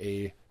trade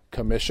a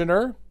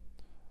Commissioner,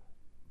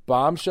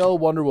 Bombshell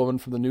Wonder Woman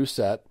from the new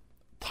set,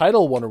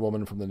 Title Wonder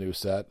Woman from the new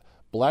set,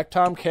 Black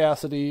Tom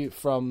Cassidy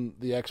from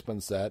the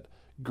X-Men set,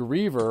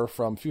 Griever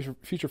from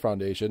Future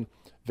Foundation,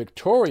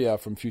 Victoria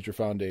from Future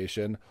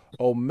Foundation,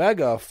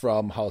 Omega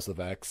from House of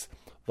X,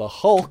 the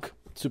Hulk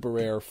super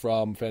rare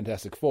from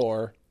Fantastic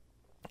Four,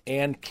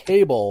 and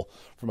Cable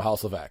from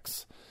House of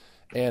X.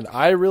 And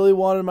I really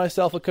wanted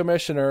myself a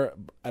Commissioner,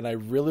 and I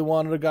really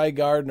wanted a Guy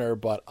Gardner,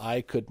 but I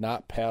could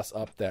not pass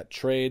up that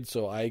trade,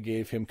 so I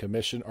gave him Guy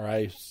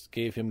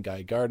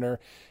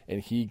Gardner,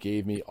 and he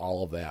gave me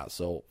all of that.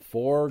 So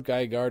for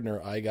Guy Gardner,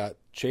 I got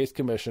Chase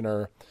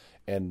Commissioner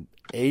and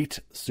 8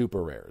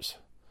 super rares.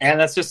 And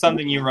that's just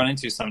something you run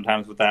into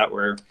sometimes with that,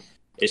 where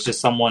it's just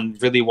someone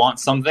really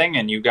wants something,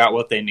 and you got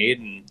what they need,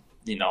 and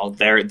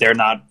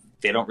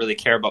they don't really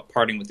care about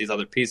parting with these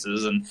other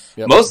pieces, and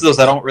most of those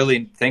I don't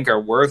really think are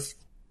worth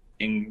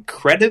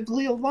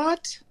incredibly a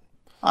lot,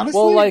 honestly.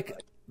 Well, like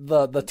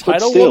the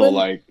title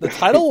woman, the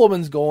title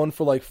woman's going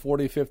for like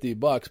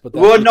 $40-$50, but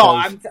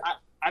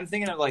I'm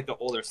thinking of like the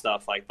older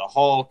stuff, like the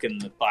Hulk and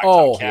the Black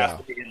Tom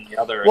Cassidy and the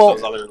other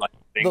those other like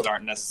things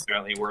aren't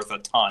necessarily worth a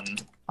ton.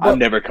 I've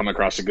never come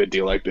across a good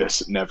deal like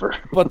this, never.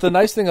 But the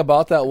nice thing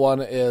about that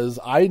one is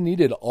I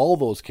needed all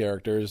those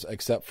characters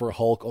except for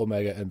Hulk,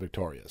 Omega, and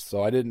Victorious.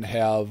 So I didn't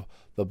have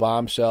the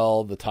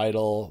Bombshell, the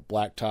Title,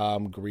 Black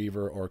Tom,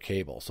 Griever, or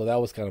Cable. So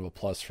that was kind of a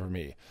plus for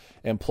me.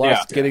 And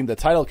plus, getting the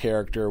title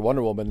character,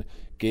 Wonder Woman,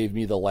 gave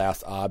me the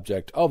last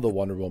object of the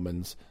Wonder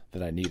Womans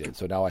that I needed.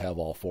 So now I have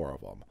all 4 of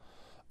them.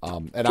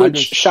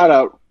 Shout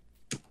out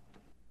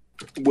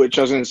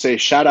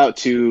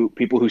to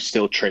people who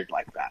still trade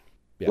like that.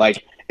 Yeah.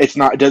 Like, it's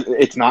not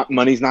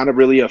money's not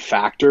really a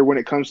factor when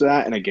it comes to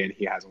that. And again,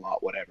 he has a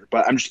lot, whatever.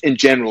 But I'm just in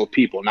general,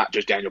 people, not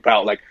just Daniel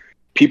Powell, like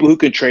people who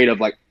can trade of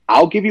like,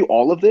 I'll give you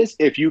all of this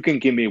if you can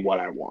give me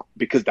what I want,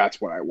 because that's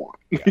what I want.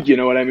 Yeah. You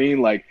know what I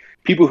mean? Like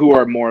people who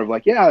are more of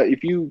like, yeah,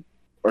 if you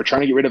are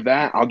trying to get rid of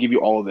that, I'll give you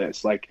all of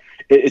this. Like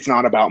it's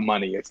not about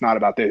money. It's not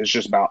about this. It's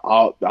just about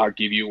I'll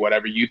give you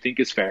whatever you think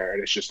is fair.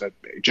 And it's just a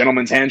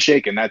gentleman's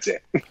handshake, and that's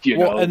it. He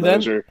wanted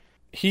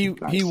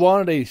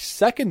a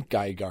second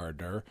Guy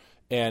Gardner,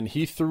 and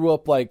he threw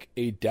up like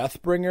a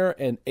Deathbringer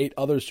and 8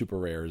 other super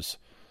rares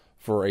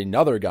for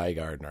another Guy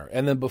Gardner.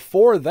 And then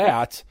before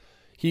that,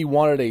 he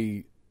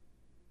wanted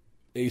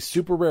a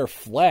super rare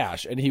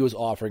Flash, and he was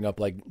offering up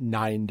like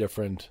 9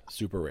 different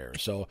super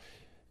rares. So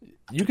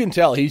you can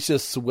tell he's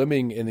just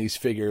swimming in these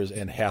figures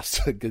and has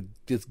to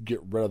just get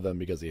rid of them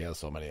because he has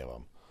so many of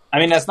them. I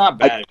mean, that's not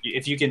bad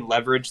if you can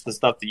leverage the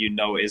stuff that you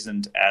know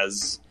isn't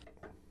as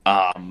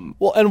well.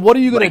 And what are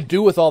you going to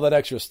do with all that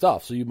extra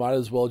stuff? So you might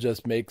as well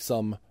just make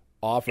some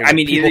offer. I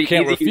mean, people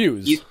can't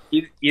refuse.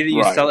 Either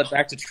you sell it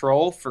back to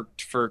Troll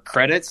for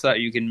credits so that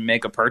you can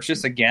make a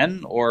purchase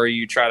again, or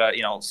you try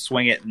to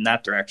swing it in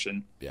that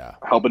direction. Yeah,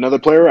 help another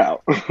player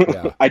out.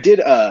 Yeah. I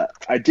did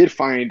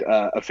find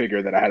a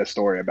figure that I had a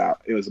story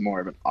about. It was more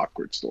of an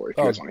awkward story. If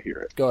you guys want to hear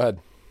it, go ahead.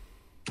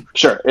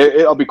 Sure,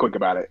 I'll be quick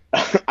about it.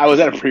 I was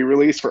at a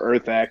pre-release for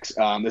Earth X.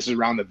 This is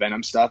around the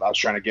Venom stuff. I was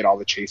trying to get all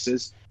the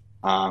chases.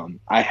 I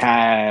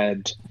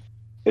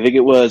think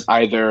it was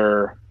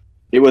the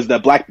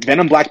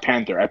Venom Black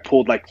Panther. I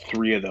pulled like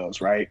 3 of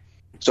those, right?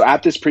 So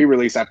at this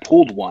pre-release, I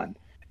pulled one,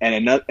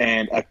 and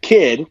a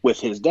kid with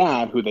his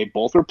dad, who they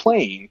both were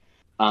playing.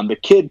 The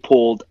kid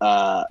pulled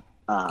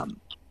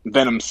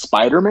Venom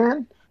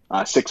Spider-Man,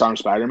 6-arm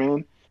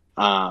Spider-Man,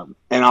 and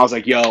I was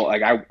like, "Yo!"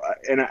 Like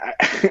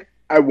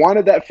I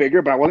wanted that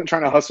figure, but I wasn't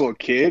trying to hustle a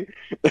kid,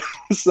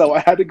 so I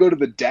had to go to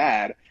the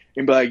dad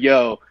and be like,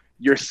 "Yo,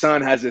 your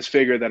son has this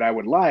figure that I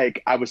would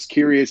like. I was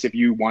curious if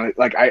you wanted."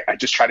 Like, I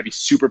just try to be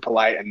super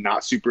polite and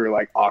not super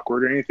like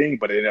awkward or anything,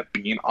 but it ended up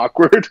being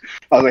awkward.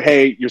 I was like,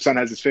 "Hey, your son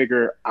has this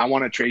figure. I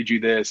want to trade you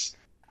this.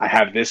 I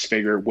have this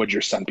figure. Would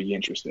your son be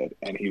interested?"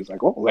 And he was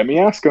like, "Well, let me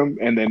ask him."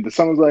 And then the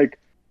son was like,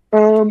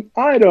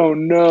 "I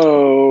don't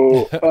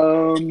know.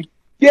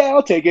 Yeah,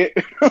 I'll take it."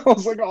 I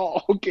was like, "Oh,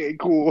 okay,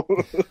 cool."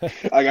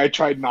 Like I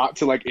tried not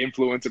to like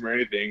influence him or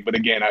anything, but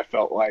again, I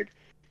felt like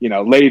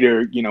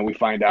later, we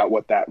find out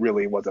what that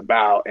really was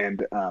about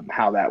and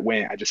how that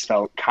went. I just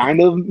felt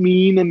kind of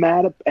mean and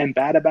mad and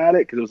bad about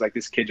it because it was like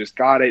this kid just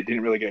got it,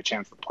 didn't really get a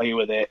chance to play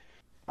with it.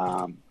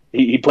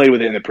 He played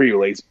with it in the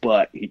pre-release,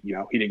 but he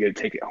didn't get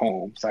to take it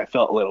home, so I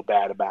felt a little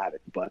bad about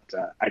it. But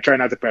I tried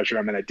not to pressure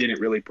him, and I didn't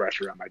really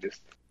pressure him. It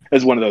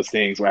was one of those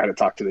things where I had to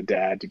talk to the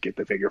dad to get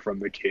the figure from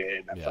the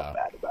kid, and I felt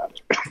bad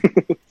about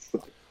it.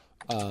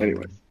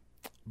 Anyways.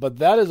 But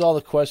that is all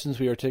the questions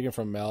we are taking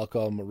from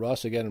Malcolm.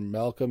 Russ, again,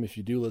 Malcolm, if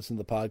you do listen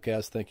to the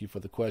podcast, thank you for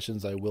the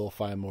questions. I will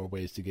find more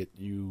ways to get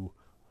you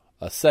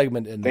a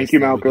segment in this. Thank you,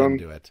 Malcolm.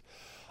 Do it.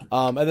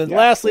 And then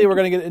lastly, we're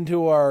going to get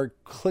into our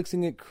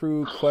Clixing It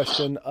crew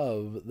question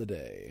of the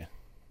day.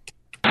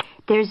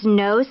 There's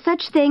no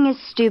such thing as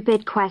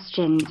stupid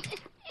questions,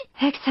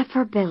 except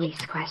for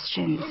Billy's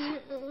questions.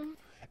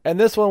 And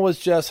this one was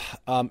just,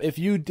 if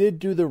you did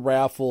do the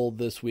raffle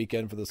this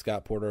weekend for the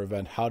Scott Porter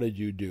event, how did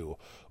you do?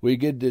 We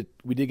did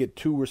get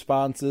 2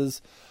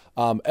 responses.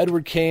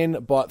 Edward Kane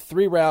bought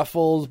 3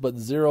 raffles, but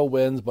 0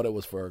 wins, but it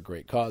was for a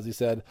great cause, he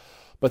said.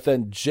 But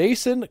then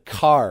Jason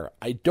Carr,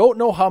 I don't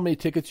know how many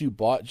tickets you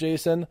bought,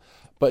 Jason,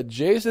 but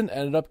Jason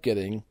ended up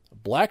getting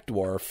Black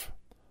Dwarf,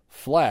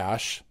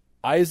 Flash,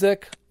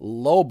 Isaac,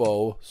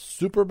 Lobo,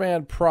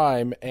 Superman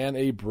Prime, and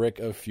a brick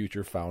of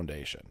Future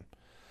Foundation.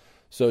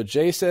 So,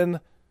 Jason,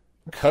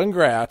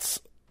 congrats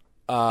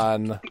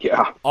on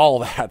all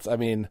that. I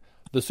mean,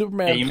 the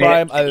Superman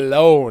Prime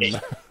alone.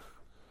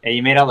 Hey,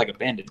 you made out like a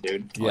bandit,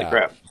 dude. Holy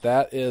crap.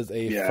 That is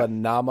a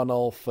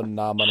phenomenal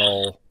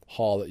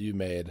haul that you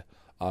made.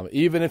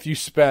 Even if you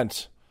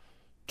spent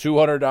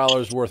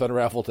 $200 worth on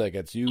raffle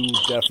tickets, you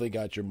definitely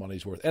got your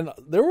money's worth. And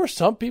there were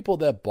some people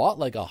that bought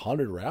like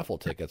 100 raffle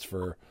tickets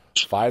for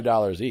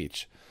 $5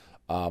 each.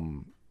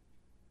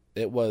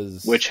 It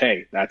was... Which,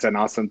 hey, that's an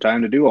awesome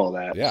time to do all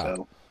that. Yeah.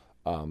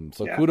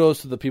 So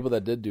kudos to the people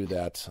that did do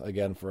that,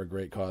 again, for a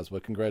great cause.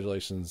 But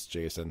congratulations,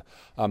 Jason.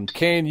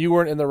 Kane, you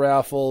weren't in the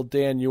raffle.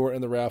 Dan, you weren't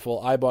in the raffle.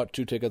 I bought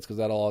 2 tickets because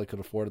that's all I could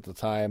afford at the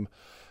time.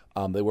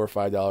 They were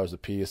 $5 a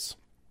piece.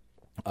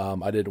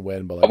 I didn't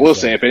win, but like I will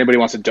say, if anybody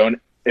wants to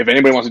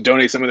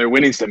donate some of their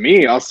winnings to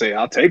me, I'll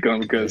take them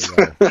because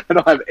I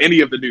don't have any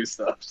of the new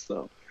stuff.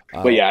 So,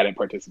 but I didn't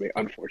participate,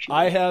 unfortunately.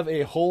 I have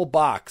a whole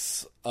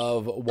box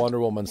of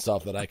Wonder Woman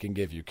stuff that I can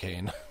give you,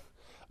 Kane.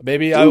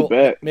 Maybe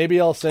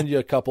I'll send you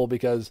a couple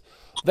because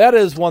that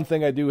is one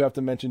thing I do have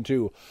to mention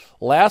too.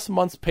 Last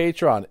month's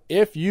Patreon,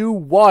 if you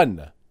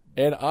won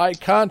and I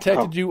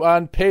contacted you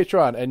on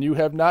Patreon and you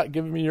have not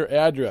given me your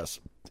address,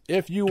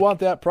 if you want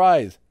that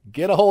prize,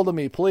 get a hold of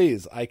me,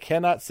 please. I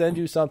cannot send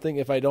you something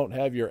if I don't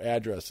have your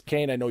address.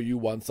 Kane, I know you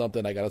won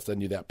something. I got to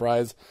send you that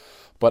prize.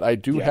 But I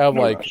do have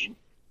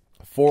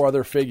 4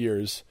 other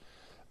figures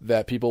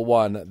that people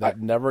won that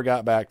never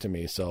got back to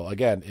me. So,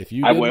 again, if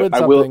you did win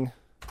something,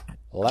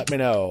 let me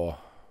know.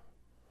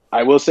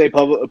 I will say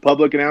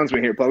public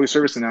announcement here, public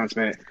service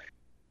announcement.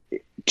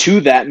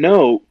 To that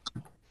note,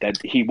 that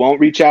he won't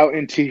reach out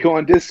to you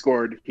on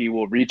Discord. He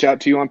will reach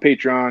out to you on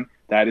Patreon.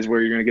 That is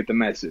where you're going to get the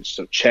message.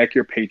 So check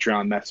your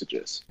Patreon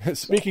messages.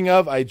 Speaking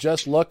of, I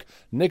just looked.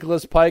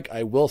 Nicholas Pike,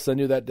 I will send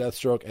you that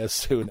Deathstroke as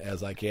soon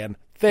as I can.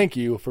 Thank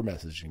you for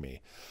messaging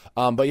me.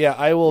 But yeah,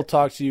 I will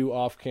talk to you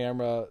off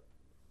camera,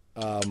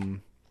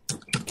 Kane,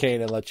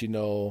 and let you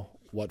know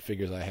what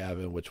figures I have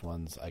and which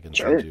ones I can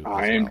send you.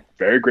 I am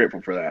very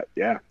grateful for that.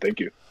 Yeah, thank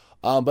you.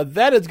 But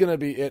that is going to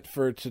be it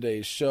for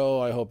today's show.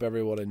 I hope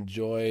everyone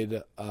enjoyed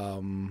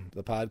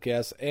the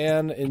podcast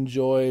and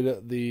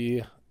enjoyed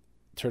the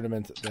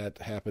tournament that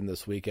happened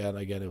this weekend.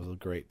 Again, it was a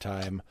great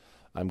time.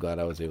 I'm glad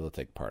I was able to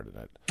take part in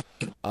it.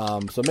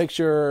 So make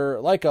sure,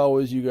 like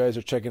always, you guys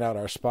are checking out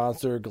our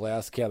sponsor,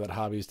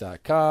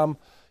 GlassCabinetHobbies.com.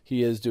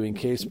 He is doing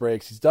case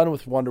breaks. He's done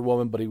with Wonder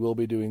Woman, but he will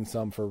be doing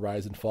some for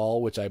Rise and Fall,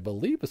 which I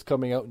believe is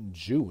coming out in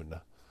June.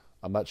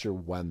 I'm not sure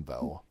when,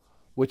 though,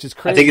 which is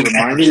crazy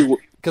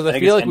because I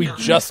feel like we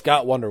just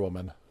got Wonder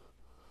Woman.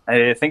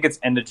 I think it's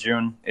end of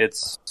June. I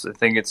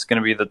think it's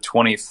going to be the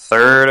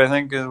 23rd, I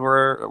think, is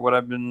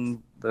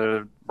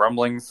the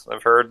rumblings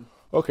I've heard.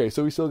 Okay,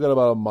 so we still got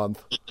about a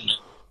month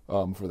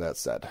for that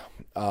set.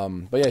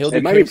 But yeah,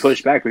 it might be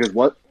pushed back because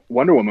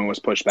Wonder Woman was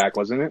pushed back,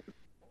 wasn't it?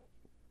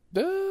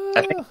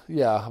 I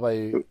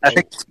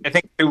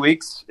think 2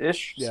 weeks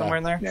ish, somewhere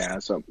in there. Yeah,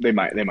 so they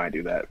might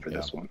do that for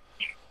this one.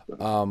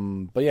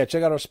 But yeah,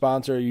 check out our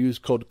sponsor. Use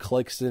code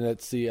CLIXINIT,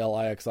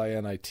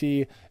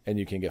 CLIXINIT, and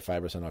you can get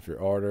 5% off your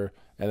order.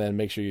 And then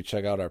make sure you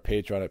check out our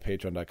Patreon at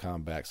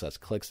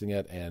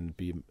patreon.com/CLIXINIT and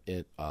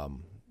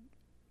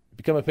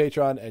become a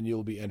patron, and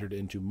you'll be entered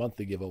into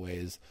monthly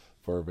giveaways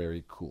for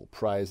very cool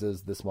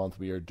prizes. This month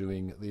we are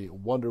doing the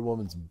Wonder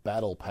Woman's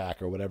Battle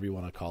Pack, or whatever you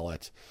want to call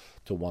it,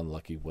 to one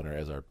lucky winner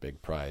as our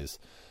big prize.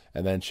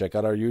 And then check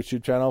out our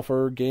YouTube channel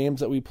for games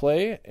that we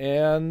play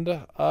and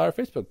our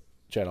Facebook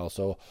channel.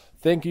 So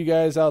thank you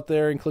guys out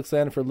there in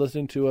Clicksland for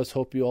listening to us.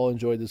 Hope you all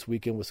enjoyed this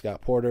weekend with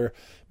Scott Porter.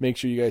 Make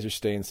sure you guys are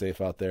staying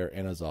safe out there.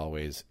 And as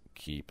always,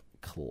 keep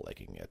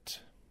clicking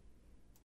it.